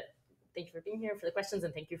 Thank you for being here, for the questions,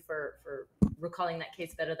 and thank you for recalling that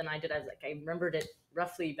case better than I did. I remembered it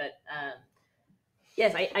roughly, but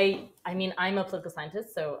yes, I'm a political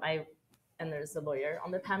scientist, and there's a lawyer on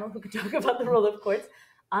the panel who could talk about the role of courts.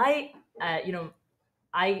 I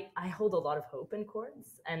hold a lot of hope in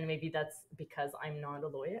courts, and maybe that's because I'm not a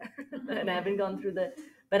lawyer and I haven't gone through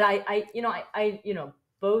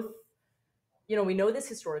both. We know this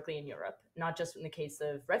historically in Europe, not just in the case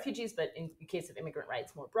of refugees, but in the case of immigrant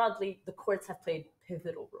rights more broadly. The courts have played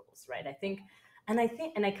pivotal roles, right?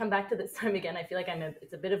 I come back to this time again. I feel like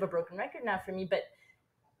it's a bit of a broken record now for me, but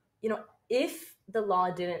if the law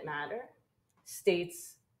didn't matter,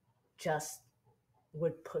 states just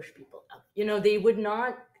would push people up. They would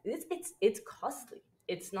not. It's costly.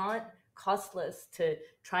 It's not costless to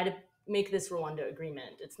try to make this Rwanda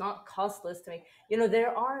agreement. It's not costless to make.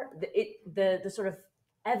 There are the sort of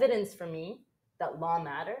evidence for me that law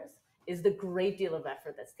matters is the great deal of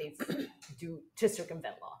effort that states do to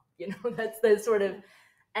circumvent law. That's the sort of,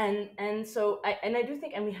 and so I do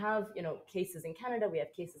think, and we have cases in Canada, we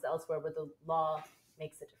have cases elsewhere where the law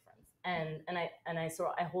makes a difference, and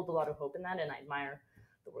I hold a lot of hope in that, and I admire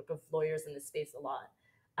the work of lawyers in this space a lot.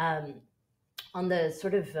 On the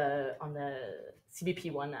sort of on the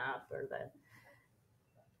CBP1 app,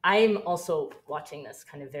 I'm also watching this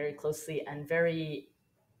kind of very closely and very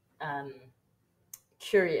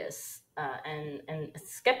curious and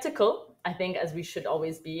skeptical, I think, as we should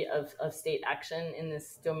always be of state action in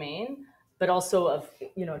this domain, but also of,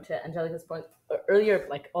 to Angelica's point earlier,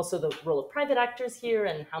 also the role of private actors here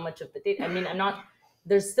and how much of the data,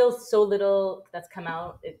 there's still so little that's come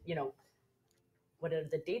out, what are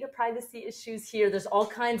the data privacy issues here? There's all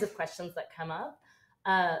kinds of questions that come up.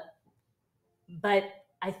 But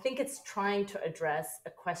I think it's trying to address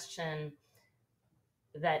a question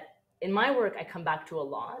that in my work I come back to a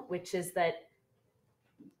lot, which is that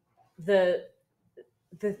the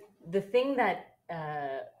the thing that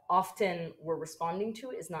often we're responding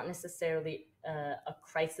to is not necessarily a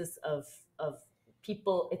crisis of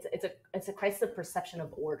people. It's a crisis of perception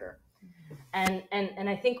of order, and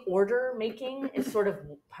I think order making is sort of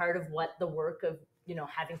part of what the work of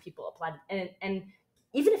having people apply, and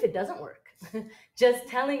even if it doesn't work, just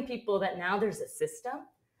telling people that now there's a system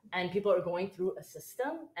and people are going through a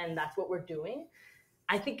system and that's what we're doing,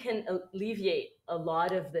 I think can alleviate a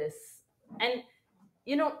lot of this. And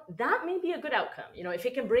that may be a good outcome. If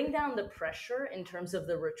it can bring down the pressure in terms of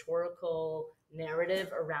the rhetorical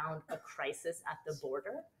narrative around a crisis at the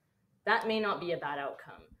border, that may not be a bad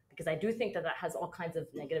outcome, because I do think that has all kinds of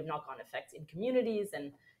negative knock-on effects in communities,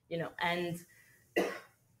 and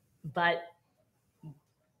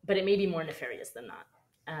but it may be more nefarious than that.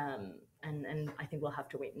 And I think we'll have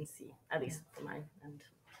to wait and see, at least for my end.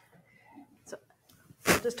 So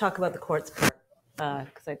I'll just talk about the courts part,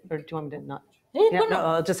 or do you want me to not? Yeah, no,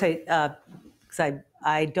 I'll just say, because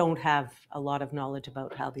I don't have a lot of knowledge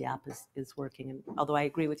about how the app is working, and although I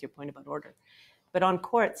agree with your point about order. But on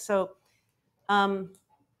courts,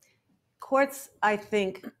 courts, I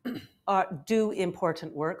think, do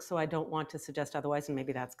important work, so I don't want to suggest otherwise, and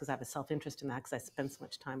maybe that's because I have a self-interest in that because I spend so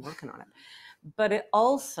much time working on it. But it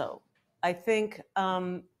also, I think,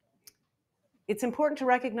 it's important to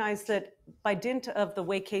recognize that by dint of the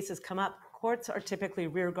way cases come up, courts are typically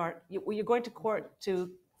rearguard. You're going to court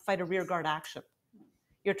to fight a rearguard action.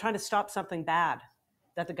 You're trying to stop something bad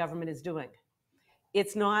that the government is doing.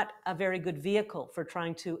 It's not a very good vehicle for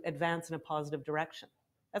trying to advance in a positive direction.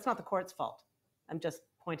 That's not the court's fault. I'm just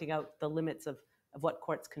pointing out the limits of what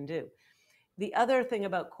courts can do. The other thing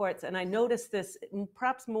about courts, and I noticed this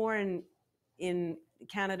perhaps more in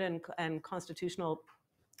Canada and constitutional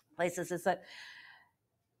places, is that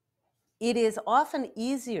it is often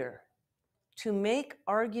easier to make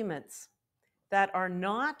arguments that are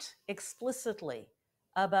not explicitly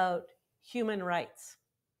about human rights.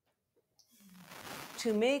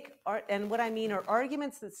 To make, and what I mean are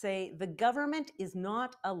arguments that say the government is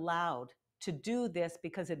not allowed to do this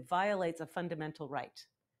because it violates a fundamental right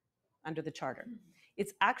under the Charter.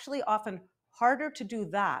 It's actually often harder to do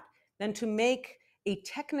that than to make a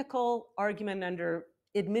technical argument under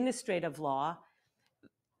administrative law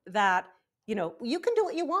that, you can do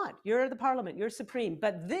what you want. You're the parliament, you're supreme,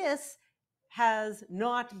 but this has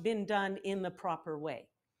not been done in the proper way.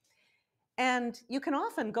 And you can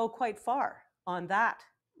often go quite far on that,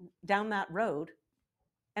 down that road,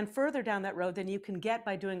 and further down that road than you can get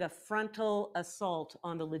by doing a frontal assault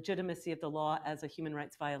on the legitimacy of the law as a human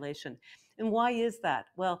rights violation. And why is that?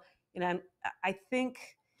 Well, I think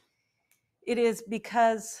it is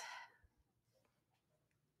because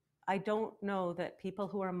I don't know that people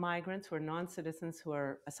who are migrants, who are non-citizens, who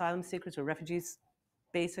are asylum seekers or refugees,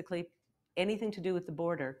 basically anything to do with the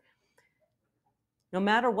border, no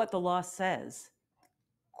matter what the law says,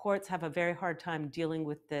 courts have a very hard time dealing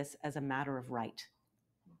with this as a matter of right.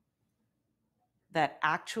 That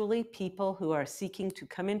actually people who are seeking to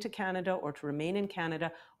come into Canada or to remain in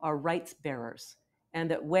Canada are rights bearers, and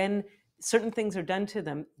that when certain things are done to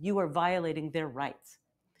them, you are violating their rights.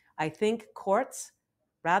 I think courts,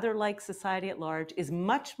 rather like society at large, is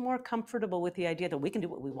much more comfortable with the idea that we can do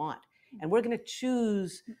what we want. And we're going to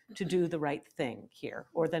choose to do the right thing here,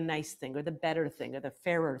 or the nice thing, or the better thing, or the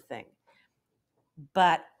fairer thing.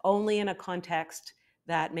 But only in a context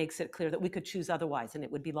that makes it clear that we could choose otherwise, and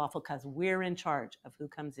it would be lawful because we're in charge of who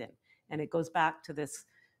comes in. And it goes back to this,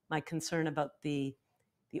 my concern about the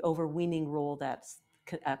overweening role that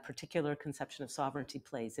a particular conception of sovereignty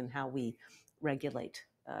plays in how we regulate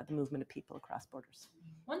the movement of people across borders.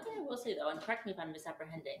 One thing I will say, though, and correct me if I'm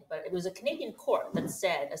misapprehending, but it was a Canadian court that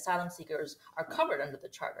said asylum seekers are covered under the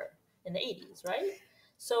Charter in the 80s, right?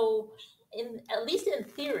 So at least in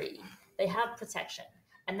theory, they have protection,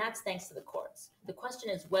 and that's thanks to the courts. The question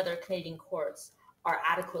is whether Canadian courts are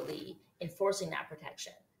adequately enforcing that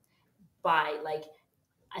protection by,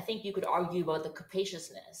 I think you could argue about the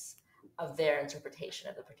capaciousness of their interpretation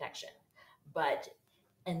of the protection. But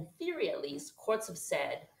in theory, at least, courts have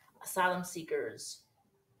said asylum seekers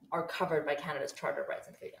are covered by Canada's Charter of Rights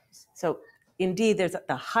and Freedoms. So indeed, there's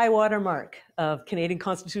the high water mark of Canadian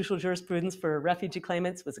constitutional jurisprudence for refugee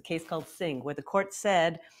claimants was a case called Singh, where the court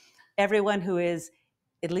said everyone who is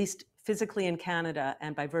at least physically in Canada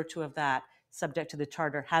and by virtue of that subject to the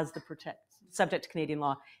Charter has the subject to Canadian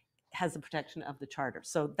law has the protection of the Charter.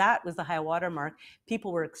 So that was the high water mark.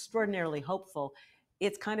 People were extraordinarily hopeful.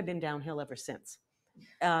 It's kind of been downhill ever since.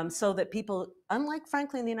 So that people, unlike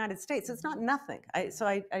frankly in the United States, it's not nothing.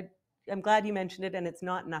 I'm glad you mentioned it, and it's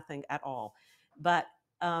not nothing at all. But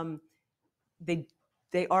they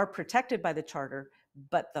are protected by the Charter,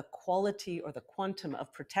 but the quality or the quantum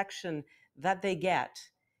of protection that they get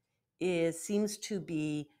seems to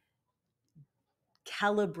be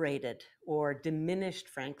calibrated or diminished,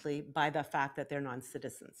 frankly, by the fact that they're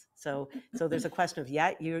non-citizens. So there's a question of,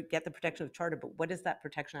 yeah, you get the protection of charter, but what does that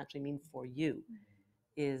protection actually mean for you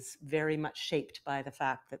is very much shaped by the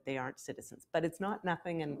fact that they aren't citizens. But it's not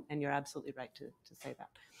nothing, and you're absolutely right to say that.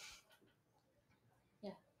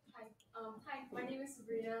 Yeah. Hi, my name is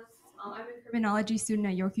Sabrina. I'm a criminology student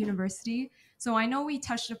at York University. So I know we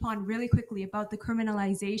touched upon really quickly about the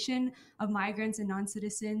criminalization of migrants and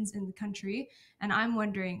non-citizens in the country. And I'm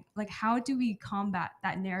wondering, like, how do we combat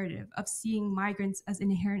that narrative of seeing migrants as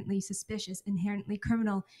inherently suspicious, inherently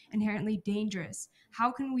criminal, inherently dangerous?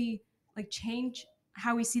 How can we, like, change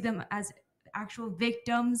how we see them as actual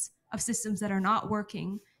victims of systems that are not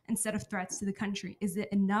working instead of threats to the country? Is it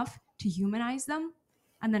enough to humanize them?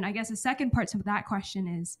 And then I guess the second part to that question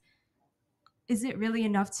is it really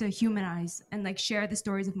enough to humanize and like share the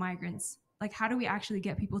stories of migrants? Like, how do we actually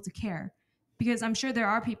get people to care? Because I'm sure there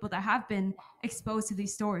are people that have been exposed to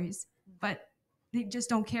these stories, but they just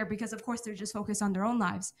don't care because of course they're just focused on their own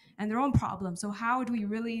lives and their own problems. So how do we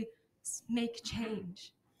really make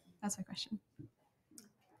change? That's my question.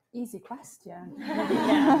 Easy question.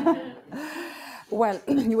 Well,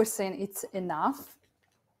 you were saying it's enough.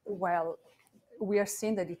 Well, we are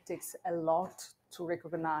seeing that it takes a lot to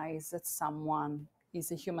recognize that someone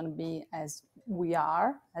is a human being as we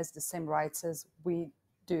are, has the same rights as we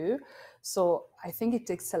do. So I think it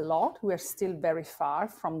takes a lot. We are still very far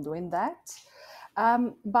from doing that.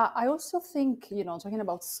 But I also think, you know, talking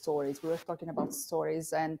about stories, we were talking about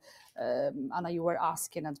stories, and Anna, you were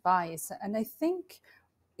asking advice. And I think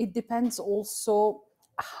it depends also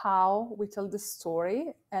how we tell the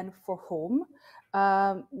story and for whom.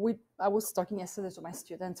 I was talking yesterday to my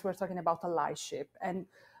students, we were talking about allyship. And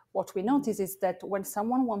what we notice is that when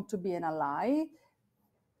someone wants to be an ally,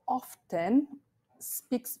 often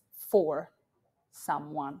speaks for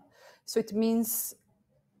someone. So it means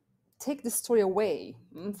take the story away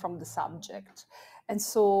from the subject. And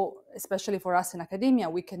so, especially for us in academia,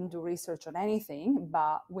 we can do research on anything,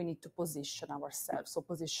 but we need to position ourselves, so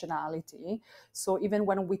positionality. So even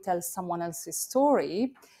when we tell someone else's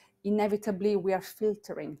story, inevitably we are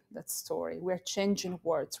filtering that story. We are changing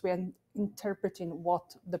words. We are interpreting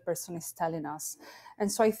what the person is telling us. And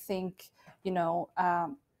so I think, you know,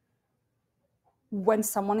 when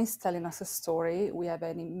someone is telling us a story, we have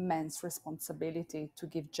an immense responsibility to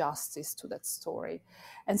give justice to that story.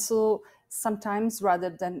 And so sometimes rather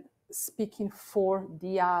than speaking for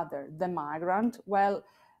the other, the migrant, well,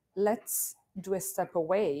 let's do a step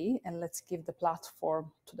away and let's give the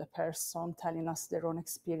platform to the person telling us their own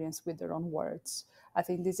experience with their own words. I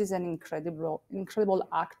think this is an incredible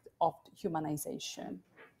act of humanization.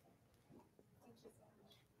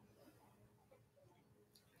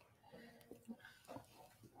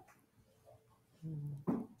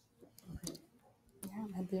 Yeah,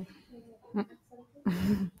 maybe.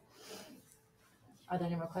 Are there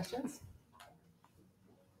any more questions?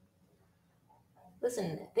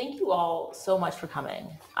 Listen, thank you all so much for coming.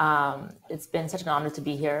 It's been such an honor to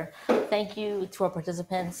be here. Thank you to our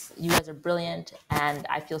participants. You guys are brilliant, and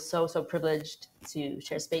I feel so, so privileged to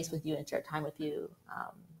share space with you and share time with you.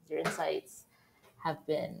 Your insights have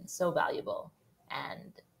been so valuable,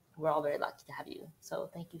 and we're all very lucky to have you. So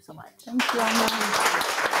thank you so much. Thank you,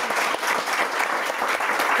 Anna.